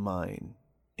go to the mine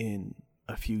in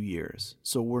a few years,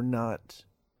 so we're not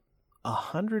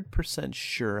 100%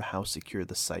 sure how secure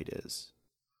the site is.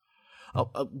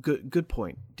 Good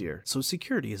point, dear. So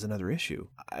security is another issue.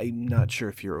 I'm not sure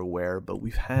if you're aware, but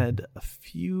we've had a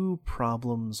few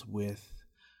problems with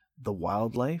the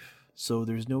wildlife, so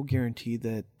there's no guarantee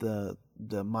that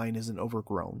the mine isn't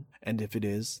overgrown. And if it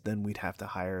is, then we'd have to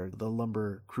hire the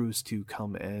lumber crews to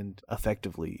come and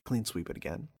effectively clean sweep it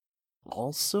again.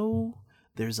 Also,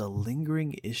 there's a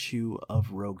lingering issue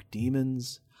of rogue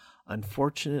demons.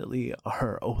 Unfortunately,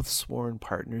 our oath-sworn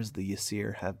partners, the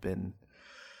Ysir, have been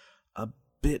a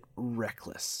bit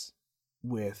reckless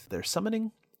with their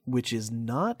summoning, which is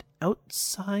not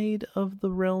outside of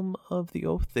the realm of the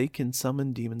oath. They can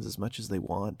summon demons as much as they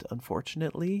want,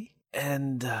 unfortunately.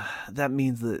 And that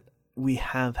means that we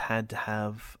have had to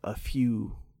have a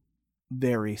few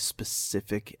very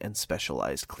specific and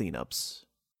specialized cleanups.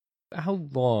 How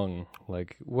long,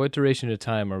 what duration of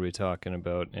time are we talking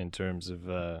about in terms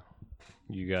of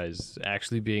you guys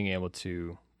actually being able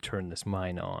to turn this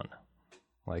mine on?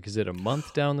 Like, is it a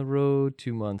month down the road,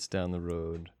 2 months down the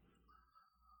road?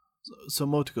 So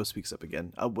Motoko speaks up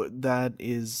again. That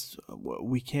is,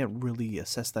 we can't really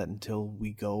assess that until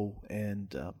we go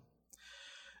and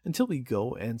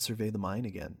survey the mine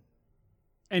again.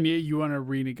 And yet you want to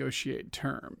renegotiate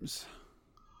terms.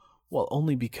 Well,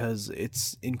 only because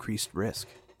it's increased risk.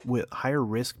 With higher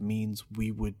risk means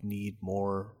we would need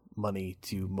more money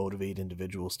to motivate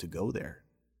individuals to go there.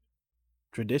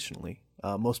 Traditionally,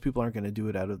 most people aren't going to do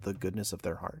it out of the goodness of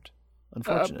their heart.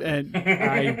 Unfortunately. And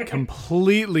I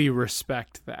completely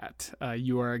respect that.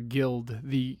 You are a guild.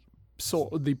 The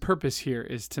purpose here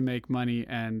is to make money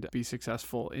and be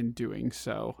successful in doing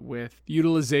so with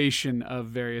utilization of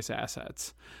various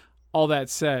assets. All that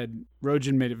said,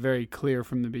 Rojin made it very clear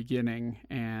from the beginning,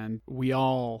 and we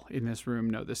all in this room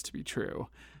know this to be true,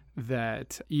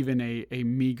 that even a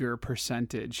meager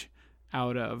percentage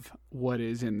out of what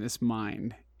is in this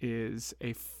mine is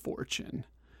a fortune.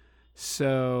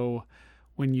 So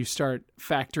when you start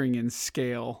factoring in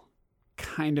scale,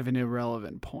 kind of an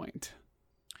irrelevant point.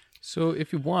 So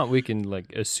if you want, we can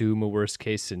like assume a worst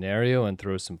case scenario and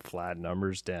throw some flat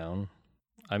numbers down.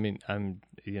 I mean, and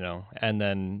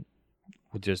then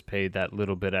we'll just pay that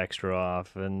little bit extra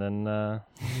off and then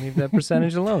leave that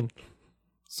percentage alone.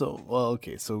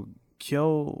 So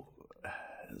Kyo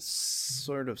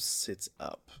sort of sits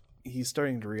up. He's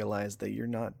starting to realize that you're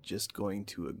not just going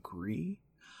to agree,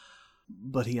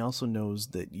 but he also knows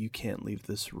that you can't leave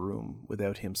this room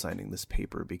without him signing this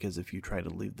paper, because if you try to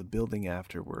leave the building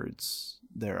afterwards,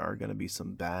 there are going to be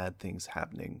some bad things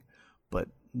happening, but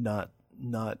not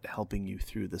helping you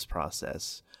through this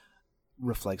process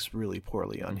reflects really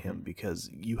poorly on him, because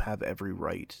you have every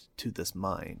right to this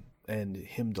mine, and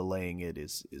him delaying it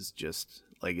is just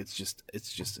like it's just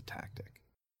a tactic.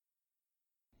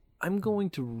 I'm going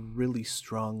to really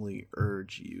strongly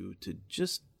urge you to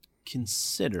just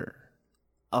consider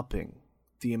upping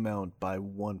the amount by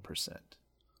 1%.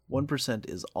 1%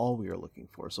 is all we are looking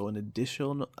for, so an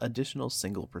additional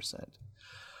single percent.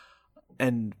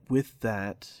 And with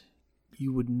that,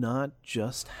 you would not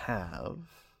just have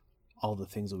all the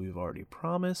things that we've already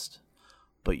promised,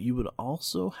 but you would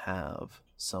also have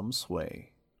some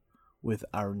sway with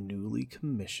our newly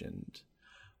commissioned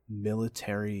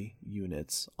military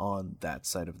units on that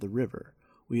side of the river.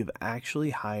 We have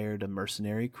actually hired a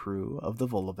mercenary crew of the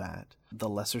Volivat, the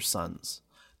Lesser Sons.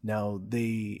 Now,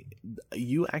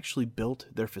 you actually built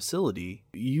their facility.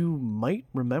 You might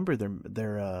remember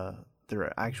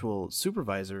their actual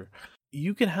supervisor.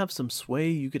 You could have some sway.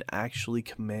 You could actually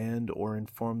command or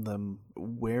inform them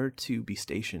where to be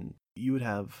stationed. You would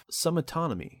have some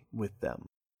autonomy with them.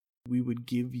 We would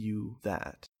give you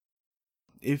that.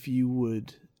 If you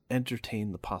would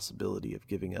entertain the possibility of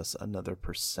giving us another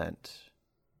percent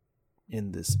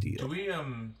in this deal. Do we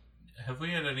have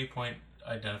we at any point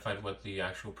identified what the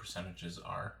actual percentages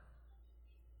are?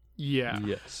 Yeah.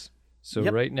 Yes. So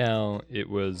right now it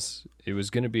was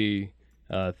going to be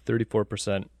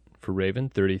 34% for Raven,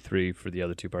 33% for the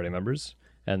other two party members,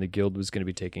 and the guild was going to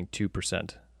be taking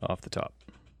 2% off the top.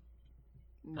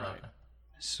 Right.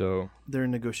 So they're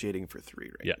negotiating for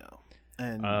 3 now.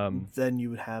 And then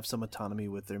you would have some autonomy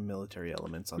with their military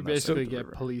elements on We that side basically of the get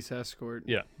river. police escort.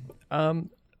 yeah.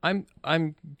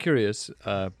 I'm curious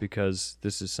because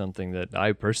this is something that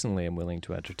I personally am willing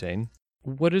to entertain.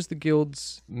 What is the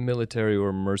guild's military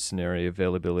or mercenary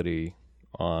availability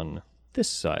on this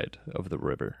side of the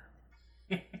river?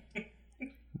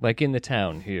 Like in the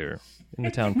town here, in the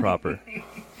town proper.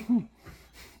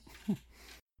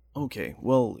 Okay,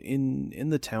 well, in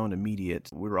the town immediate,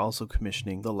 we're also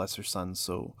commissioning the Lesser Sons,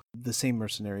 so the same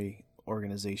mercenary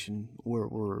organization,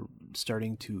 we're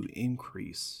starting to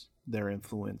increase their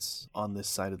influence on this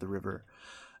side of the river.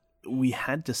 We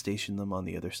had to station them on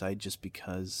the other side just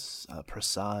because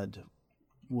Prasad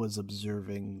was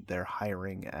observing their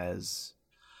hiring as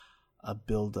a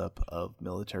buildup of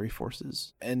military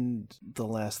forces. And the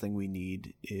last thing we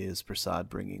need is Prasad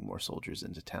bringing more soldiers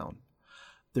into town.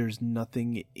 There's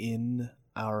nothing in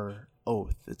our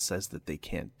oath that says that they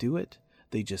can't do it.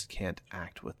 They just can't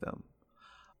act with them.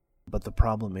 But the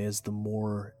problem is, the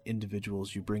more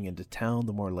individuals you bring into town,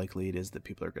 the more likely it is that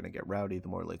people are going to get rowdy, the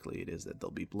more likely it is that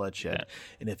there'll be bloodshed. Yeah.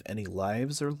 And if any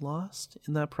lives are lost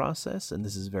in that process, and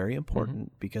this is very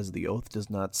important because the oath does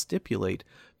not stipulate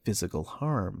physical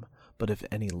harm, but if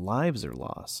any lives are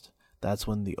lost, that's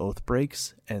when the oath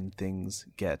breaks and things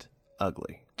get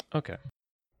ugly. Okay.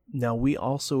 Now, we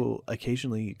also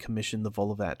occasionally commission the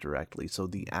Volivat directly, so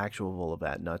the actual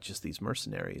Volivat, not just these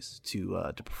mercenaries,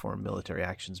 to perform military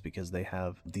actions because they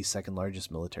have the second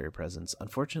largest military presence.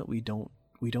 Unfortunately,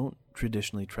 we don't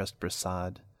traditionally trust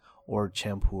Prasad or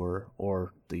Champur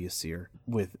or the Yasir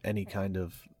with any kind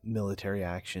of military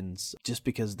actions, just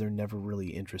because they're never really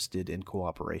interested in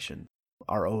cooperation.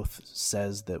 Our oath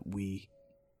says that we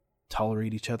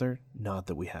tolerate each other, not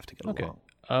that we have to get along.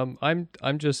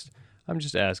 I'm just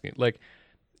asking, like,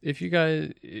 if you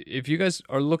guys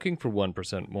are looking for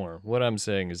 1% more, what I'm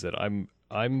saying is that I'm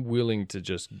willing to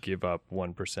just give up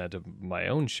 1% of my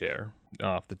own share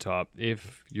off the top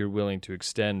if you're willing to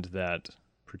extend that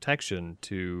protection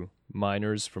to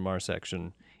miners from our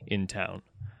section in town.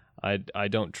 I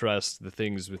don't trust the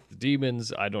things with the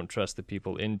demons. I don't trust the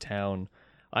people in town.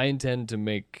 I intend to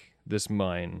make this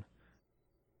mine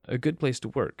a good place to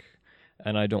work,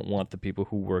 and I don't want the people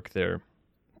who work there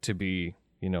to be,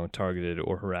 targeted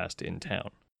or harassed in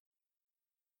town.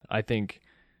 I think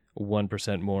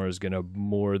 1% more is going to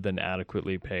more than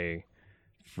adequately pay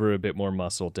for a bit more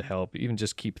muscle to help even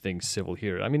just keep things civil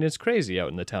here. I mean, it's crazy out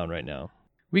in the town right now.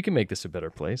 We can make this a better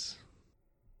place.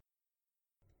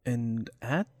 And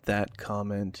at that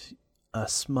comment, a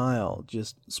smile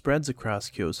just spreads across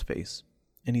Kyo's face.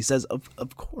 And he says,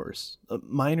 of course,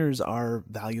 miners are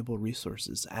valuable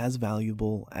resources, as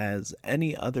valuable as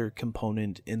any other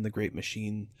component in the great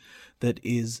machine that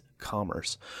is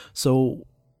commerce. So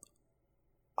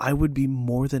I would be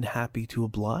more than happy to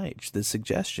oblige this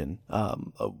suggestion.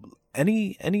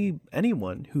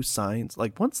 Anyone who signs,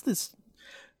 like, once this,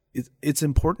 it's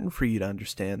important for you to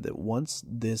understand that once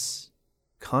this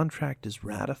contract is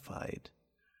ratified,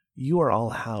 you are all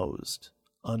housed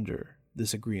under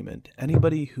this agreement.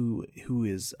 Anybody who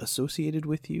is associated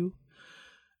with you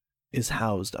is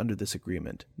housed under this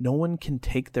agreement. No one can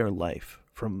take their life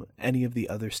from any of the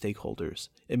other stakeholders.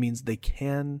 It means they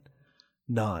can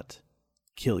not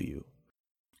kill you.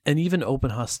 And even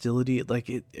open hostility, like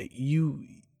the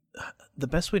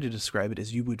best way to describe it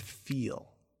is you would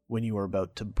feel when you are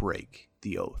about to break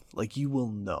the oath. Like, you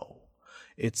will know.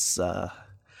 It's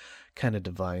kind of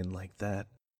divine like that.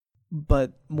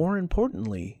 But more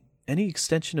importantly, any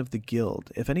extension of the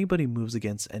guild, if anybody moves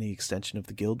against any extension of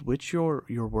the guild, which your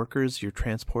workers, your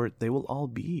transport, they will all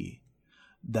be,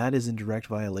 that is in direct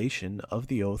violation of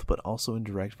the oath, but also in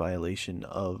direct violation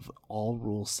of all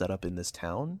rules set up in this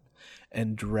town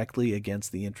and directly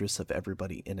against the interests of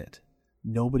everybody in it.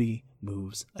 Nobody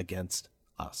moves against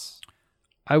us.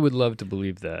 I would love to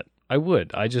believe that. I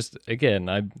would. I just, again,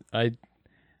 I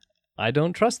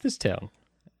don't trust this town.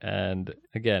 And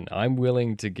again, I'm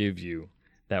willing to give you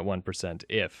that 1%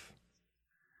 if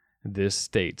this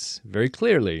states very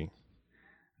clearly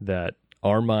that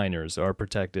our miners are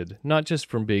protected not just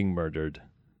from being murdered,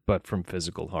 but from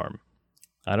physical harm.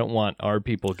 I don't want our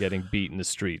people getting beat in the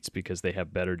streets because they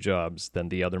have better jobs than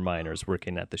the other miners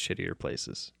working at the shittier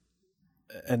places.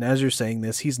 And as you're saying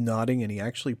this, he's nodding and he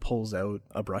actually pulls out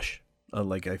a brush,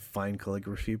 like a fine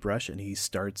calligraphy brush, and he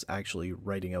starts actually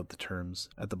writing out the terms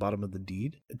at the bottom of the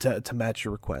deed to match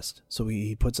your request. So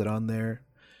he puts it on there.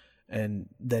 And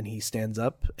then he stands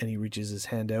up and he reaches his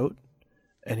hand out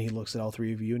and he looks at all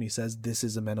three of you and he says, this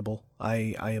is amenable.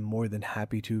 I am more than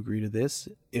happy to agree to this.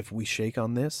 If we shake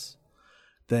on this,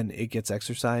 then it gets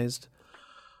exercised.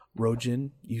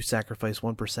 Rojin, you sacrifice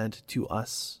 1% to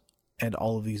us, and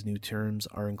all of these new terms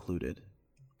are included.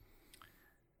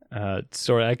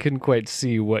 Sorry, I couldn't quite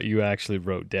see what you actually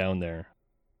wrote down there.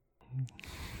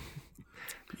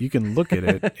 You can look at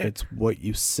it. It's what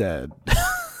you said.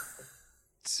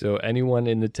 So anyone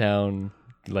in the town,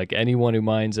 like anyone who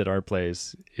mines at our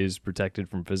place, is protected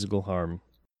from physical harm.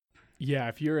 Yeah,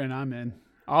 if you're in, I'm in.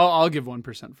 I'll give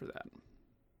 1% for that.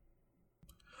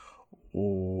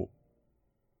 Oh,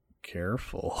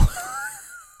 careful.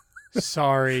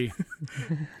 Sorry.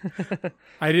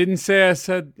 I didn't say I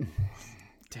said.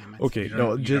 Damn it. Okay,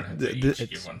 no, you don't have to each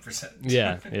give 1%.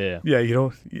 Yeah. Yeah, you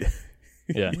don't.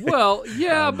 Yeah. Well,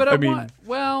 yeah, but I mean, want.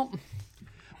 Well,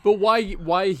 but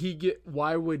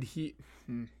why would he?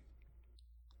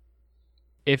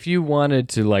 If you wanted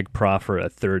to like proffer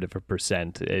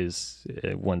 1/3% is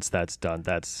once that's done,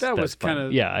 That that's was fine. kind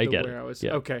of yeah, I get where it. I was.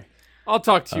 Yeah. Okay, I'll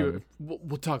talk to you.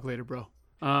 We'll talk later, bro.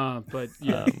 But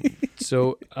yeah.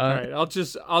 So All right, I'll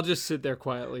just sit there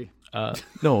quietly.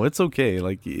 No, it's okay.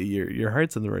 Like, your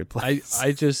heart's in the right place.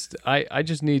 I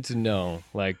just need to know,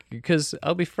 like, because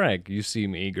I'll be frank, you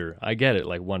seem eager. I get it.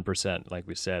 Like 1%, like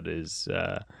we said, is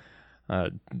a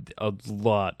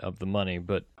lot of the money.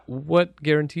 But what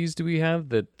guarantees do we have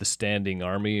that the standing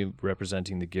army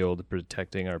representing the guild,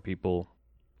 protecting our people?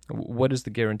 What is the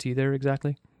guarantee there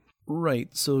exactly? Right,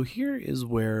 so here is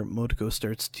where Motoko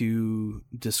starts to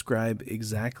describe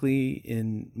exactly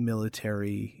in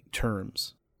military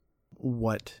terms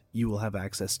what you will have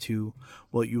access to,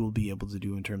 what you will be able to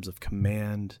do in terms of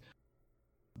command.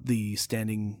 the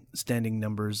standing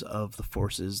numbers of the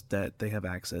forces that they have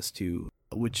access to,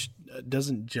 which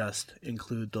doesn't just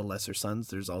include the Lesser Suns.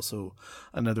 There's also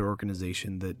another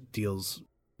organization that deals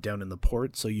down in the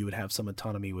port, so you would have some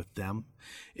autonomy with them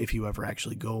if you ever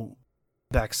actually go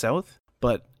back south.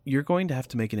 But you're going to have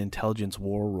to make an intelligence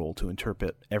war roll to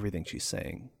interpret everything she's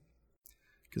saying,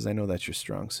 because I know that's your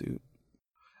strong suit.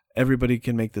 Everybody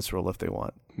can make this roll if they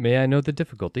want. May I know the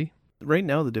difficulty? Right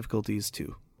now, the difficulty is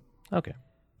 2. Okay.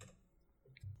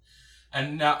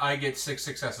 And now I get 6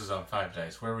 successes on 5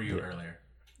 dice. Where were you earlier?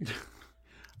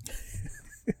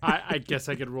 I guess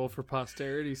I could roll for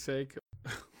posterity's sake.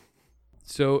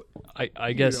 So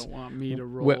I guess You don't want me to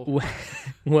roll.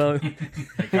 Well,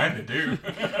 I kind of do.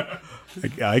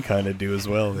 I kind of do as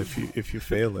well if you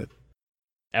fail it.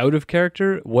 out of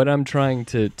character, what I'm trying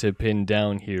to pin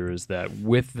down here is that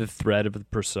with the threat of the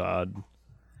Prasad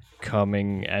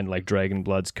coming and like Dragon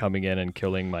Bloods coming in and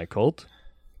killing my cult,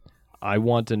 I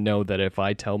want to know that if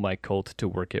I tell my cult to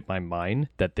work at my mine,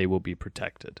 that they will be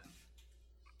protected.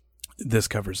 This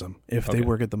covers them. If they Okay.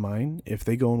 work at the mine, if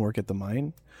they go and work at the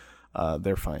mine,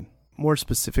 they're fine. More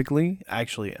specifically,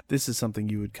 actually, this is something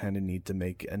you would kind of need to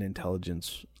make an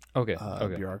intelligence Okay.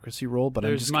 bureaucracy roll, but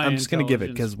There's I'm just going to give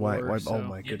it intelligence because why? score, Oh so-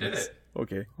 my You did goodness. it.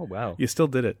 Okay, Oh wow. you still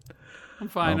did it. I'm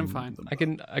fine. I'm fine.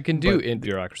 I can do But- in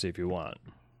bureaucracy if you want.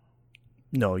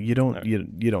 No, you don't. Alright.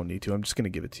 You don't need to. I'm just going to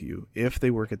give it to you. If they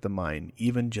work at the mine,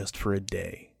 even just for a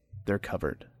day, they're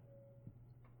covered.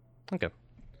 Okay.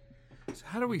 So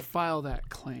how do we file that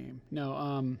claim?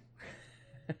 No.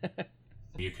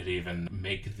 You could even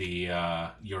make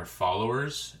the your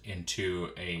followers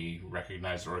into a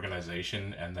recognized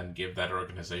organization and then give that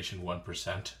organization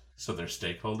 1%, so they're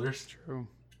stakeholders. True.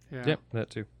 Yeah. Yep, that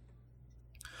too.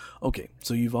 Okay,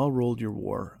 so you've all rolled your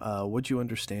war. What you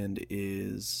understand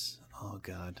is, oh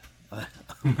god, Now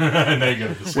you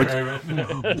gotta describe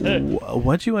it.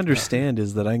 what you understand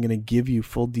is that I'm going to give you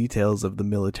full details of the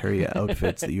military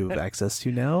outfits that you have access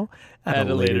to now at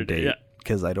a later date yeah.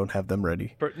 because I don't have them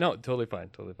ready. No, totally fine.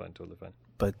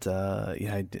 But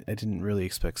yeah, I didn't really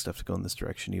expect stuff to go in this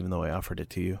direction, even though I offered it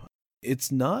to you.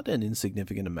 It's not an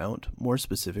insignificant amount. More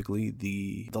specifically,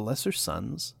 the Lesser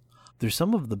Suns. They're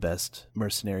some of the best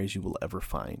mercenaries you will ever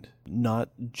find. Not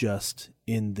just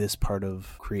in this part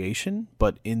of creation,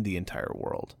 but in the entire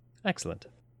world. Excellent.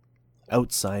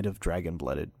 Outside of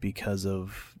Dragon-Blooded, because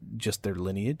of just their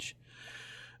lineage.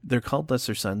 They're called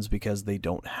Lesser Suns because they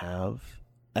don't have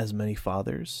as many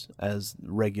fathers as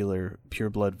regular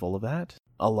pureblood Volivat.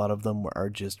 A lot of them are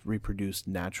just reproduced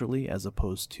naturally as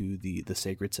opposed to the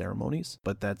sacred ceremonies,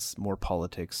 but that's more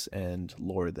politics and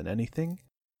lore than anything.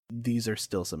 These are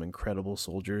still some incredible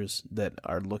soldiers that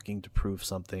are looking to prove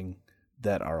something,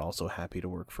 that are also happy to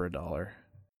work for $1.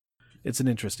 It's an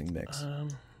interesting mix.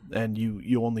 And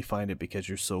you only find it because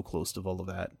you're so close to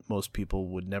Volivat. Most people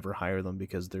would never hire them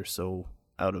because they're so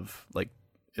out of, like,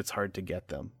 it's hard to get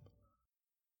them.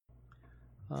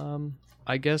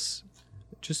 I guess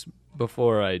just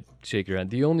before I shake your hand,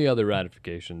 the only other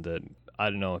ratification that I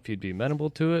don't know if you'd be amenable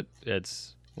to it,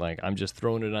 it's like I'm just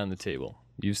throwing it on the table.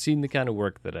 You've seen the kind of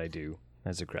work that I do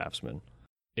as a craftsman.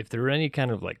 If there are any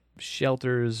kind of like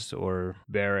shelters or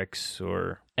barracks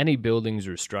or any buildings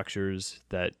or structures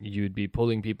that you'd be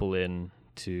pulling people in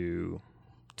to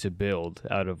build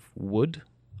out of wood,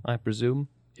 I presume,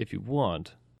 if you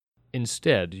want.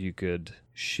 Instead, you could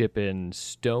ship in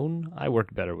stone. I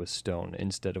work better with stone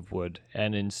instead of wood.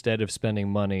 And instead of spending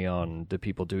money on the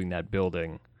people doing that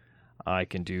building, I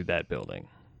can do that building.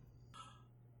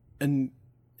 And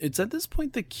it's at this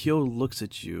point that Kyo looks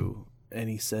at you and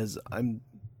he says, I'm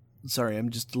sorry,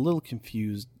 I'm just a little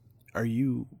confused. Are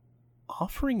you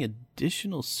offering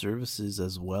additional services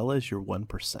as well as your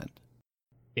 1%?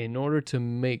 In order to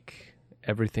make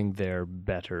everything there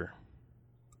better,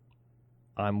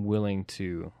 I'm willing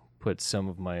to put some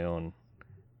of my own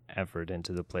effort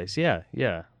into the place. Yeah.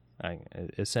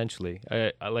 Essentially,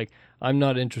 I'm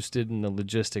not interested in the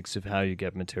logistics of how you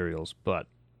get materials, but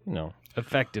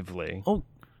effectively. Oh,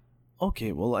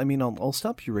 okay. Well, I mean, I'll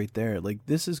stop you right there. Like,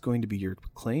 this is going to be your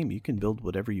claim. You can build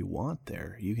whatever you want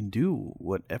there. You can do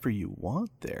whatever you want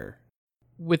there.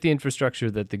 With the infrastructure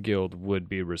that the guild would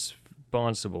be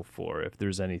responsible for, if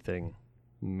there's anything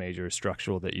major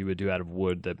structural that you would do out of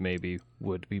wood that maybe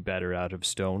would be better out of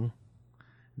stone,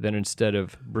 then instead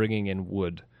of bringing in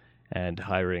wood and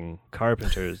hiring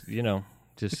carpenters,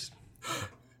 just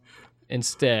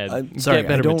instead I'm sorry, get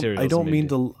better materials.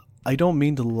 I don't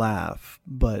mean to laugh,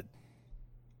 but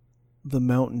the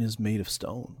mountain is made of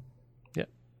stone. Yeah,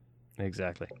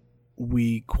 exactly.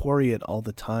 We quarry it all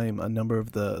the time. A number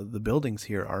of the buildings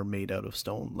here are made out of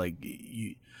stone. Like,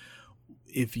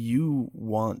 if you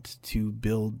want to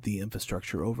build the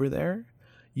infrastructure over there,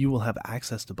 you will have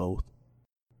access to both.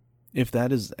 If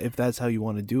that's how you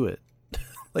want to do it,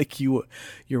 like you're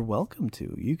welcome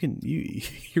to.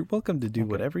 You're welcome to do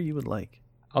whatever you would like.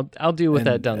 I'll deal with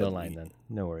that down the line then.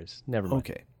 No worries. Never mind.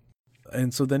 Okay.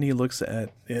 And so then he looks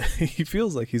at. He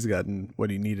feels like he's gotten what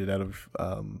he needed out of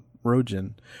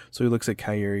Rojan. So he looks at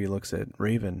Kyrie, he looks at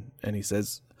Raven, and he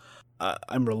says,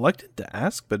 "I'm reluctant to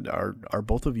ask, but are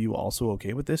both of you also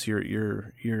okay with this?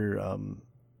 Your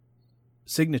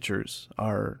signatures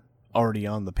are already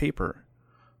on the paper,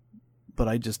 but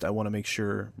I want to make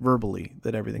sure verbally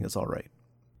that everything is all right."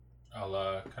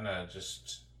 I'll kind of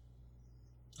just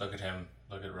look at him,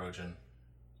 look at Rojan,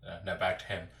 now back to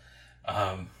him,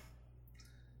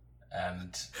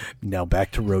 and now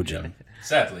back to Rojan. Yeah,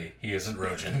 sadly, he isn't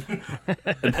Rojan.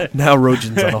 Now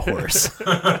Rojan's on a horse.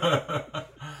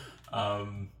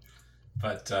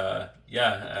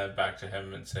 Back to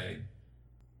him and say,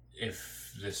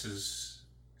 if this is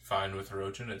fine with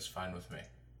Rojan, it's fine with me.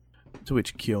 To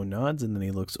which Kyo nods, and then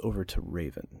he looks over to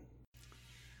Raven.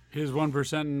 His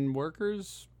 1%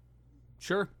 workers?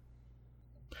 Sure.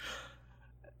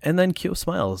 And then Kyo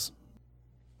smiles,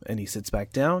 and he sits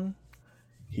back down.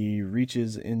 He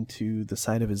reaches into the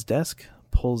side of his desk,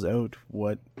 pulls out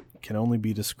what can only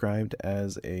be described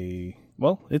as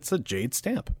it's a jade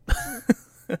stamp.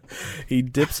 He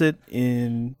dips it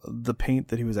in the paint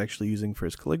that he was actually using for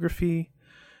his calligraphy,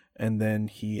 and then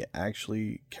he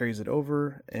actually carries it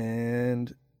over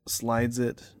and slides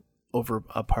it over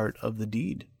a part of the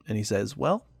deed. And he says,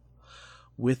 "Well,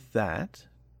 with that,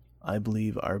 I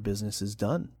believe our business is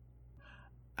done.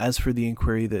 As for the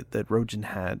inquiry that Rojan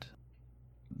had,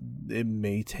 it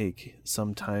may take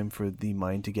some time for the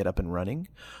mine to get up and running,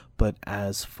 but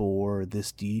as for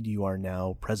this deed, you are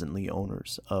now presently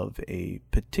owners of a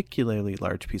particularly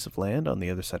large piece of land on the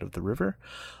other side of the river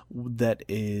that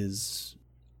is,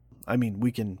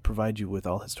 we can provide you with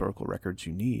all historical records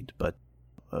you need, but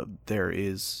there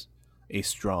is a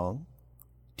strong,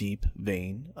 deep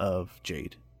vein of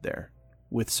jade there,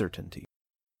 with certainty.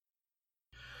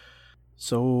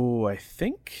 So I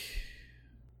think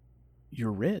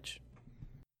you're rich."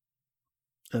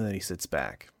 And then he sits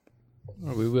back.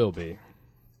 Well, we will be.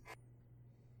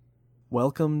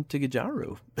 "Welcome to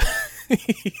Gijaru,"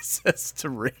 he says to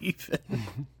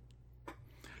Raven.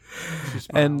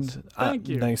 And Thank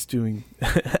you. Nice doing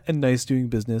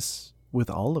business with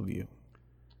all of you.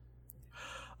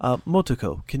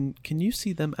 Motoko, can you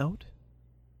see them out?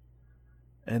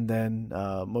 And then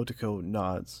Motoko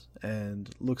nods and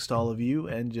looks to all of you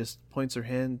and just points her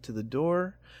hand to the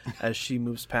door as she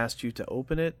moves past you to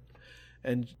open it.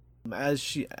 And as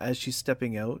she's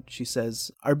stepping out, she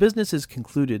says, "Our business is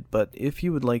concluded, but if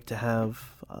you would like to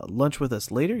have lunch with us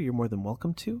later, you're more than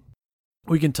welcome to.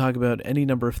 We can talk about any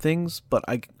number of things, but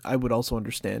I would also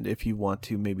understand if you want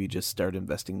to maybe just start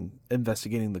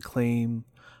investigating the claim.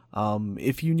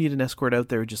 If you need an escort out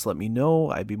there, just let me know.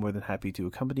 I'd be more than happy to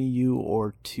accompany you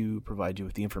or to provide you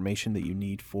with the information that you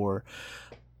need for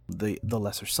the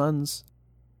Lesser Sons.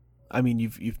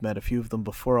 You've met a few of them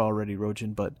before already,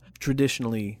 Rojan, but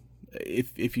traditionally,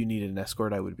 if you need an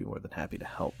escort, I would be more than happy to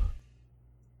help."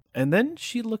 And then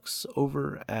she looks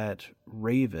over at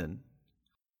Raven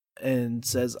and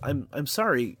says, I'm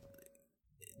sorry,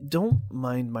 don't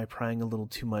mind my prying a little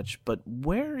too much, but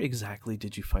where exactly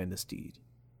did you find this deed?"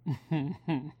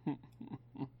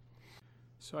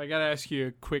 So I gotta ask you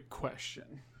a quick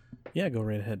question. Yeah, go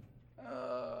right ahead.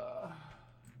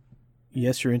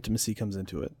 Yes, your intimacy comes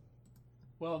into it.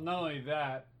 Well, not only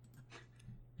that.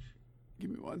 Give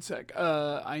me one sec.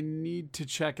 I need to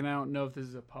check and I don't know if this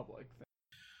is a public thing.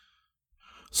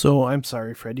 So I'm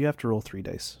sorry, Fred. You have to roll 3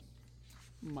 dice.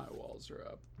 My walls are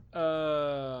up.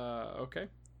 Okay.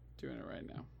 Doing it right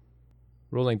now.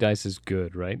 Rolling dice is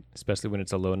good, right? Especially when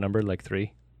it's a low number like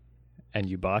 3 and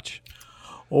you botch.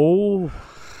 Oh,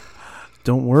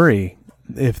 don't worry.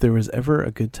 If there was ever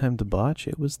a good time to botch,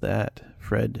 it was that.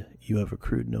 Fred, you have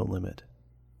accrued no limit.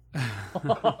 Oh,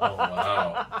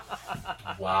 wow.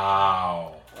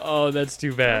 Wow. Oh, that's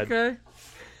too bad. Okay.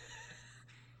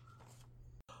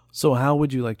 So how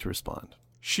would you like to respond?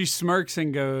 She smirks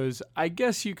and goes, "I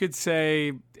guess you could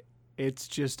say it's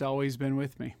just always been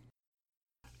with me."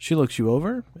 She looks you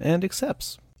over and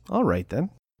accepts. All right, then.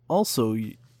 Also,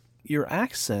 your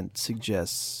accent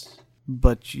suggests,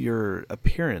 but your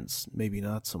appearance maybe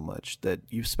not so much, that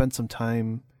you've spent some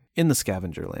time in the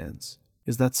scavenger lands.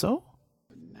 Is that so?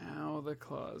 Now the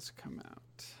claws come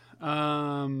out.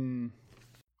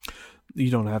 You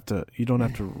don't have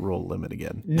to roll limit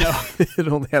again. No. It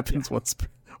only happens once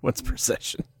per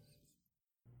session.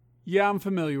 Yeah, I'm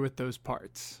familiar with those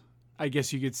parts. I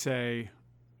guess you could say,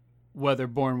 whether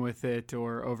born with it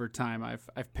or over time,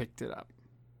 I've picked it up.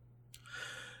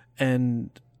 And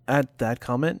at that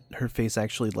comment, her face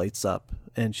actually lights up,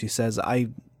 and she says,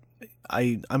 I'm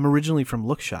originally from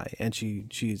Lookshy," and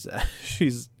she's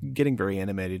getting very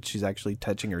animated. She's actually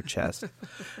touching her chest,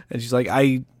 and she's like,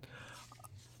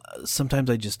 sometimes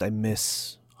I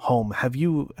miss home. Have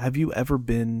you ever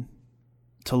been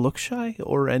to Lookshy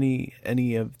or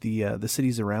any of the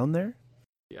cities around there?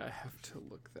 Yeah, I have to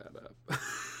look that up.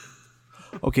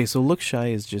 Okay, so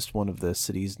Lookshy is just one of the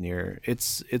cities near.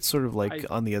 It's sort of like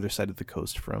on the other side of the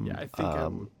coast from. Yeah, I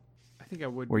think I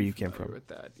would. Where be you came from with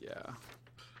that, yeah.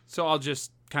 So I'll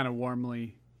just kind of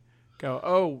warmly go,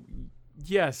 "Oh,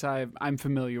 yes, I'm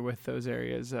familiar with those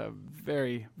areas.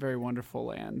 Very, very wonderful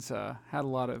lands. Had a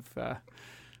lot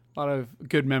of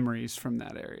good memories from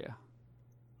that area."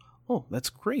 Oh, that's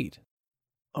great.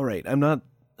 All right,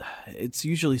 it's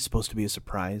usually supposed to be a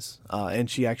surprise, and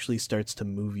she actually starts to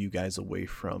move you guys away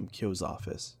from Kyo's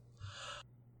office.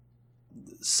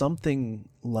 Something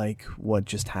like what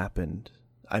just happened,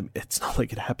 it's not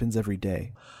like it happens every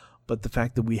day, but the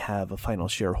fact that we have a final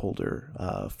shareholder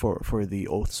for the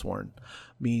Oathsworn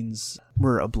means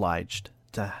we're obliged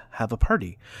to have a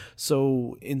party.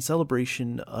 So in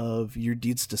celebration of your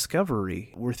deed's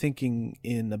discovery, we're thinking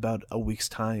in about a week's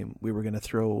time we were going to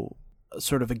throw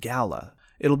sort of a gala.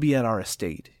 It'll be at our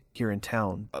estate here in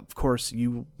town. Of course,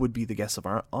 you would be the guest of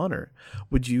our honor.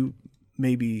 Would you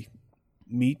maybe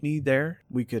meet me there?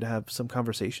 We could have some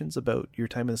conversations about your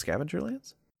time in the Scavenger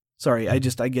Lands. Sorry, I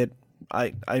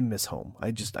miss home.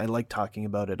 I like talking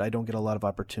about it. I don't get a lot of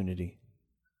opportunity.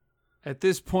 At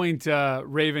this point,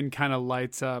 Raven kind of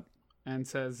lights up and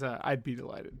says, "I'd be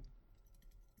delighted."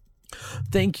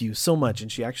 Thank you so much. And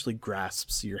she actually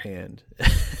grasps your hand.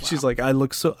 She's like, I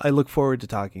look forward to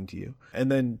talking to you.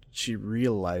 And then she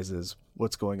realizes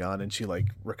what's going on, and she like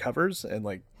recovers, and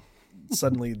like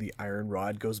suddenly the iron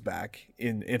rod goes back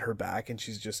in her back, and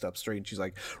she's just up straight, and she's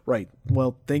like, "Right.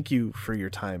 Well, thank you for your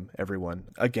time, everyone.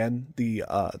 Again, the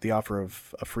offer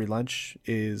of a free lunch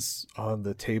is on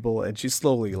the table," and she's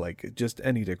slowly, like, just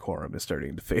any decorum is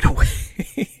starting to fade away.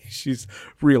 She's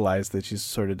realized that she's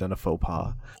sort of done a faux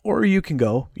pas. Or you can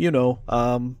go,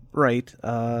 right,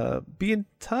 be in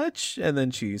touch. And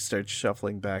then she starts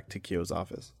shuffling back to Kyo's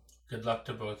office. Good luck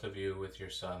to both of you with your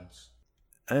sons.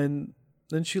 And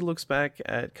then she looks back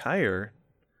at Kyr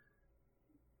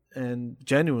and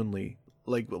genuinely,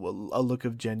 like a look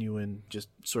of genuine, just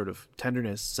sort of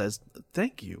tenderness, says,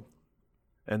 "Thank you."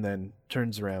 And then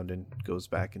turns around and goes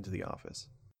back into the office.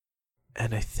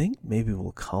 And I think maybe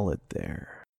we'll call it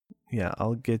there. Yeah,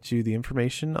 I'll get you the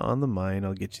information on the mine.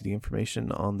 I'll get you the information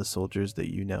on the soldiers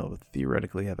that you now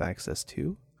theoretically have access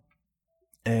to.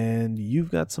 And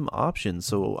you've got some options.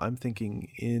 So I'm thinking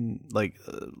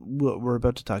we're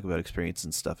about to talk about experience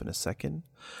and stuff in a second,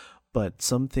 but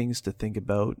some things to think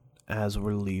about as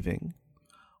we're leaving.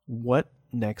 What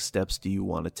next steps do you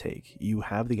want to take? You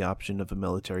have the option of a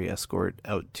military escort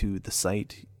out to the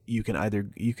site. You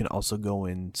can also go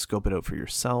and scope it out for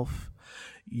yourself.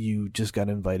 You just got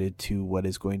invited to what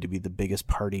is going to be the biggest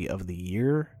party of the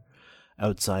year,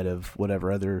 outside of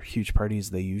whatever other huge parties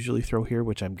they usually throw here,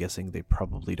 which I'm guessing they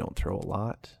probably don't throw a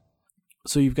lot.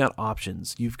 So you've got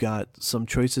options. You've got some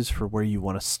choices for where you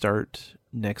want to start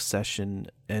next session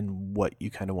and what you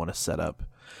kind of want to set up.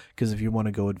 Because if you want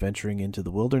to go adventuring into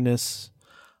the wilderness,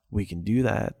 we can do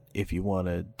that. If you want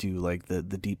to do like the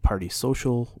deep party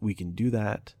social, we can do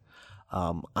that.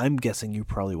 I'm guessing you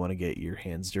probably want to get your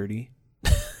hands dirty.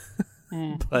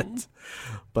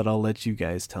 But I'll let you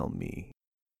guys tell me.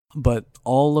 But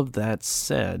all of that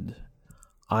said,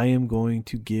 I am going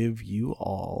to give you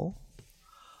all.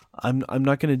 I'm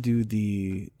not going to do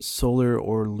the solar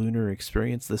or lunar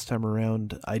experience this time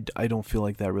around. I don't feel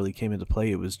like that really came into play.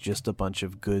 It was just a bunch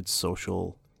of good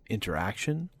social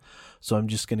interaction. So I'm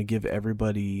just going to give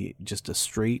everybody just a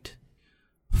straight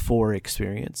 4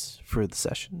 experience for the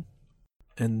session.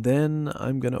 And then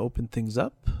I'm going to open things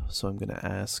up. So I'm going to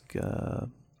ask,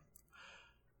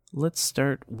 let's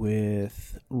start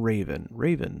with Raven.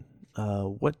 Raven,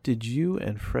 what did you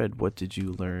and Fred, what did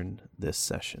you learn this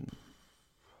session?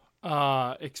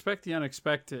 Expect the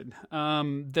unexpected.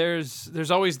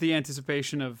 There's always the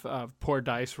anticipation of poor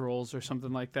dice rolls or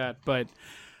something like that. But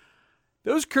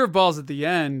those curveballs at the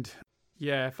end,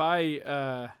 yeah, if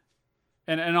I...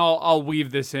 And I'll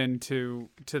weave this into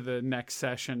the next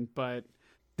session, but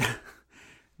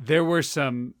there were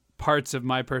some parts of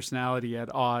my personality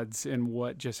at odds in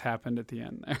what just happened at the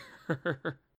end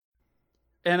there.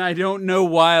 And I don't know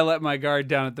why I let my guard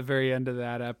down at the very end of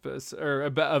that episode or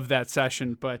of that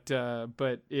session, but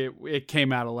it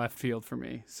came out of left field for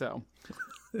me. So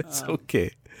It's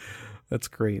okay. That's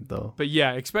great though. But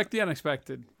yeah, expect the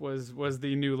unexpected was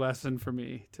the new lesson for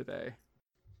me today.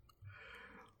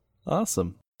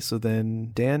 Awesome. So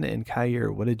then, Dan and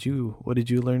Kyer, what did you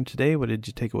learn today? What did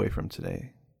you take away from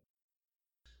today?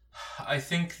 I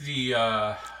think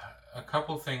a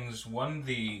couple things. One,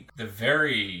 the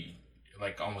very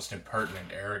like almost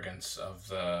impertinent arrogance of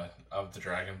the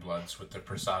Dragonbloods with the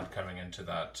Prasad coming into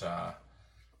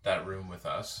that room with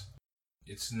us.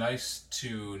 It's nice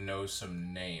to know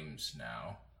some names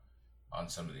now on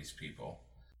some of these people.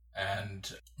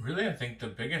 And really, I think the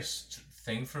biggest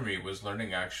thing for me was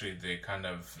learning actually the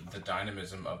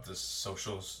dynamism of the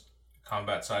social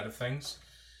combat side of things.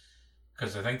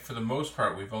 Because I think for the most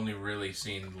part, we've only really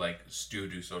seen like Stu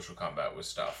do social combat with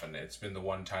stuff. And it's been the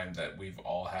one time that we've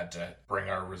all had to bring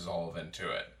our resolve into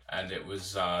it. And it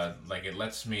was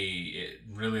it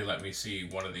really let me see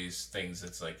one of these things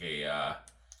that's like a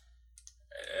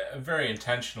very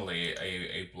intentionally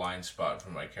a blind spot for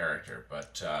my character,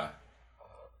 but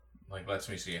lets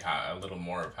me see a little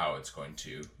more of how it's going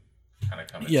to kind of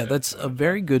come. Yeah, that's a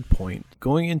very good point.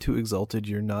 Going into Exalted,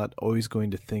 you're not always going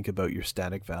to think about your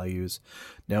static values.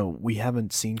 Now, we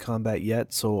haven't seen combat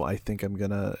yet, so I think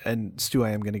and Stu,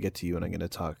 I am gonna get to you and I'm gonna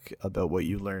talk about what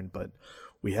you learned, but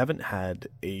we haven't had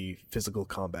a physical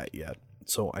combat yet.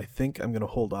 So I think I'm going to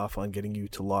hold off on getting you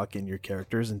to lock in your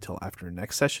characters until after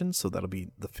next session. So that'll be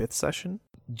the 5th session,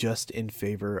 just in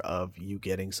favor of you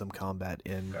getting some combat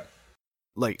in. Okay.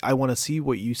 Like, I want to see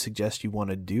what you suggest you want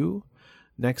to do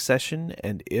next session.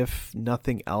 And if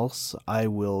nothing else, I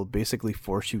will basically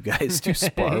force you guys to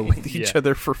spar with each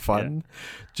other for fun,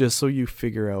 just so you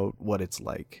figure out what it's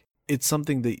like. It's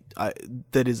something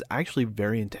that is actually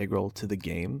very integral to the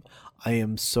game. I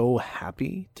am so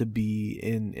happy to be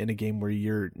in a game where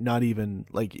you're not even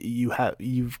like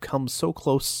you've come so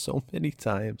close so many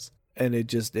times, and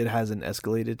it hasn't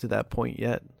escalated to that point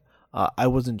yet. I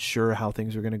wasn't sure how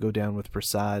things were going to go down with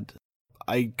Prasad.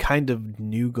 I kind of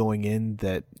knew going in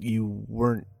that you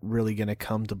weren't really going to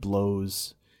come to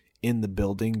blows in the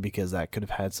building because that could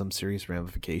have had some serious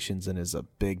ramifications and is a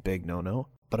big no-no.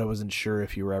 But I wasn't sure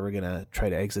if you were ever going to try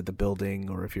to exit the building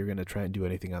or if you're going to try and do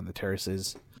anything on the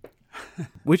terraces,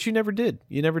 which you never did.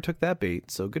 You never took that bait,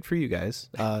 so good for you guys.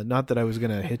 Not that I was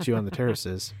going to hit you on the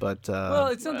terraces, but... well,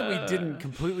 it's not that we didn't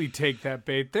completely take that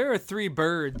bait. There are 3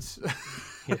 birds.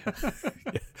 Yeah.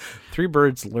 3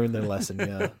 birds learned their lesson,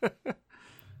 yeah.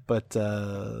 But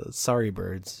sorry,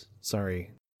 birds.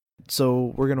 Sorry.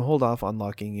 So we're going to hold off on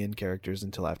locking in characters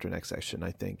until after next session,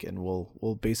 I think, and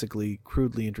we'll basically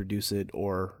crudely introduce it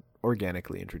or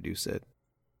organically introduce it.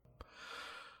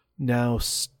 Now,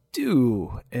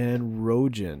 Stu and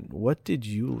Rojan, what did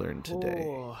you learn today?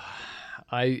 Oh,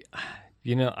 I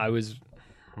was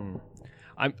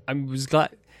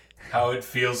glad how it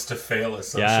feels to fail a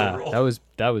social roll.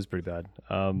 That was pretty bad.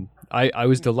 I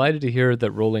was delighted to hear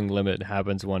that rolling limit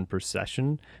happens 1 per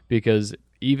session, because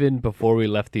even before we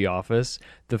left the office,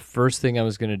 the first thing I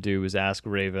was going to do was ask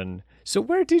Raven, so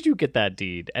where did you get that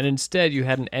deed? And instead you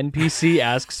had an NPC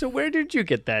ask, so where did you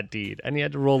get that deed? And you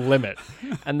had to roll limit.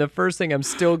 And the first thing I'm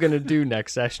still going to do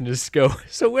next session is go,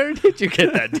 so where did you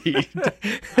get that deed?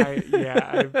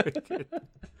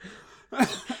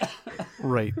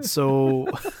 Right. So,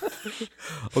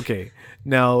 okay.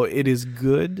 Now it is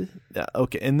good.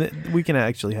 Okay, and we can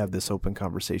actually have this open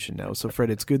conversation now. So, Fred,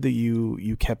 it's good that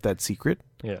you kept that secret.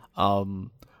 Yeah.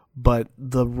 But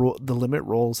the limit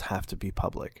rolls have to be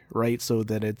public, right? So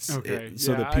that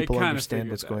that people understand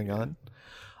what's going on.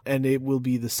 And it will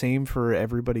be the same for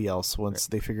everybody else once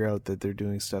they figure out that they're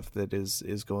doing stuff that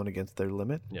is going against their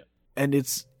limit. Yeah. And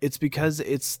it's because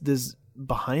it's this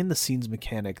behind the scenes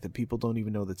mechanic that people don't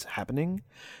even know that's happening,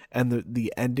 and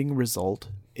the ending result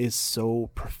is so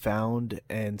profound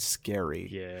and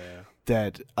scary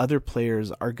that other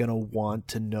players are going to want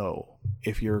to know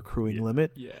if you're accruing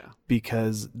limit,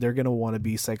 because they're going to want to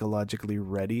be psychologically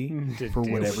ready for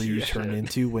whatever you turn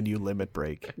into when you limit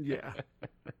break. Yeah.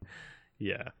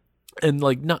 And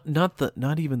like not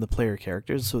even the player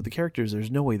characters. So the characters, there's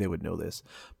no way they would know this,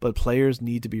 but players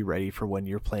need to be ready for when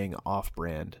you're playing off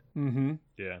brand. Mm-hmm.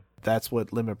 Yeah. That's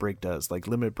what Limit Break does. Like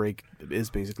Limit Break is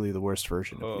basically the worst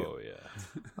version of you.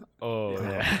 Oh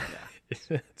yeah.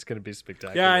 It's gonna be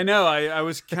spectacular. Yeah, I know. I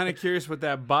was kind of curious what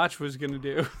that botch was gonna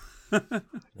do.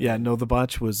 Yeah, no, the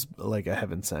botch was like a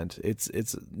heaven sent.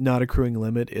 It's not accruing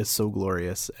limit is so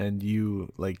glorious, and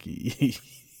you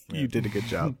did a good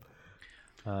job.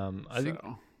 I think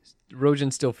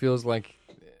Rojan still feels like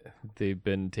they've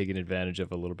been taken advantage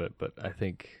of a little bit, but I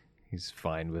think he's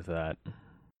fine with that.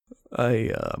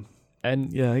 I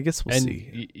And guess we'll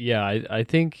see. I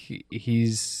think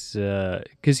he's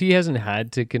because he hasn't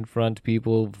had to confront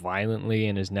people violently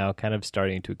and is now kind of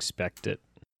starting to expect it.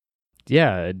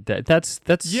 Yeah, that's.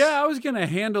 Yeah, I was gonna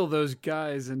handle those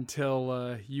guys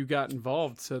until you got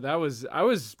involved. So I was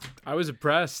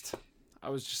impressed. I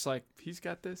was just like, he's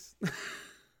got this.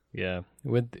 Yeah,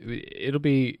 it'll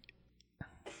be.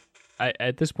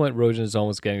 At this point, Rojan is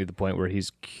almost getting to the point where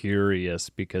he's curious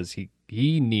because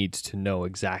he needs to know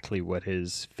exactly what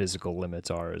his physical limits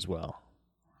are as well.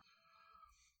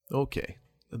 Okay,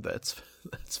 that's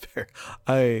fair.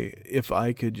 If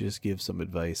I could just give some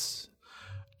advice,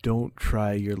 don't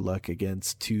try your luck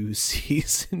against 2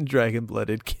 seasoned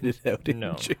dragon-blooded kitted-out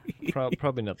injury.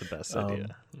 Probably not the best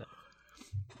idea. No.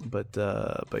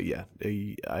 But yeah,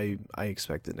 I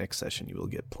expect that next session you will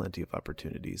get plenty of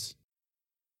opportunities.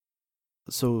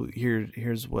 So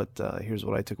here's what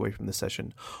I took away from this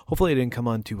session. Hopefully, I didn't come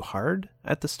on too hard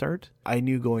at the start. I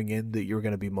knew going in that you were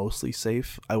going to be mostly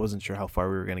safe. I wasn't sure how far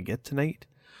we were going to get tonight.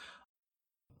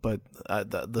 But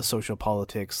the social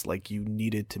politics, like, you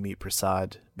needed to meet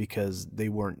Prasad because they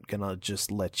weren't going to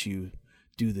just let you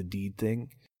do the deed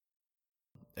thing.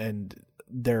 And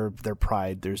their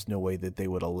pride, there's no way that they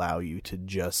would allow you to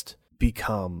just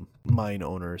become mine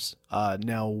owners.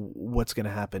 Now, what's going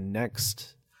to happen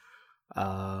next?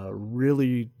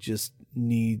 Really just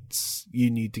you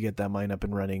need to get that mine up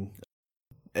and running.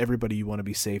 Everybody you want to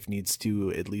be safe needs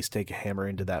to at least take a hammer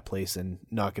into that place and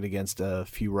knock it against a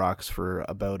few rocks for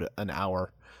about an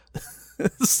hour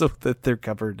so that they're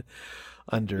covered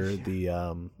under the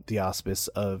auspice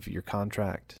of your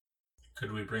contract.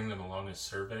 Could we bring them along as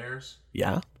surveyors?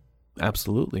 Yeah,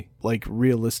 absolutely. Like,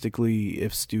 realistically,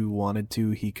 if Stu wanted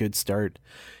to, he could start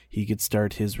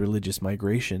his religious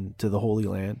migration to the Holy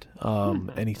Land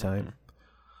anytime.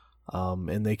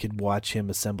 And they could watch him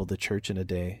assemble the church in a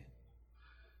day.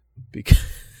 Because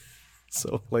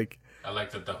so, like, I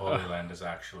like that the Holy Land is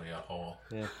actually a hole.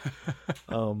 Yeah.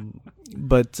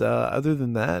 But other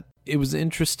than that, it was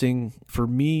interesting for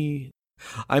me.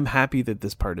 I'm happy that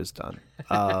this part is done.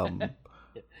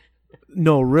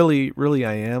 No, really,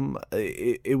 I am.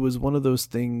 It was one of those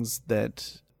things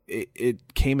that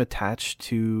it came attached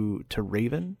to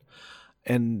Raven,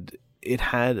 and it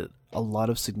had a lot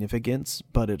of significance,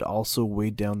 but it also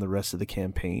weighed down the rest of the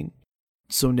campaign.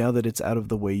 So now that it's out of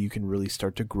the way, you can really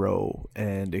start to grow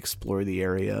and explore the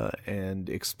area and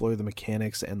explore the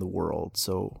mechanics and the world.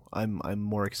 So I'm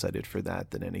more excited for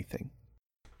that than anything.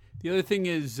 The other thing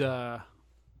is, I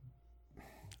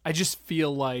just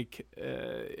feel like,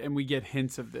 and we get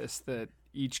hints of this, that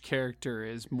each character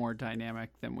is more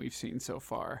dynamic than we've seen so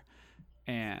far.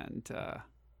 And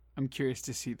I'm curious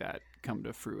to see that come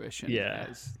to fruition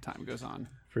as time goes on.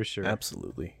 For sure.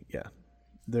 Absolutely. Yeah.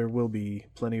 There will be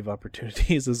plenty of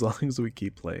opportunities as long as we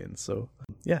keep playing. So,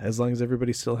 yeah, as long as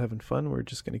everybody's still having fun, we're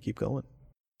just going to keep going.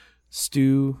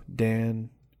 Stu, Dan,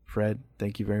 Fred,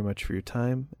 thank you very much for your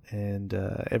time. And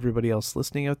everybody else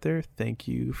listening out there, thank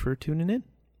you for tuning in.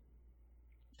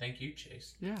 Thank you,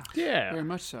 Chase. Yeah. Yeah. Very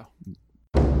much so.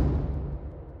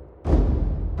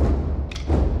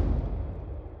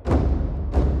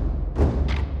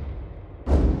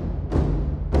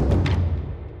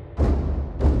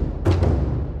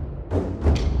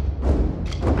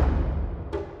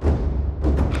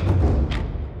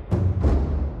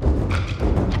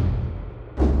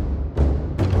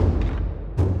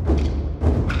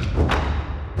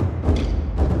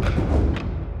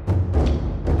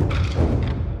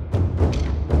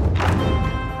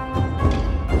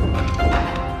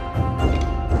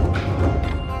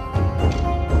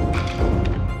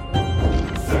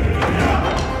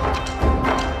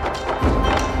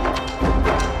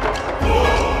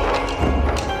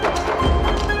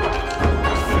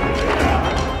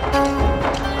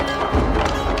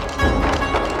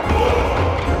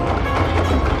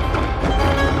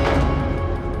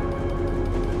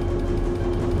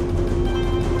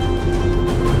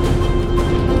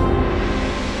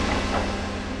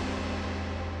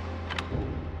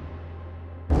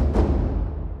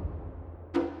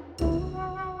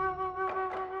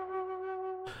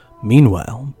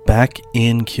 Meanwhile, back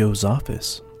in Kyo's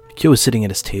office, Kyo is sitting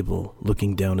at his table,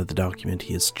 looking down at the document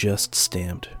he has just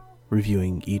stamped,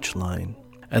 reviewing each line.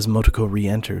 As Motoko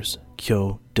re-enters,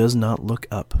 Kyo does not look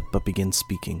up, but begins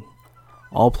speaking.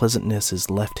 All pleasantness is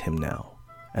left him now,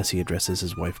 as he addresses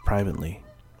his wife privately.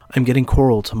 I'm getting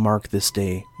Coral to mark this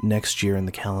day next year in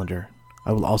the calendar.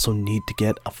 I will also need to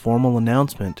get a formal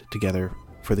announcement together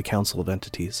for the Council of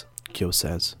Entities, Kyo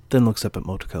says, then looks up at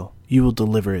Motoko. You will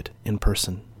deliver it in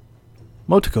person.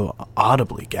 Motoko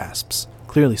audibly gasps,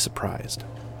 clearly surprised.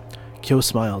 Kyo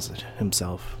smiles at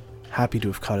himself, happy to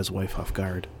have caught his wife off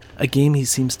guard. A game he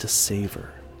seems to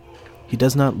savor. He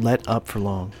does not let up for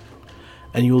long,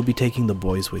 and you will be taking the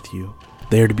boys with you.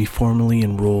 They are to be formally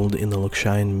enrolled in the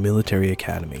Luxine Military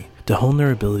Academy to hone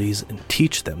their abilities and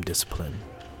teach them discipline.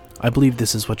 I believe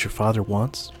this is what your father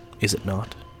wants, is it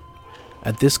not?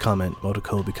 At this comment,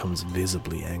 Motoko becomes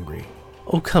visibly angry.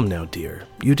 Oh, come now, dear.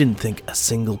 You didn't think a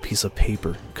single piece of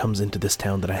paper comes into this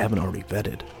town that I haven't already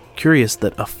vetted. Curious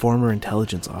that a former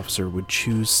intelligence officer would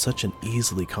choose such an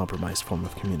easily compromised form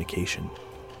of communication.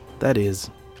 That is,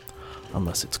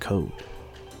 unless it's code.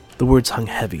 The words hung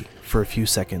heavy for a few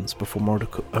seconds before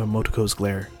Motoko's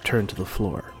glare turned to the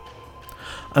floor.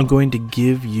 I'm going to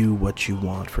give you what you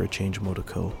want for a change,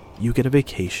 Motoko. You get a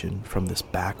vacation from this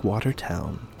backwater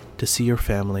town to see your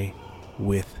family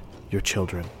with your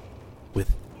children.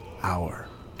 With our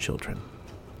children.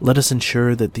 Let us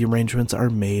ensure that the arrangements are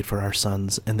made for our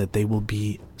sons and that they will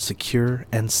be secure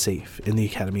and safe in the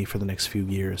academy for the next few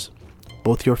years.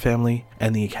 Both your family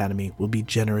and the academy will be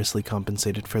generously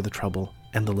compensated for the trouble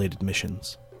and the late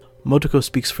admissions. Motoko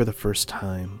speaks for the first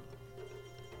time.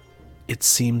 It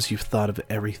seems you've thought of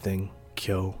everything,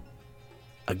 Kyo.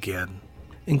 Again.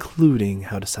 Including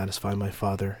how to satisfy my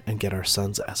father and get our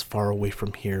sons as far away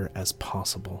from here as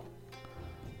possible.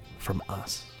 From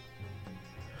us.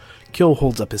 Kyo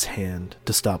holds up his hand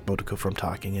to stop Motoko from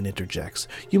talking and interjects.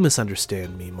 You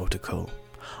misunderstand me, Motoko.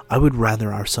 I would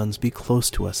rather our sons be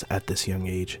close to us at this young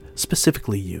age,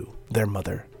 specifically you, their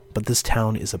mother. But this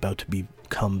town is about to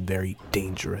become very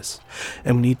dangerous,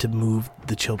 and we need to move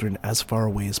the children as far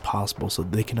away as possible so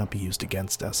they cannot be used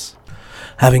against us.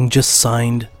 Having just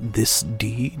signed this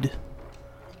deed,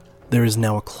 there is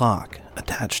now a clock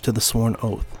attached to the sworn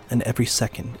oath, and every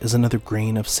second is another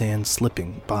grain of sand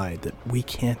slipping by that we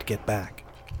can't get back.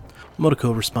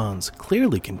 Motoko responds,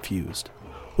 clearly confused.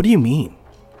 What do you mean?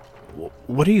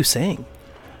 What are you saying?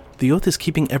 The oath is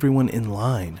keeping everyone in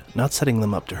line, not setting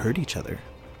them up to hurt each other.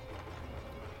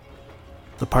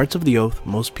 The parts of the oath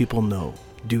most people know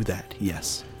do that,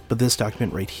 yes. But this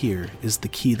document right here is the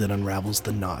key that unravels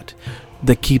the knot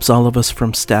that keeps all of us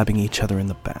from stabbing each other in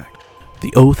the back.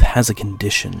 The oath has a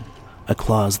condition, a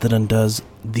clause that undoes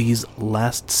these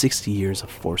last 60 years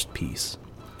of forced peace,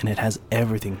 and it has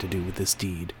everything to do with this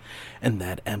deed and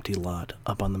that empty lot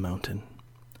up on the mountain.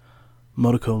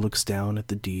 Motoko looks down at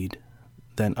the deed,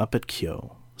 then up at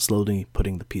Kyo, slowly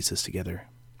putting the pieces together.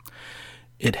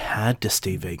 It had to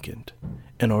stay vacant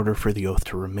in order for the oath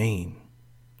to remain.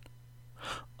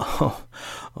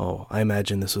 Oh, I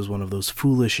imagine this was one of those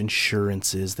foolish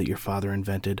insurances that your father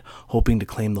invented, hoping to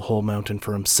claim the whole mountain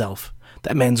for himself.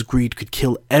 That man's greed could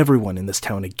kill everyone in this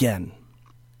town again.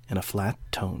 In a flat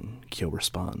tone, Kyo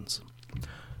responds,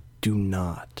 Do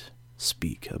not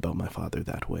speak about my father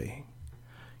that way.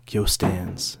 Kyo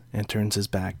stands and turns his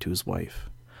back to his wife.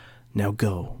 Now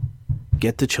go,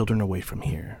 get the children away from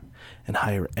here, and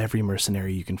hire every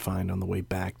mercenary you can find on the way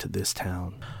back to this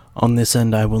town. On this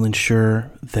end, I will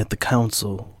ensure that the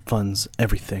council funds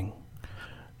everything.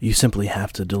 You simply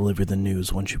have to deliver the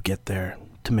news once you get there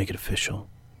to make it official.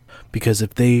 Because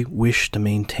if they wish to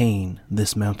maintain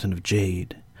this mountain of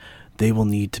jade, they will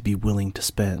need to be willing to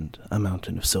spend a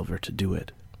mountain of silver to do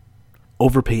it.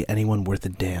 Overpay anyone worth a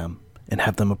damn, and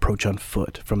have them approach on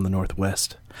foot from the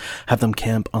northwest. Have them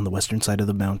camp on the western side of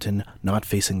the mountain, not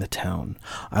facing the town.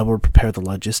 I will prepare the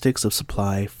logistics of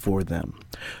supply for them.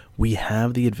 We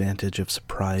have the advantage of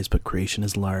surprise, but creation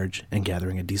is large, and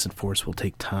gathering a decent force will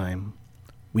take time.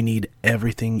 We need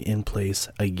everything in place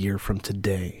a year from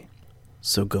today.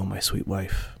 So go, my sweet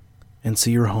wife, and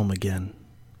see your home again,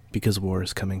 because war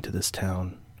is coming to this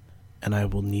town, and I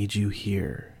will need you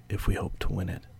here if we hope to win it.